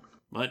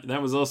 But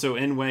that was also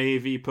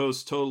NYAV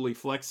Post totally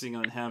flexing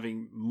on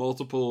having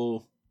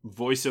multiple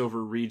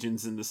voiceover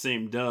regions in the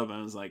same dub.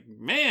 I was like,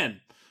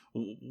 man,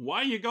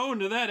 why are you going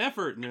to that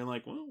effort? And they're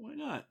like, well, why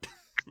not?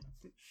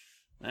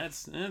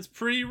 That's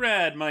pretty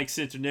rad, Mike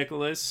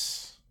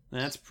Sinter-Nicholas.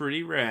 That's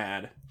pretty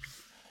rad.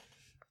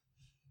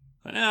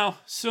 But now,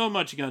 so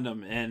much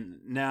Gundam, and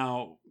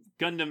now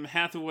Gundam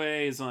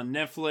Hathaway is on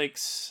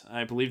Netflix.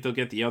 I believe they'll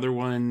get the other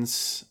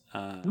ones.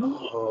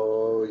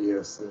 Oh,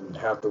 yes, and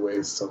Hathaway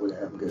is so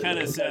damn good. Kind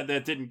of sad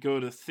that didn't go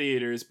to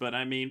theaters, but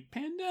I mean,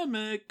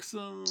 pandemic,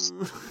 so...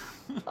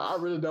 I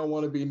really don't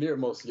want to be near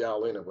most of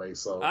y'all anyway,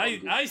 so...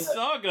 I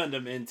saw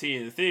Gundam NT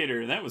in the theater,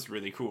 and that was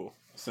really cool.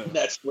 So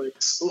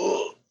Netflix.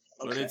 Ugh.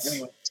 But Okay, it's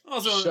anyway.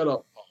 also Shut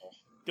up, Paul.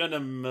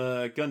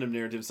 Gundam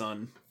Narratives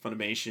on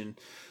Funimation.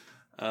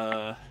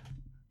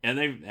 And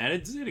they've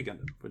added Zeta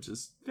Gundam, which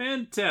is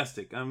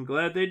fantastic. I'm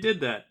glad they did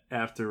that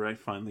after I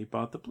finally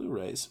bought the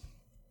Blu-rays.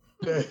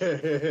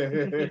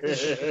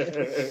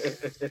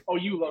 Oh,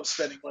 you love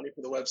spending money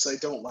for the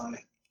website, don't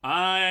lie.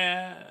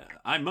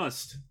 I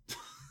must.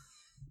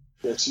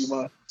 Yes, you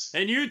must.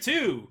 And you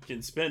too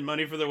can spend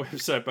money for the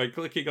website by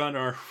clicking on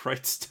our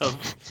Right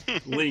Stuff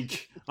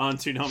link on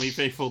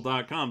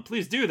ToonamiFaithful.com.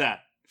 Please do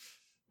that.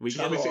 We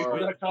get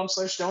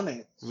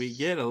ToonamiFaithful.com/donate. We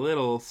get a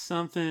little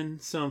something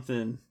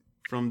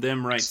from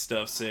them Right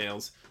Stuff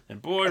sales.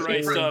 And boy,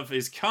 Right Stuff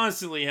is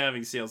constantly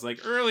having sales.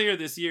 Like earlier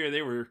this year,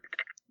 they were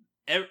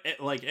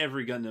like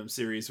every Gundam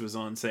series was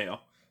on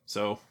sale.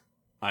 So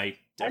I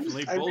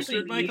definitely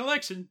bolstered my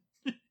collection.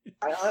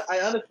 I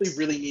honestly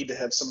really need to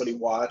have somebody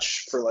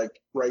watch for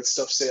like Right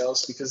Stuff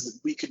sales, because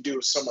we could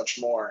do so much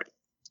more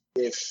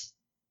if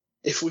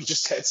we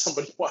just had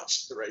somebody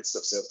watch the Right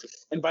Stuff sales.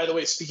 And by the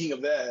way, speaking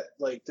of that,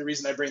 like the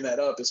reason I bring that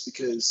up is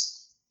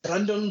because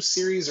Gundam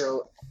series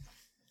are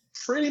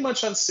pretty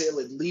much on sale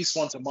at least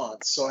once a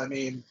month. So I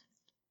mean,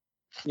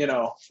 you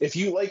know, if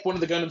you like one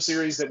of the Gundam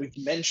series that we've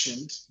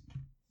mentioned,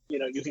 you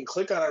know, you can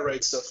click on our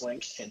Right Stuff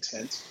link, hint,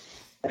 hint,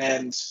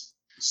 and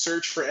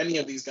search for any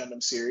of these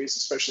Gundam series,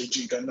 especially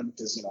G Gundam,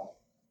 because, you know,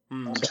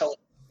 I'm telling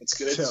you, it's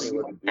good, so you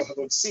want to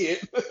go see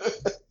it.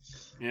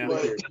 Yeah.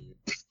 But,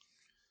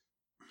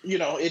 you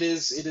know, it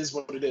is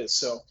what it is.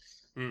 So,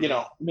 you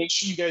know, make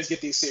sure you guys get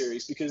these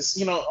series, because,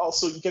 you know,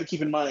 also you got to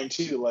keep in mind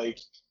too,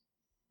 like,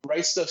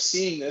 Right Stuff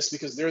seeing this,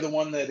 because they're the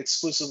one that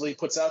exclusively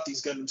puts out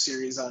these Gundam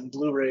series on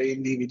Blu-ray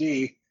and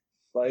DVD.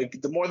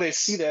 Like, the more they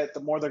see that,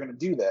 the more they're going to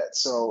do that.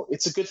 So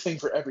it's a good thing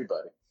for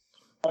everybody.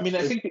 I mean,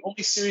 I think the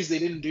only series they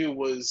didn't do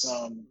was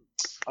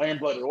Iron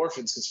Blooded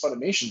Orphans, because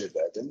Funimation did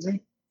that, didn't they?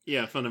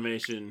 Yeah,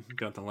 Funimation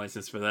got the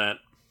license for that.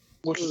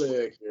 Look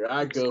here,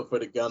 I go for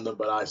the Gundam,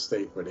 but I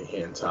stay for the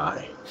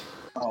hentai.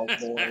 Oh,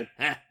 boy.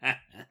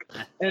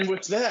 And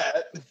with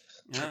that...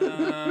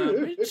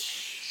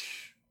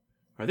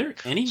 Are there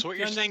any So what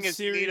you're Gundam saying is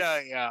you series?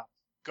 need a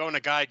Go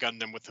Nagai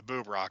Gundam with the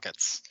boob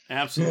rockets.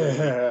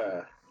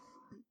 Absolutely.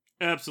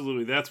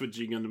 Absolutely, that's what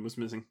G Gundam was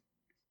missing.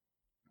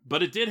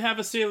 But it did have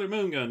a Sailor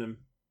Moon Gundam.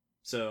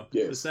 So,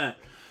 what's that?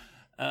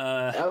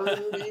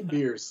 Alan B.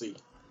 Beardsley.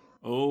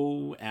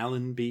 Oh,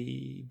 Alan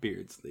B.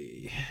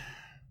 Beardsley.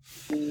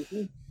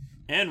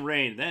 And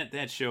Rain.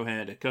 That show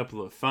had a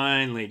couple of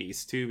fine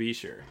ladies, to be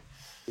sure.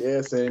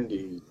 Yes,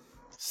 indeed.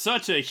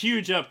 Such a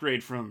huge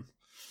upgrade from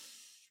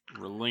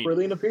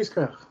Relina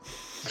Peacecraft.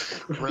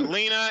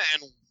 Relina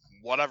and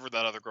whatever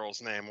that other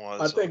girl's name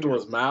was. I think it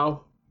was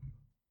Mao.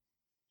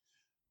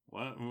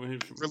 What?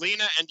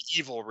 Relina and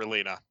Evil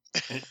Relina.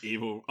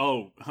 Evil.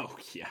 Oh,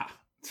 yeah.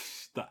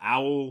 The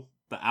owl.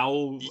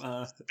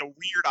 The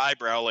weird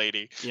eyebrow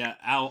lady. Yeah,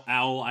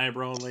 owl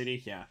eyebrow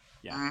lady. Yeah.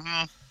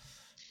 Mm-hmm.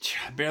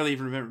 I barely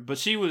even remember, but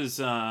she was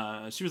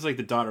like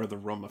the daughter of the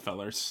Roma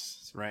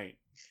fellers, right?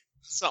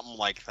 Something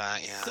like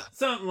that, yeah.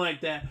 Something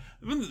like that.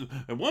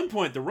 At one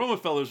point, the Roma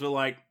fellows were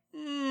like,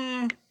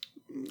 we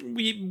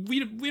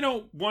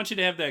don't want you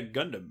to have that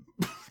Gundam.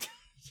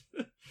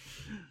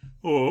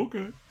 Oh,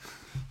 okay.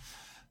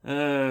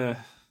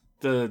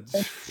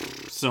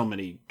 So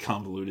many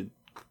convoluted,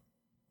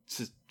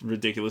 just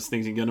ridiculous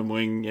things in Gundam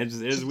Wing,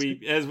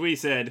 as we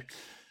said.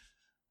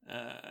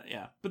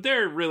 Yeah, but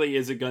there really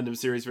is a Gundam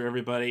series for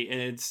everybody,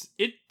 and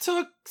it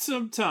took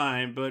some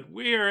time, but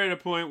we are at a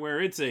point where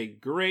it's a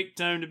great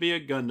time to be a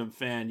Gundam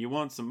fan. You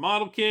want some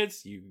model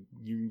kits? You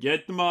can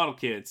get the model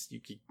kits. You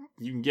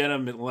can get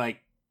them at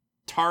like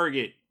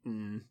Target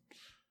and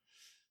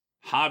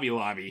Hobby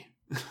Lobby.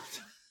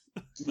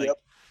 Like, yep.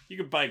 You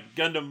can buy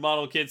Gundam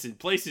model kits in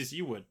places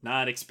you would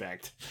not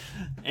expect.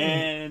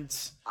 And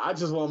I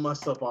just want my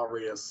stuff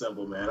already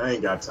assembled, man. I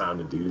ain't got time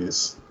to do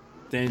this.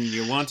 Then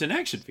you want an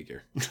action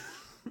figure.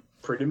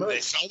 Pretty much. They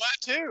sell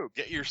that too.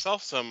 Get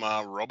yourself some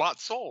robot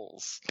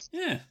souls.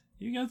 Yeah,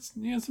 you got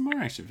some more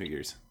action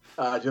figures.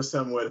 Just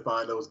tell me where to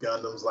find those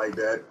Gundams like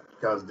that.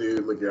 Because,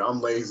 dude, look here,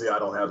 I'm lazy. I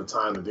don't have the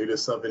time to do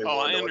this stuff anymore. Oh,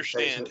 I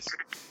understand.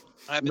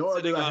 I've been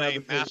sitting on a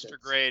master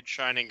grade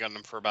Shining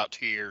Gundam for about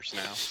 2 years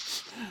now.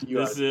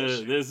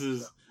 This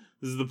is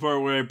the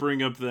part where I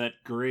bring up that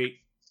great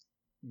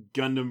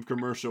Gundam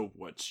commercial.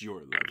 What's your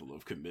level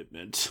of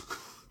commitment?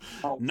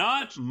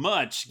 Not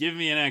much. Give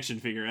me an action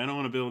figure. I don't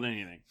want to build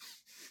anything.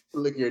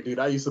 Look here, dude.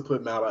 I used to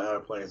put metal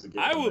airplanes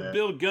together. I will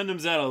build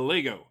Gundams out of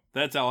Lego.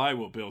 That's how I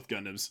will build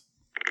Gundams.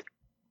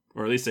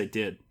 Or at least I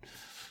did.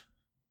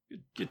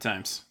 Good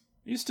times.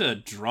 I used to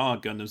draw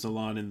Gundams a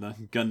lot in the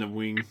Gundam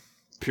Wing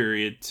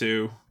period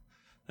too.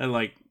 I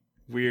like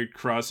weird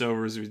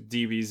crossovers with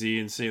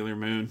DBZ and Sailor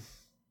Moon.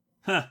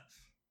 Huh.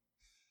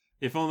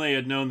 If only I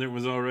had known there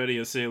was already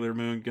a Sailor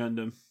Moon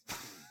Gundam.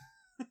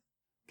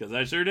 Because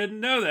I sure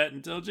didn't know that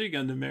until G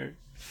Gundam married.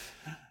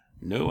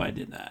 No, I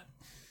did not.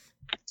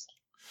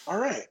 All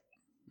right.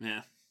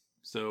 Yeah.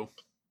 So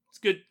it's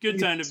good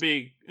time to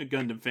be a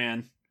Gundam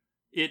fan.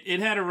 It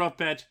had a rough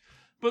patch,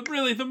 but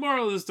really the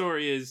moral of the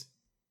story is,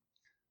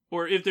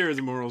 or if there is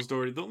a moral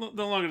story, the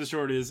long and the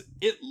short is,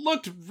 it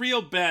looked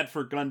real bad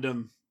for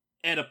Gundam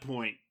at a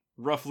point,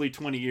 roughly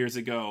 20 years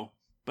ago.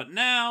 But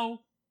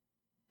now,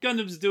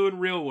 Gundam's doing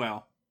real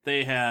well.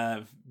 They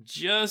have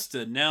just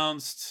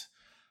announced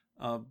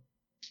a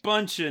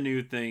bunch of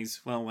new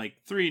things. Well, like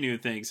 3 new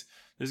things.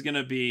 There's going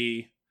to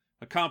be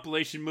a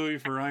compilation movie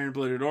for Iron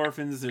Blooded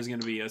Orphans. There's going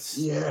to be a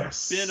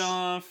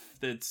spin-off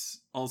that's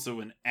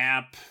also an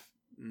app.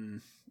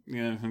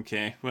 Yeah,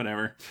 okay,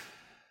 whatever.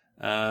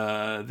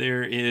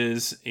 There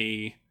is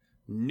a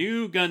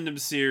new Gundam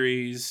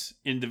series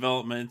in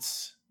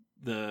development.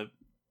 The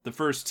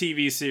first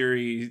TV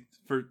series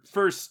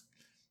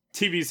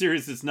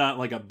that's not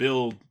like a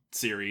build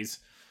series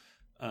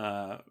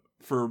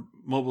for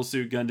Mobile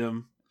Suit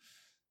Gundam.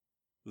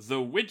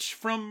 The Witch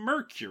from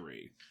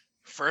Mercury.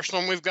 First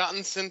one we've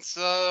gotten since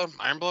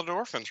Iron Blooded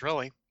Orphans,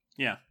 really.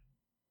 Yeah.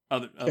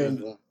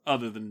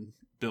 Other than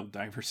Build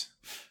Divers.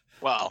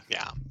 Well,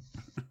 yeah.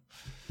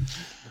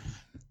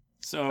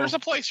 So there's a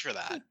place for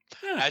that.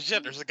 Yeah. As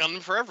yet, there's a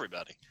Gundam for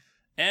everybody.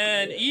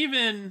 And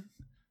even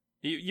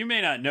you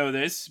may not know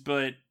this,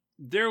 but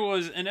there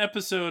was an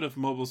episode of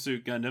Mobile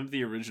Suit Gundam,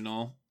 the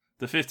original,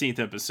 the 15th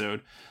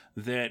episode,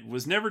 that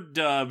was never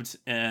dubbed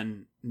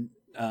and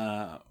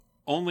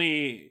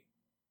only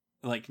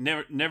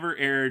never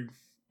aired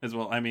as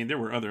well. I mean, there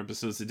were other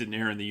episodes that didn't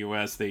air in the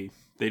US. They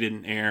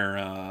didn't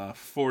air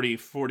 40,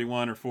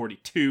 41, or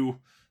 42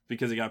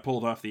 because it got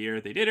pulled off the air.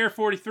 They did air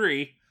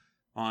 43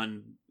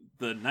 on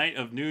the night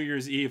of New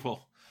Year's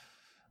Evil.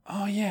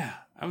 Oh yeah,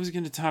 I was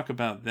going to talk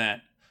about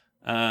that.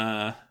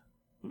 Let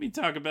me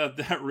talk about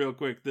that real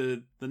quick.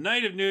 The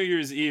night of New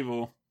Year's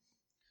Evil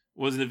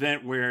was an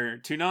event where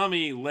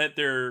Toonami let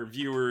their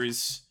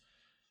viewers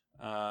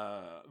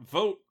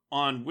vote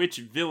on which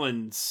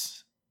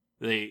villains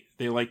they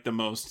liked the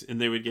most,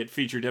 and they would get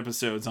featured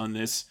episodes on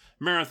this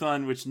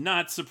marathon, which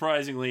not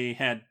surprisingly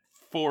had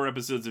 4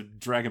 episodes of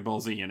Dragon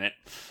Ball Z in it.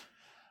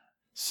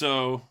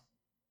 So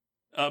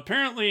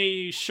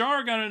apparently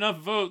Char got enough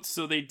votes,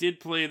 so they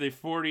did play the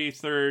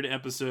 43rd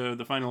episode,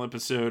 the final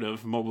episode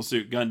of Mobile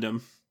Suit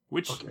Gundam,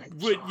 which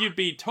you'd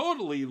be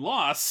totally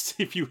lost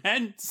if you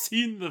hadn't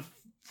seen the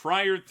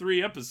prior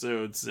 3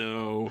 episodes.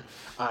 So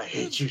I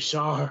hate you,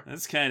 Char.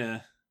 That's kind of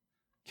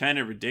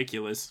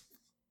ridiculous.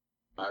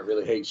 I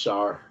really hate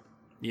Char.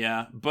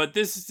 Yeah, but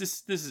this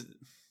is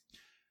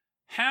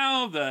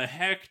how the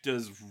heck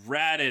does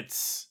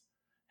Raditz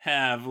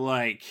have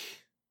like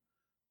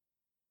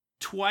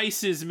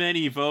twice as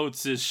many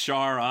votes as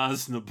Char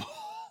Aznavour?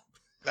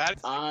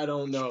 I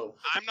don't know.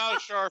 I'm not a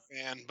Char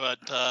fan, but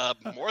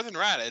more than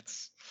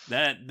Raditz.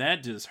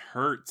 That just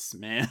hurts,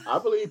 man. I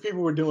believe people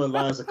were doing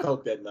lines of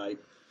coke that night.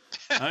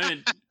 I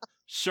mean,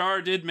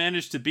 Char did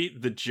manage to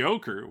beat the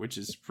Joker, which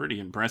is pretty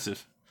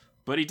impressive.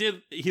 But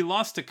he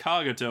lost to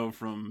Kagato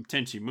from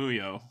Tenchi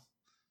Muyo.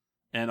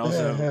 And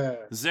also,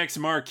 Zex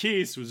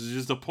Marquise was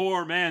just a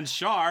poor man's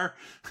Char.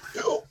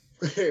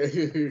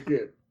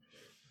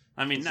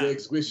 I mean, not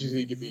Zex wishes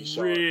he could be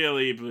Char.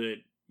 Really, but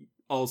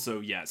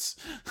also yes.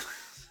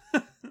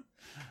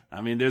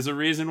 I mean, there's a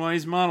reason why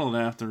he's modeled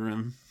after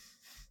him.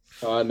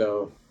 I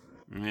know.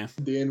 Yeah.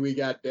 Then we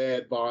got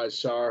Dad Bod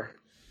Char.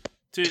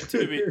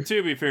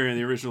 To be fair, in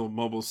the original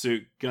Mobile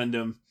Suit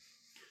Gundam,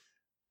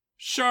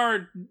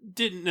 Char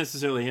didn't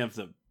necessarily have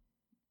the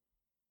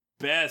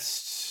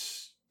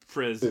best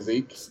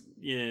physique.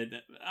 Yeah,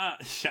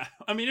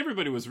 I mean,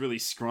 everybody was really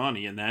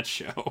scrawny in that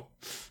show.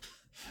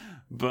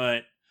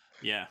 But,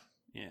 yeah.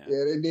 Yeah,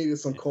 they needed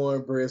some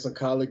cornbread, some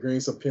collard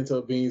greens, some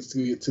pinto beans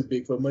to get too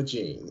big for my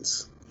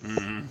jeans.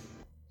 Mm-hmm.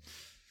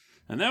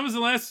 And that was the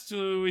last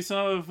we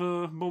saw of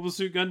Mobile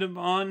Suit Gundam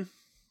on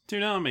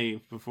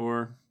Toonami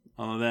before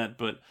all of that.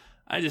 But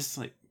I just,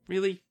 like,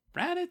 really?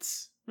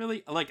 Raditz?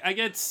 Really? Like, I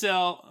get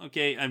Cell,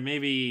 okay, and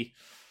maybe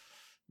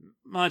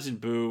Majin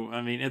Buu.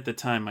 I mean, at the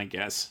time, I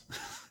guess.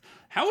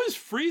 How is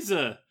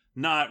Frieza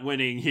not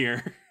winning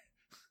here?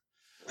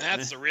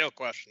 That's the real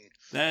question.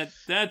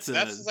 That's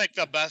like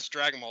the best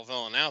Dragon Ball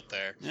villain out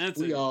there.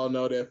 We all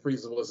know that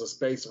Frieza was a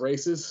space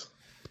racist.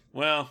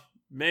 Well,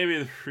 maybe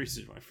the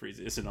reason why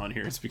Frieza isn't on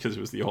here is because it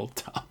was the old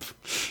top.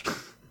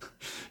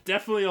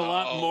 Definitely a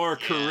lot more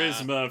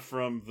charisma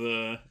from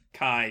the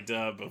Kai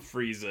dub of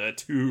Frieza,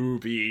 to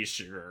be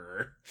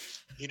sure.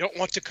 You don't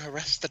want to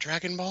caress the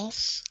Dragon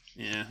Balls?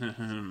 Yeah.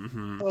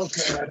 Oh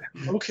God.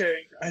 Okay.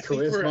 I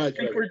think we're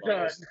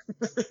done.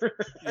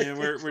 Yeah,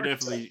 we're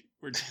definitely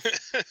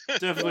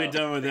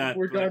done with that.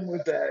 We're done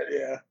with that.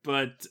 Yeah.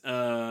 But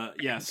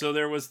yeah. So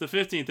there was the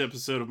 15th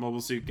episode of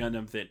Mobile Suit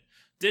Gundam that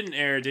didn't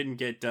air, didn't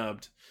get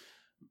dubbed.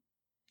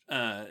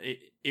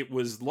 It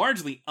was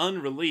largely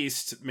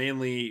unreleased,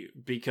 mainly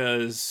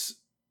because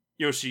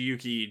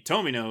Yoshiyuki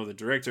Tomino, the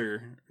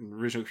director and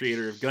original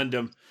creator of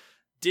Gundam,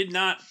 did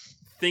not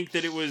think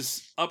that it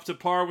was up to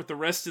par with the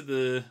rest of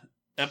the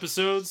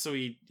episodes, so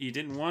he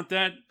didn't want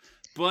that.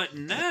 But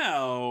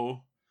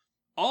now,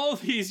 all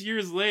these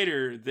years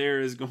later, there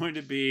is going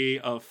to be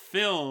a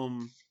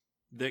film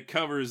that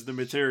covers the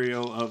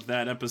material of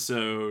that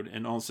episode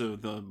and also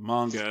the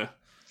manga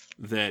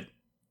that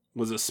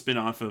was a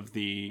spin-off of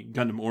the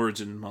Gundam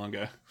Origin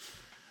manga.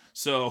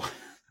 So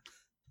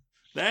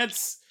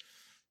that's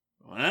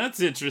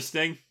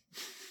interesting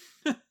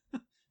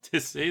to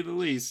say the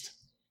least.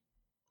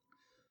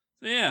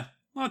 So yeah,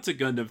 lots of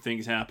Gundam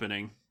things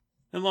happening.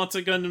 And lots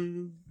of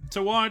Gundam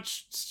to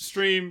watch,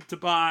 stream, to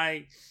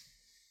buy.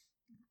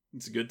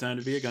 It's a good time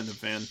to be a Gundam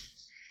fan.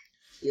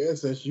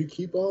 Yes, as you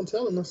keep on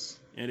telling us.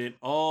 And it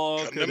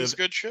all could have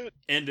good shit.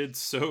 Ended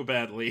so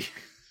badly.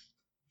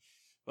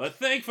 But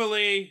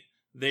thankfully,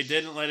 they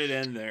didn't let it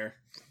end there.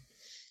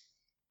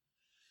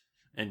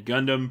 And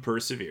Gundam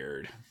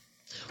persevered.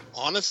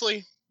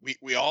 Honestly,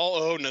 we all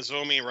owe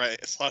Nozomi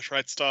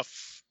right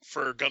stuff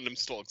for Gundam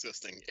still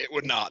existing. It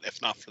would not,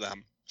 if not for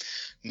them.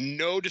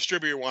 No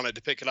distributor wanted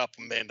to pick it up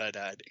when Bandai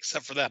died,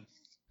 except for them.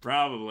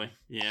 Probably,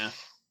 yeah.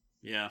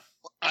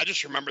 I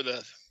just remember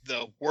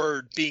the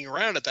word being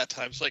around at that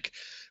time. It's like,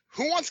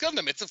 who wants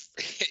Gundam?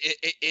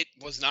 It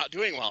was not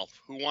doing well.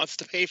 Who wants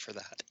to pay for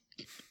that?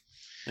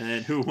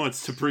 And who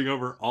wants to bring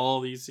over all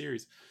these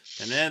series?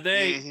 And then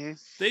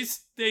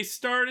they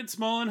started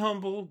small and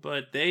humble,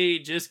 but they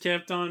just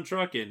kept on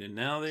trucking, and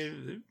now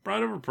they've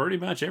brought over pretty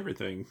much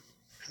everything.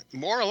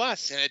 More or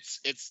less, and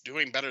it's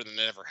doing better than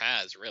it ever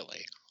has,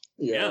 really.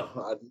 Yeah.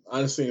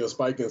 I've seen a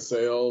spike in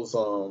sales.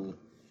 I've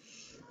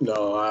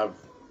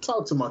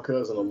talked to my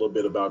cousin a little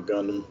bit about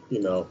Gundam.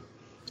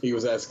 He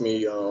was asking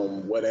me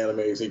what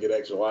animes he could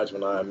actually watch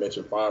when I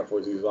mentioned Fire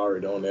Force. He was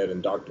already on that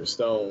and Dr.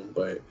 Stone,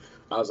 but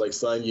I was like,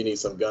 son, you need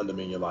some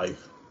Gundam in your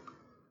life.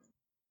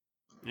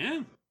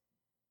 Yeah.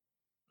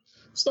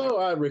 So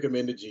I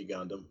recommended G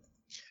Gundam.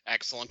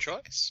 Excellent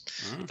choice.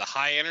 The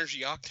high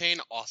energy octane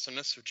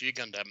awesomeness of G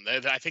Gundam.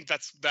 I think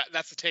that's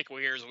the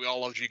takeaway here is we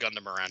all love G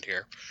Gundam around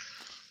here.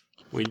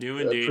 We do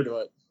indeed. Pretty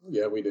much.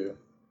 Yeah, we do.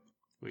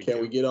 Can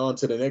we get on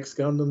to the next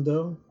Gundam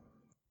though?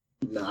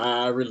 No,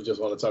 I really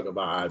just want to talk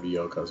about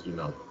IBO because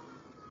that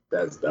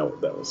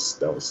was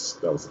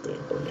the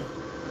thing for me.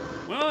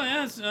 Well,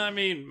 yes. I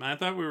mean, I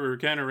thought we were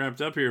kind of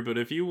wrapped up here, but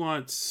if you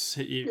want,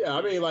 we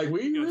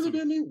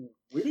didn't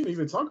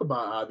even talk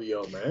about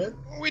IBO, man.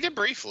 We did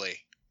briefly,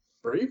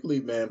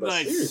 man, but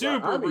like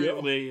super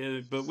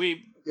briefly. But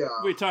we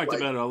talked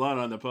about it a lot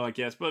on the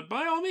podcast. But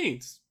by all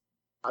means,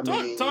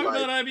 talk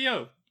about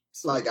IBO.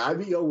 Like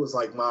IBO was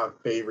like my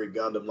favorite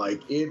Gundam.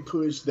 Like it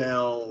pushed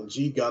down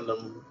G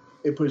Gundam.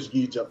 It pushed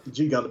G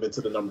Gundam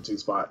into the number 2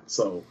 spot.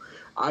 So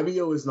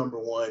IBO is number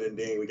 1, and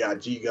then we got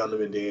G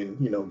Gundam, and then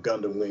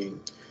Gundam Wing,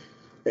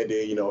 and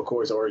then of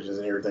course Origins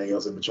and everything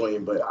else in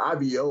between. But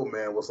IBO,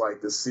 man, was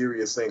like the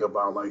serious thing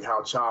about like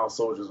how child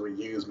soldiers were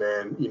used,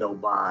 man.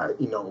 By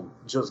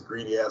just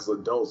greedy ass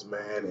adults,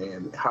 man,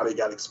 and how they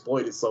got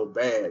exploited so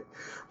bad.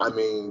 I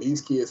mean, these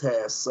kids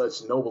had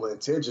such noble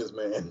intentions,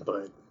 man,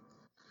 but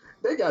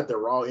they got the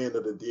raw end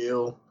of the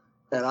deal.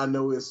 And I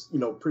know it's,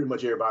 pretty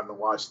much everybody to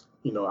watch,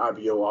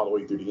 IBO all the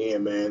way through the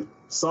end, man.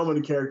 Some of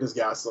the characters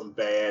got some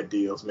bad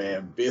deals,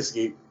 man.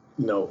 Biscuit,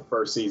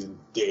 first season,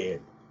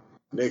 dead.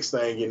 Next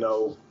thing,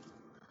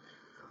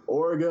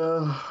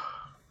 Orga,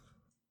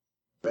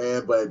 bam,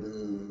 man,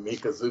 but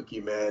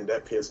Mikazuki, man,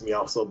 that pissed me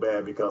off so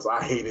bad because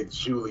I hated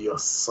Julia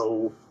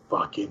so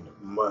fucking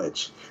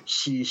much.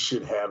 She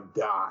should have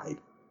died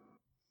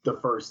the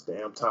first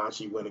damn time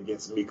she went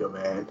against Mika,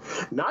 man.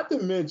 Not to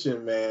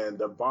mention, man,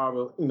 the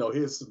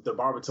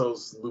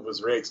Barbatos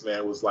Lupus Rex,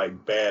 man, was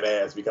like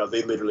badass because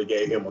they literally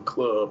gave him a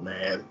club,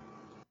 man.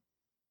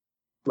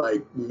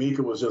 Like,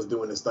 Mika was just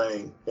doing his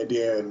thing. And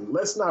then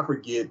let's not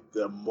forget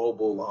the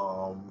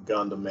mobile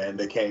Gundam, man,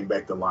 that came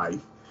back to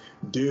life.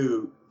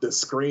 Dude, the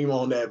scream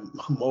on that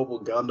mobile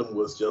Gundam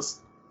was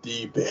just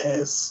the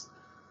best.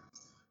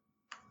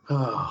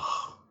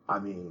 I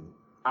mean,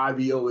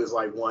 IBO is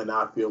like one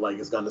I feel like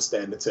is going to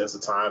stand the test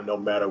of time no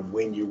matter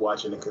when you're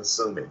watching and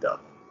consume it, though.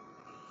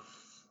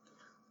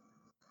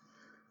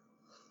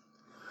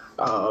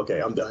 Okay,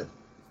 I'm done.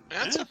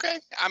 That's okay.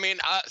 I mean,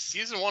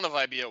 season 1 of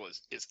IBO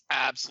is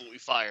absolutely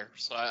fire.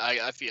 So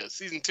I feel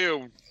season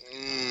 2,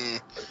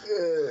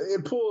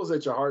 it pulls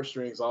at your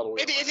heartstrings all the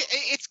way.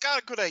 It's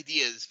got good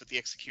ideas, but the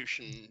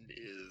execution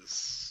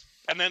is,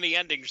 and then the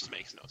ending just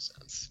makes no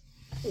sense.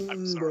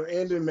 I'm sorry. The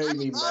ending made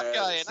me mad.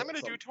 Guy, and I'm going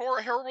to do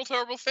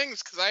terrible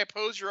things because I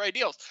oppose your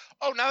ideals.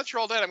 Oh, now that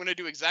you're all dead, I'm going to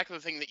do exactly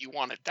the thing that you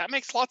wanted. That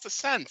makes lots of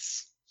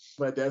sense.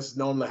 But that's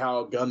normally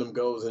how Gundam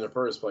goes in the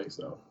first place,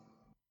 though.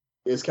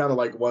 It's kind of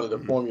like one of the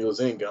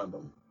formulas in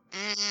Gundam.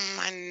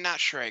 I'm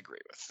not sure I agree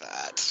with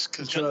that.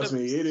 Trust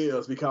me, it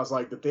is. Because,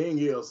 like, the thing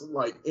is,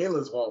 like,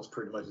 Endless Waltz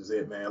pretty much is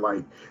it, man.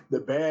 Like, the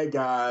bad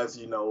guys,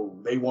 you know,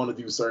 they want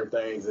to do certain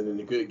things, and then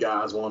the good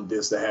guys want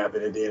this to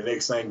happen, and then the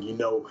next thing you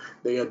know,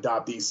 they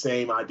adopt these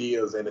same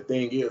ideas, and the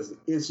thing is,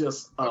 it's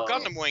just...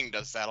 Gundam Wing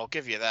does that, I'll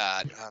give you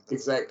that.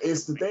 Exactly.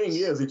 It's the thing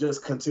is, it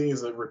just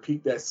continues to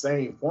repeat that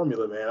same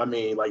formula, man. I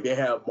mean, like, they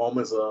have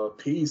moments of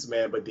peace,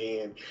 man, but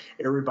then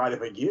everybody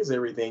forgets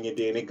everything, and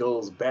then it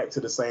goes back to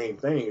the same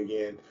thing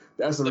again.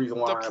 That's the reason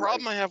why. The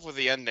problem I have with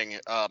the ending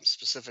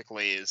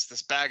specifically is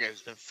this bad guy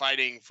has been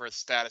fighting for a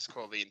status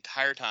quo the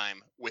entire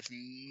time with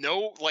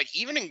no, like,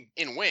 even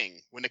in Wing,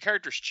 when the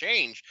characters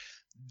change,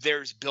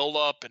 there's build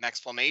up and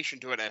explanation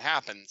to it and it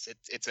happens.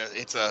 It's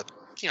a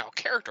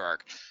character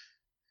arc.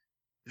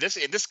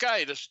 This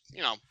guy just,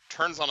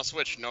 turns on a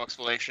switch, no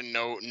explanation,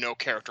 no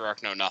character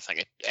arc, no nothing.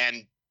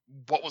 And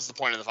what was the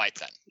point of the fight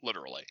then?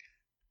 Literally.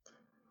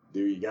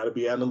 Dude, you got to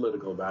be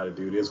analytical about it,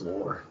 dude. It's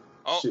war.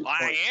 Oh,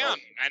 I am,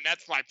 and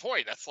that's my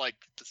point. That's like,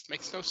 this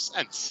makes no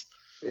sense.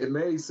 It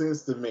made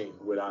sense to me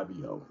with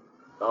IBO,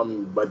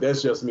 but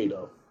that's just me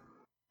though.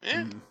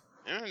 Yeah,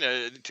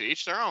 to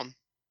each their own.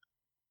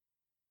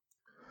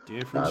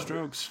 Different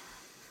strokes.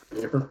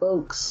 Different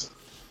folks.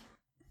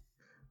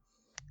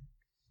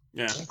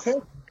 Yeah. Okay.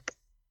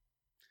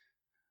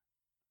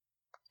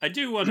 I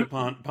do want to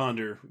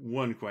ponder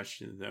one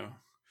question though.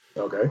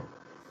 Okay.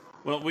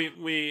 Well,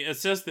 we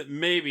assessed that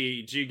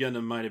maybe G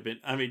Gundam might have been.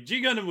 I mean,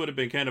 G Gundam would have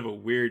been kind of a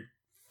weird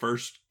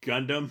first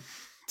Gundam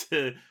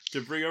to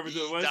bring over to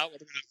the West. That would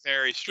have been a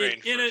very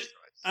strange.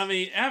 I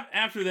mean,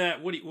 after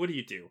that, what do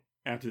you do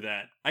after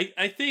that?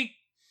 I think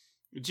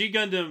G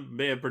Gundam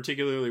may have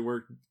particularly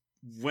worked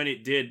when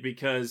it did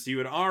because you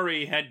had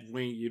already had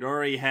Wing, you'd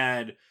already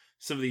had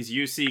some of these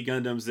UC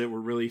Gundams that were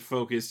really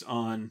focused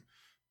on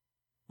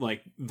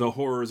like the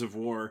horrors of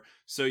war.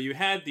 So you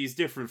had these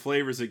different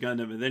flavors of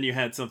Gundam, and then you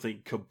had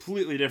something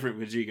completely different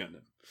with G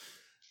Gundam.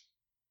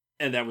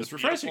 And that was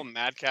refreshing.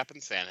 Madcap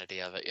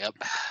insanity of it, yep.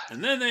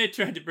 And then they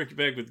tried to bring it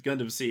back with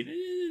Gundam Seed.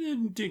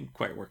 It didn't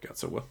quite work out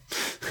so well.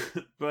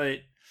 But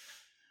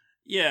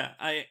yeah,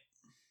 I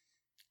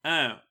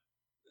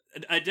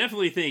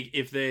definitely think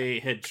if they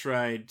had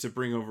tried to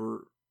bring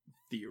over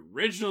the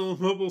original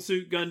Mobile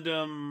Suit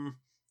Gundam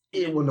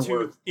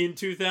in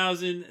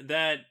 2000,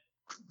 that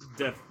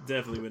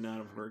definitely would not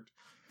have worked.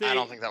 I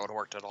don't think that would have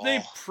worked at all.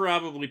 They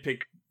probably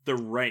picked the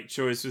right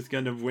choice with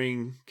Gundam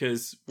Wing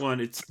because one,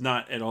 it's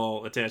not at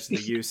all attached to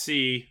the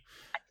UC,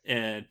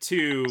 and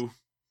two,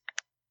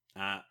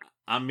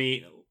 I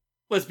mean,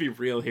 let's be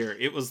real here.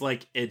 It was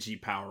like edgy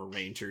Power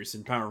Rangers,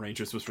 and Power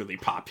Rangers was really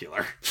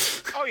popular.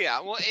 Oh yeah,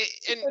 well,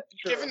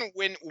 given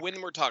when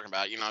we're talking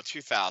about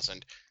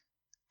 2000.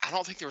 I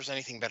don't think there was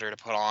anything better to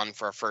put on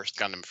for a first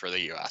Gundam for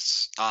the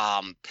US.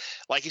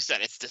 Like you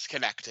said, it's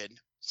disconnected.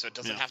 So it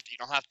doesn't have to. You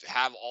don't have to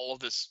have all of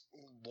this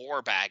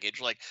lore baggage.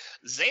 Like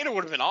Zeta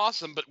would have been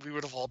awesome, but we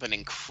would have all been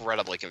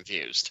incredibly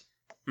confused.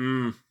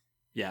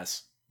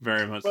 Yes,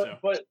 very much so.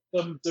 But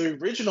the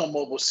original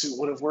Mobile Suit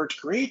would have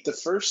worked great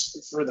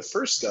for the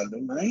first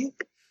Gundam, right?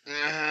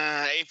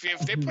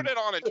 If they put it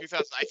on in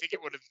 2000, I think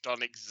it would have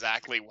done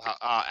exactly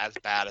as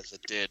bad as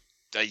it did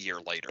a year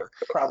later.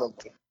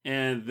 Probably.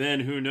 And then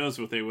who knows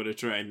what they would have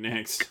tried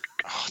next?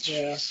 Oh,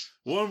 jeez.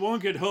 One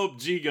could hope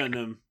G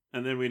Gundam.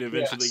 And then we'd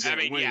eventually get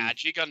Wing. Yeah,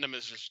 G Gundam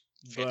is just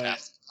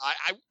fantastic.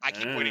 I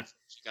keep waiting for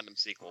the G Gundam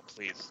sequel,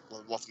 please.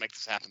 Let's make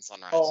this happen,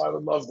 Sunrise. Oh, I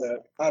would love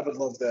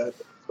that.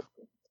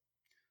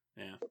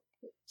 Yeah.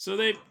 So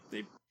they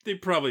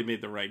probably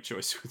made the right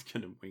choice with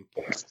Gundam Wing.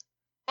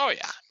 Oh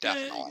yeah,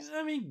 definitely.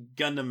 I mean,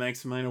 Gundam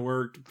X might have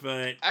worked,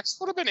 but X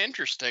would have been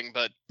interesting,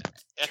 but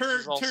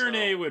Turn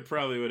A would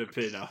have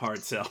been a hard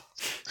sell.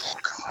 Oh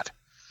god.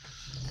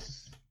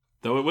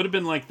 Though it would have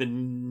been like the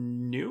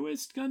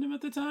newest Gundam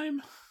at the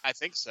time. I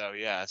think so,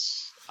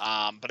 yes.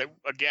 But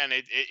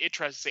it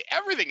tries to say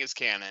everything is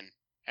canon,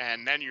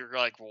 and then you're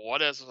like, well,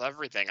 what is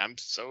everything? I'm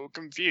so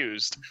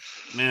confused.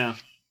 Yeah,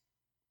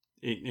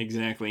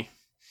 exactly.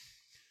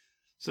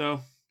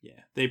 So yeah,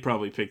 they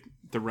probably picked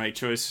the right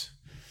choice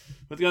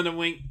with Gundam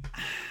Wing.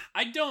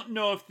 I don't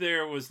know if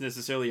there was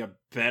necessarily a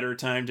better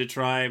time to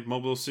try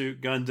Mobile Suit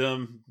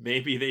Gundam.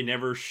 Maybe they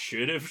never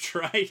should have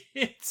tried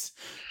it.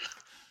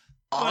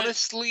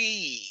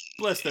 Honestly,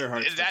 bless their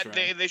hearts. That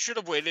they should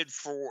have waited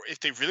for,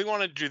 if they really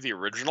wanted to do the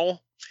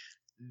original,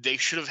 they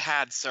should have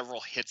had several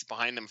hits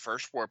behind them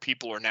first, where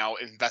people are now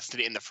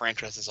invested in the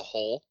franchise as a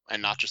whole and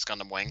not just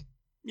Gundam Wing.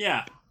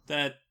 Yeah,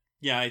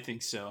 I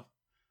think so.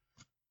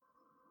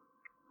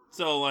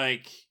 So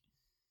like,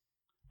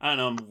 I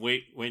don't know.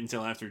 Wait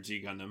until after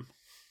G Gundam.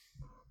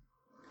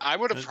 I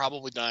would have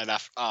probably done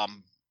it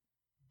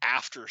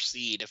after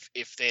Seed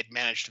if they had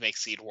managed to make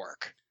Seed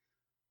work.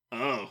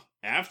 Oh,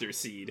 after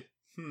Seed.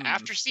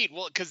 After Seed,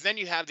 well, because then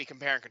you have the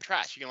compare and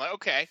contrast. You can like,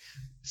 okay,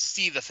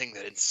 see the thing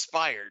that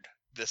inspired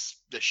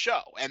the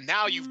show, and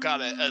now you've got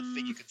a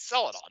thing you can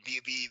sell it on,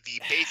 the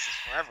basis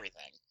for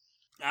everything.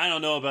 I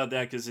don't know about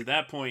that, because at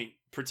that point,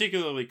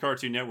 particularly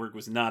Cartoon Network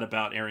was not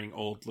about airing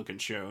old looking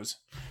shows.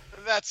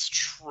 That's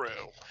true.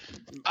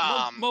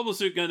 Mobile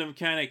Suit Gundam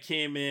kind of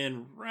came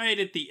in right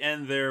at the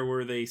end there,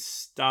 where they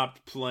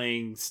stopped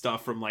playing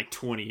stuff from like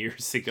 20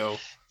 years ago.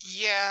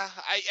 Yeah,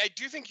 I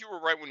do think you were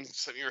right when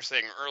you were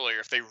saying earlier,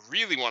 if they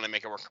really want to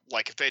make it work,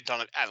 like if they had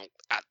done it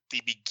at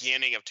the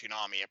beginning of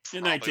Toonami,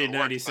 in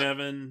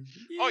 1997.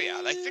 Oh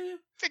yeah, I think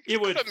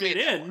it would fit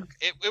in.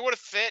 It would have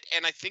fit,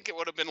 and I think it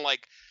would have been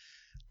like.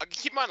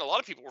 Keep in mind, a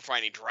lot of people were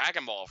finding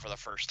Dragon Ball for the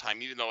first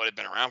time, even though it had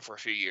been around for a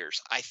few years.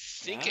 I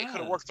think it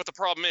could have worked, but the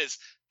problem is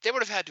they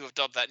would have had to have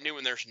dubbed that new,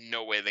 and there's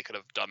no way they could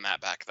have done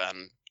that back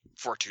then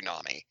for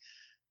Toonami.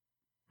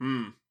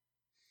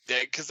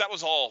 Because that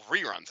was all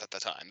reruns at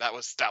the time. That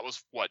was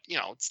what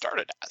it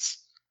started as.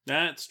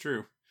 That's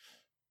true.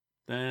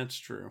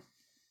 So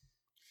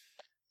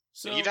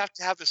you'd have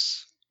to have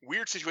this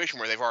weird situation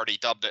where they've already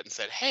dubbed it and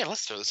said, "Hey,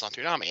 let's throw this on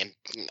Toonami," and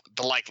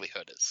the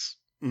likelihood is,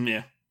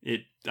 yeah.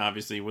 It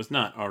obviously was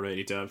not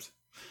already dubbed.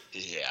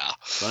 Yeah.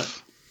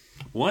 But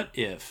what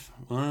if?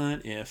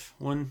 One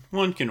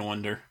can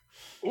wonder.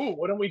 Ooh,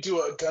 why don't we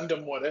do a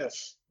Gundam What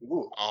If?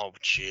 Ooh. Oh,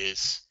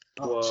 jeez.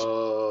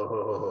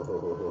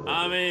 Whoa.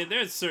 I mean,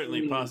 there's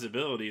certainly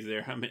possibilities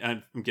there. I mean,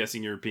 I'm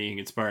guessing you're being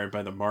inspired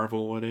by the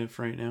Marvel What If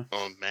right now.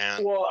 Oh,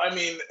 man. Well, I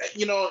mean,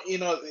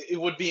 it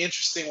would be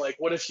interesting. Like,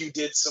 what if you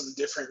did some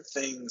different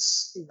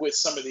things with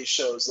some of these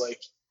shows?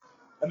 Like,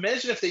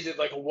 imagine if they did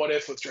like a What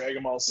If with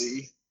Dragon Ball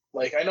Z.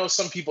 Like, I know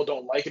some people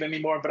don't like it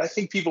anymore, but I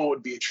think people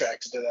would be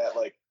attracted to that.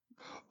 Like,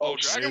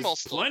 Dragon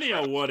Ball's plenty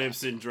of what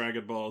ifs in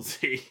Dragon Ball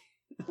Z.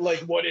 Like,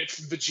 what if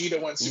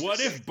Vegeta went Super What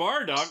Saiyan? If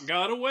Bardock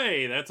got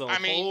away? That's a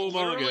whole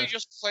literally manga.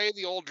 just play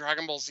the old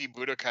Dragon Ball Z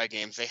Budokai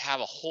games. They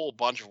have a whole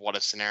bunch of what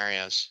if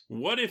scenarios.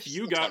 What if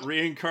you got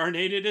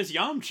reincarnated as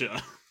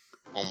Yamcha?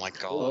 Oh my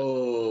god.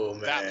 Oh,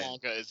 man. That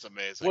manga is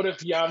amazing. What if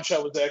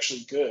Yamcha was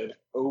actually good?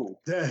 Oh.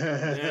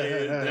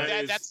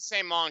 That's the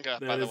same manga,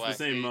 by the way. That's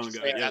the same manga.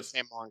 That's the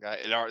same manga.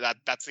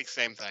 That's the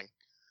same thing.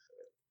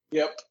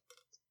 Yep.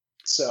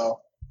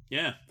 So.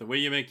 Yeah, the way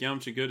you make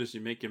Yamcha good is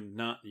you make him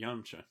not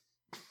Yamcha.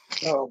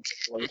 Oh,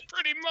 boy.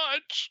 Pretty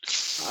much.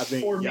 I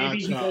think or maybe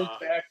he goes Yamcha.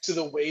 back to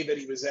the way that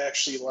he was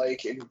actually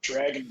like in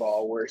Dragon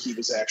Ball, where he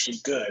was actually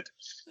good.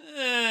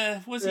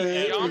 Was he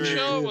ever?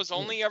 Yamcha was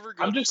only ever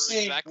good I'm just for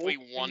saying, exactly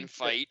Wolf one Fang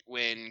fight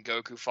when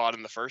Goku fought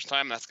him the first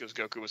time. That's because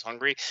Goku was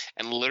hungry,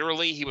 and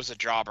literally he was a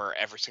jobber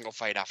every single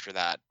fight after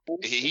that.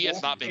 He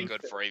has not been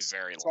good for a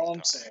very That's all long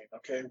I'm time. saying.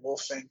 Okay,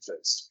 Wolf Fang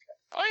Fist.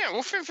 Oh yeah,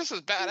 Wolf Fang Fist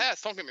is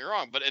badass. Don't get me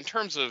wrong, but in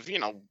terms of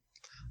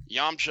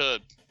Yamcha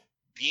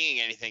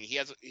being anything, he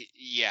was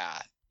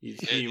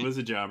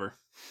a jobber.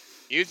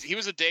 He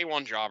was a day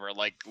one jobber.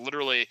 Like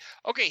literally,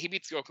 okay, he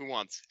beats Goku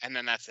once, and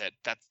then that's it.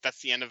 That's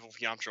the end of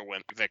Yamcha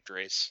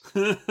victories.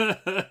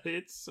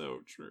 It's so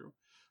true.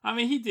 I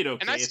mean, he did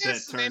okay And I at see that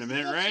that's the main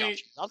tournament, thing of right?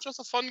 Yamcha. Yamcha's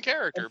a fun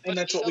character, And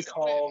that's what we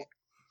call.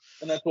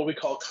 And that's what we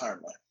call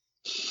karma.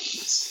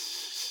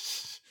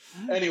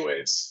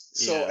 Anyways,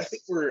 so Yeah. I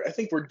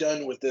think we're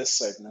done with this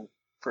segment.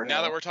 For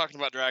Now that we're talking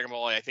about Dragon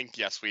Ball, I think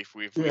yes, we've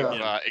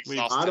Yeah.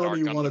 exhausted. I don't our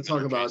even want Gundam to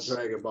talk about interface.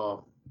 Dragon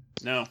Ball.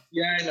 No.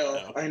 Yeah, I know.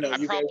 No. I know.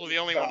 I'm You guys probably the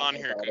only one on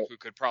talking here about who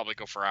could probably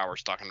go for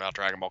hours talking about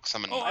Dragon Ball. Because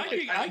I'm an Oh,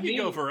 I could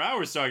go for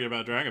hours talking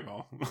about Dragon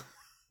Ball.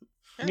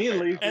 Me and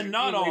Lee, And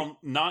not all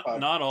not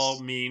Podcast. all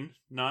mean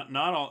not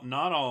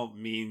all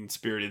mean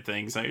spirited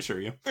things, I assure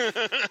you.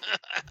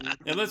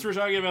 Unless we're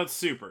talking about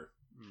Super.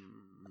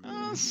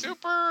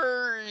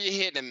 Super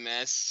hit and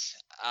miss.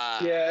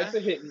 yeah, it's a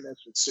hit and miss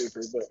with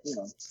Super, but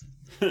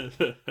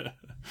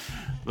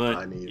But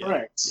I need yeah,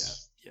 right.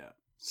 yeah.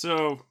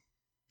 So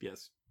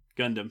yes,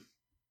 Gundam.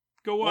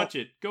 Go watch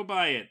it. Go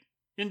buy it.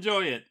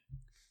 Enjoy it.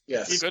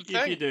 Yes. Good If you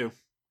thing. do.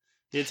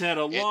 It's had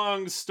a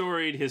long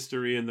storied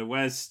history in the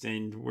West,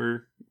 and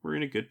we're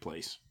in a good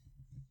place.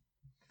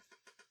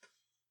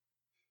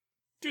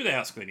 Do the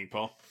house cleaning,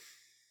 Paul.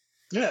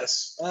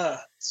 Yes.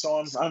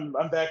 So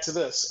I'm back to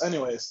this.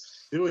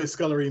 Anyways. Do it,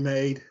 Scullery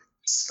Maid.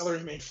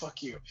 Scullery Maid,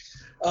 fuck you.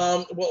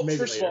 Well, Maybe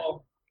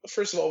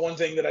first of all, one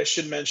thing that I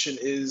should mention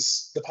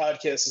is the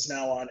podcast is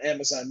now on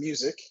Amazon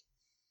Music,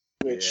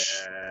 which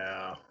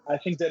I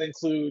think that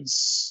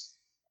includes.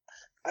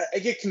 I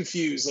get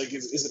confused. Like,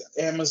 is it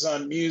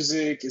Amazon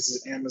Music? Is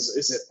it Amazon?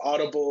 Is it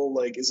Audible?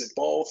 Like, is it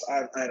both?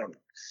 I don't know.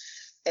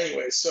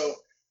 Anyway, so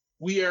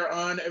we are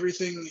on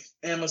everything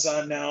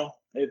Amazon now.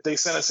 They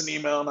sent us an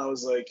email, and I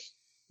was like,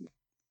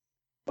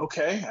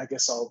 okay, I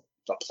guess I'll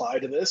apply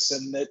to this,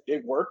 and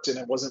it worked, and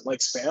it wasn't like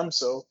spam.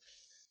 So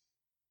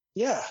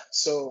yeah,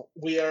 so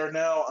we are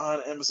now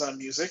on Amazon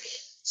Music.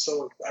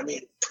 So I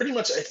mean, pretty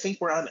much, I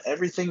think we're on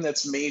everything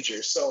that's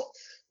major. So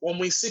when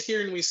we sit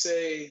here and we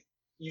say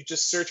you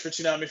just search for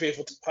Toonami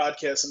Faithful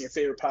podcast on your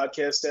favorite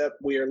podcast app,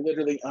 we are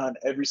literally on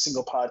every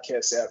single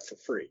podcast app for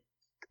free.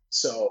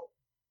 So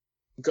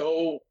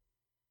go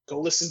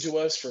listen to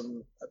us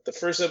from the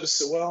first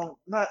episode. Well,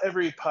 not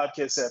every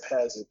podcast app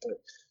has it, but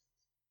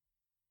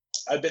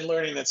I've been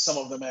learning that some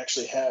of them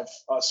actually have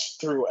us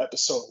through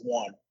episode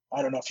 1.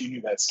 I don't know if you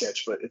knew that,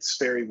 Sketch, but it's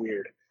very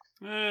weird.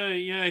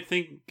 Yeah, I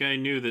think I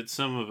knew that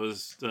some of them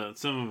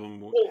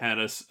had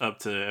us up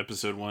to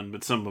episode 1,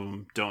 but some of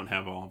them don't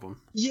have all of them.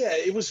 Yeah,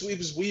 it was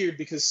weird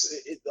because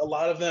a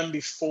lot of them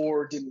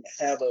before didn't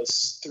have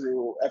us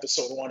through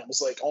episode 1. It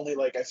was like only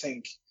like I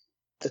think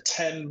the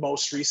 10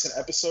 most recent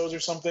episodes or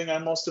something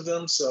on most of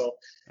them. So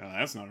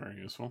that's not very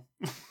useful.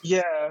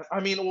 Yeah, I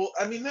mean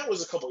that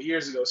was a couple of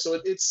years ago. So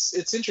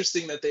it's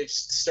interesting that they've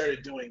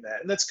started doing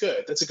that, and that's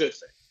good. That's a good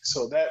thing.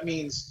 So that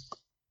means,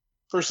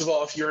 first of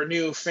all, if you're a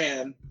new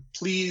fan,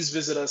 please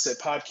visit us at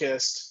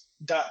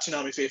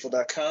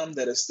podcast.toonamifaithful.com.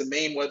 That is the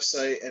main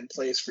website and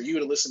place for you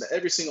to listen to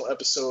every single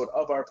episode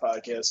of our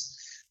podcast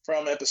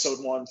from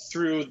episode 1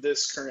 through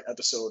this current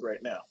episode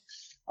right now.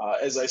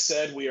 As I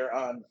said, we are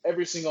on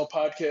every single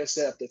podcast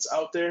app that's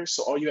out there.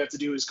 So all you have to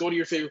do is go to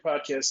your favorite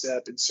podcast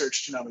app and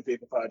search Toonami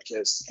Faithful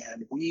Podcast,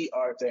 and we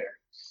are there.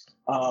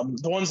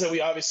 The ones that we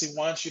obviously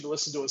want you to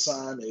listen to us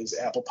on is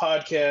Apple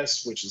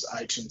Podcasts, which is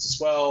iTunes as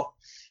well,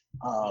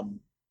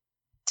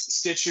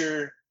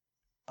 Stitcher,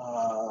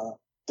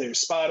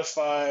 there's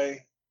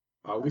Spotify.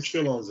 Are we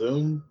still on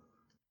Zoom?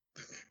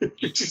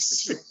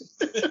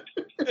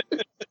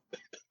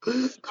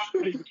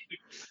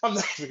 I'm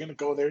not even going to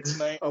go there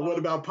tonight. What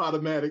about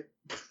Podomatic?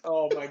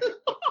 Oh, my God.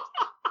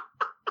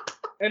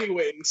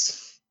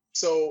 Anyways,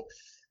 so,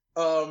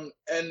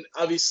 and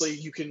obviously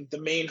the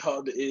main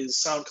hub is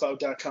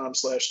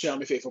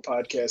soundcloud.com/Toonami Faithful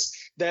Podcast.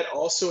 That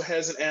also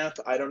has an app.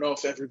 I don't know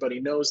if everybody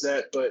knows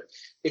that, but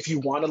if you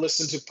want to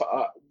listen to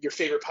your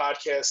favorite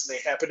podcasts and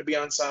they happen to be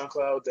on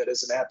SoundCloud, that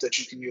is an app that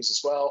you can use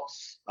as well.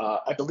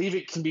 I believe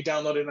it can be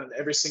downloaded on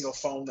every single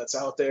phone that's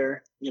out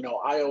there,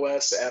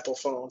 iOS, Apple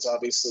phones,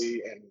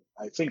 obviously, and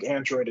I think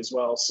Android as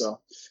well. So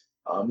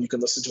you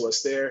can listen to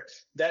us there.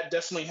 That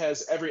definitely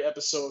has every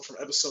episode from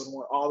episode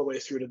 1 all the way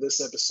through to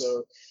this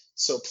episode.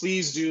 So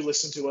please do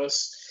listen to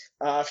us.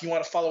 If you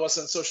want to follow us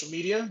on social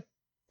media,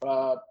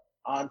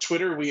 on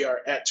Twitter, we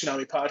are at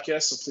Toonami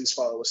Podcast, so please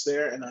follow us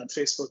there. And on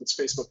Facebook, it's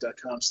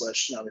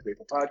facebook.com/Toonami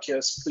Faithful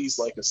Podcast. Please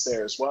like us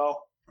there as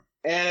well.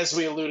 And as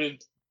we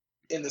alluded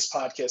in this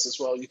podcast as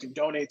well, you can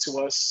donate to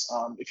us.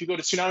 If you go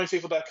to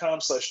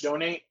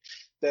ToonamiFaithful.com/donate,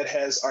 that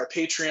has our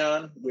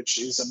Patreon, which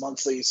is a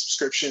monthly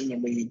subscription,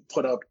 and we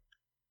put up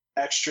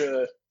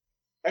extra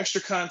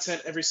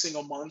content every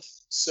single month.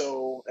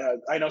 So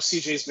I know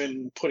CJ's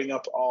been putting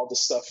up all the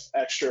stuff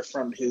extra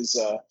from his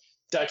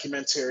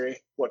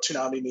documentary, What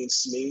Toonami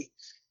Means to Me.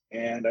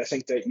 And I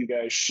think that you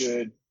guys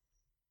should,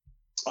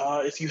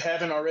 if you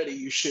haven't already,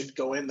 you should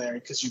go in there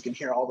because you can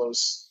hear all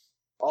those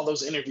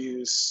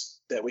interviews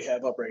that we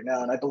have up right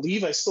now. And I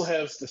believe I still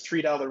have the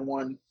 $3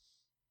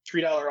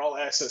 all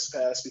access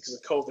pass because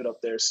of COVID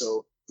up there.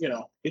 So,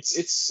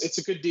 it's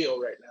a good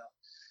deal right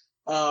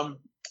now.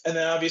 And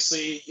then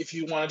obviously, if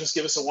you want to just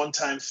give us a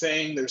one-time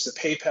thing, there's a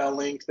PayPal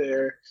link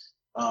there.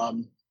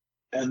 And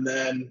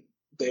then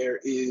there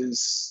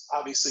is,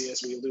 obviously,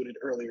 as we alluded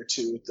earlier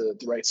to, the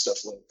Right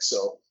Stuff link.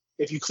 So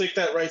if you click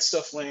that Right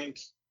Stuff link,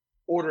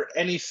 order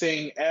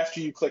anything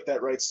after you click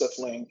that Right Stuff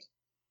link,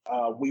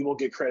 we will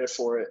get credit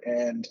for it.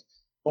 And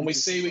when we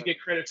say we get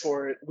credit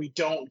for it, we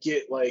don't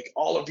get like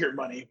all of your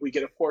money. We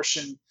get a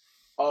portion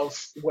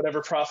of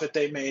whatever profit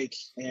they make,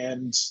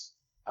 and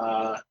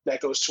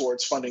that goes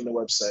towards funding the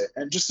website.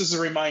 And just as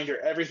a reminder,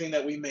 everything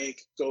that we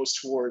make goes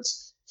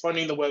towards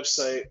funding the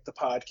website, the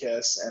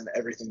podcast, and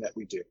everything that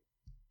we do.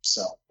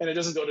 So, and it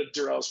doesn't go to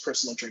Durrell's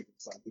personal drinking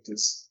fund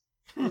because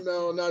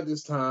no, not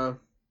this time.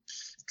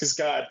 Because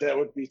God, that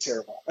would be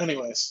terrible.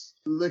 Anyways,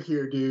 look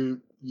here,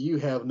 dude. You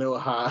have no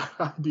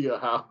idea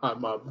how high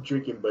my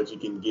drinking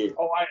budget can get.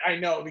 Oh, I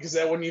know, because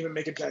that wouldn't even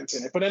make a dent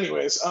in it. But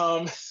anyways,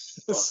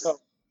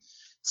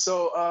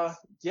 So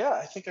yeah,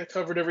 I think I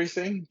covered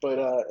everything,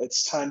 but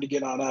it's time to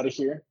get on out of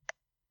here.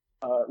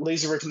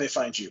 Laser, where can they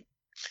find you?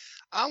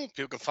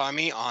 People can find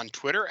me on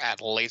Twitter at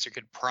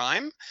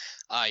LaserKidPrime.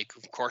 You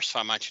can, of course,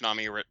 find my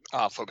Toonami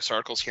focus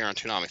articles here on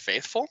Toonami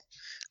Faithful.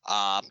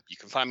 You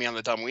can find me on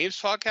the Dumb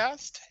Weaves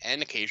podcast,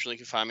 and occasionally you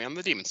can find me on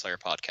the Demon Slayer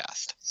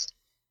podcast.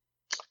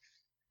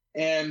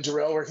 And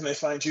Darrell, where can they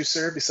find you,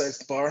 sir, besides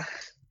the bar?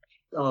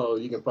 Oh,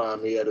 you can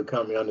find me at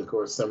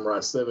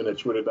Okami_Samurai7 at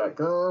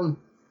Twitter.com.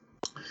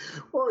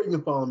 Or you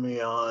can follow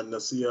me on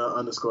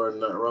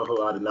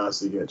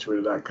Nasia_Rojo at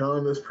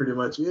Twitter.com. That's pretty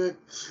much it.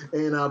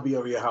 And I'll be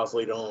over your house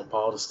later on,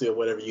 Paul, to steal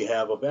whatever you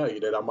have of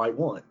value that I might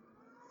want.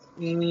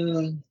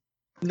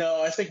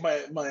 No, I think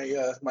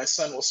my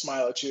son will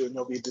smile at you and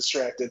you'll be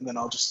distracted, and then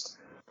I'll just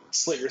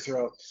slit your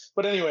throat.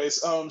 But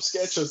anyways,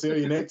 Sketch. So steal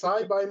your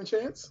necktie by any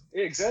chance?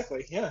 Yeah,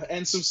 exactly, yeah,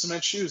 and some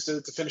cement shoes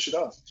to finish it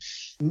off.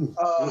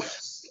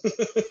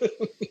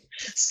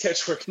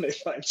 Sketch, where can they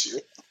find you?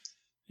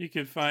 You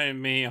can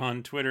find me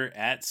on Twitter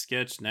at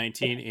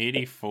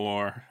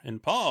Sketch1984.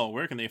 And Paul,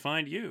 where can they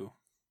find you?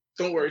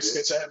 Don't worry,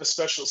 Sketch, I have a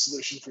special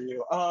solution for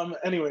you.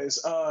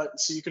 Anyways, so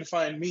you can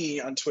find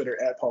me on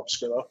Twitter at Paul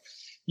Piscrillo.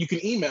 You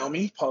can email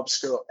me,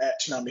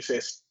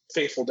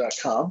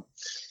 paulpiscrillo@ToonamiFaithful.com.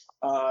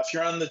 If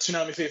you're on the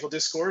Toonami Faithful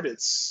Discord,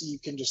 you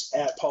can just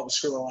at Paul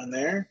Piscrillo on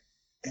there.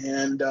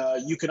 And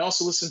you can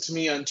also listen to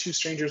me on Two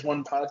Strangers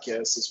One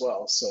podcast as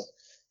well. So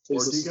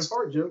more dick and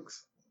fart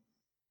jokes.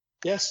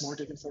 Yes, more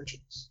dick and fart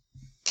jokes.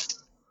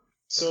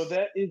 So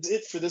that is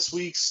it for this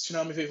week's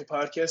Toonami Faithful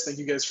podcast. Thank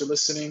you guys for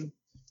listening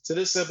to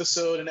this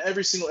episode and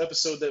every single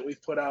episode that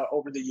we've put out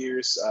over the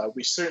years.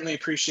 We certainly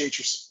appreciate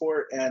your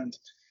support. And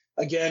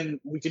again,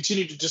 we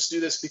continue to just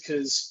do this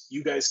because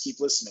you guys keep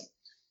listening.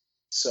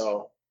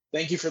 So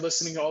thank you for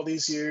listening all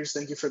these years.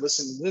 Thank you for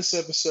listening to this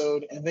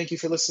episode. And thank you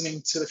for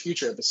listening to the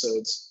future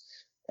episodes.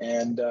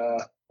 And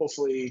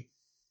hopefully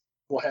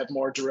we'll have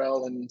more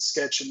Darrell and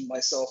Sketch and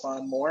myself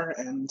on more.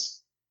 And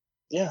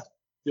yeah,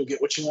 you'll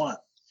get what you want.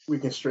 We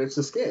can stretch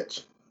the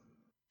sketch.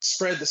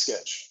 Spread the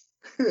sketch.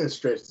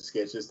 Stretch the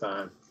sketch this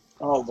time.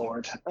 Oh,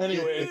 Lord.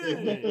 Anyway.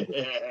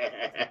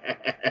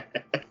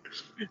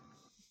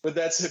 But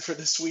that's it for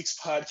this week's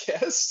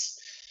podcast.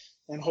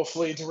 And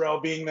hopefully Darrell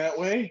being that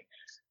way.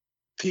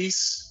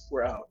 Peace.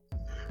 We're out.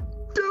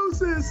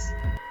 Deuces.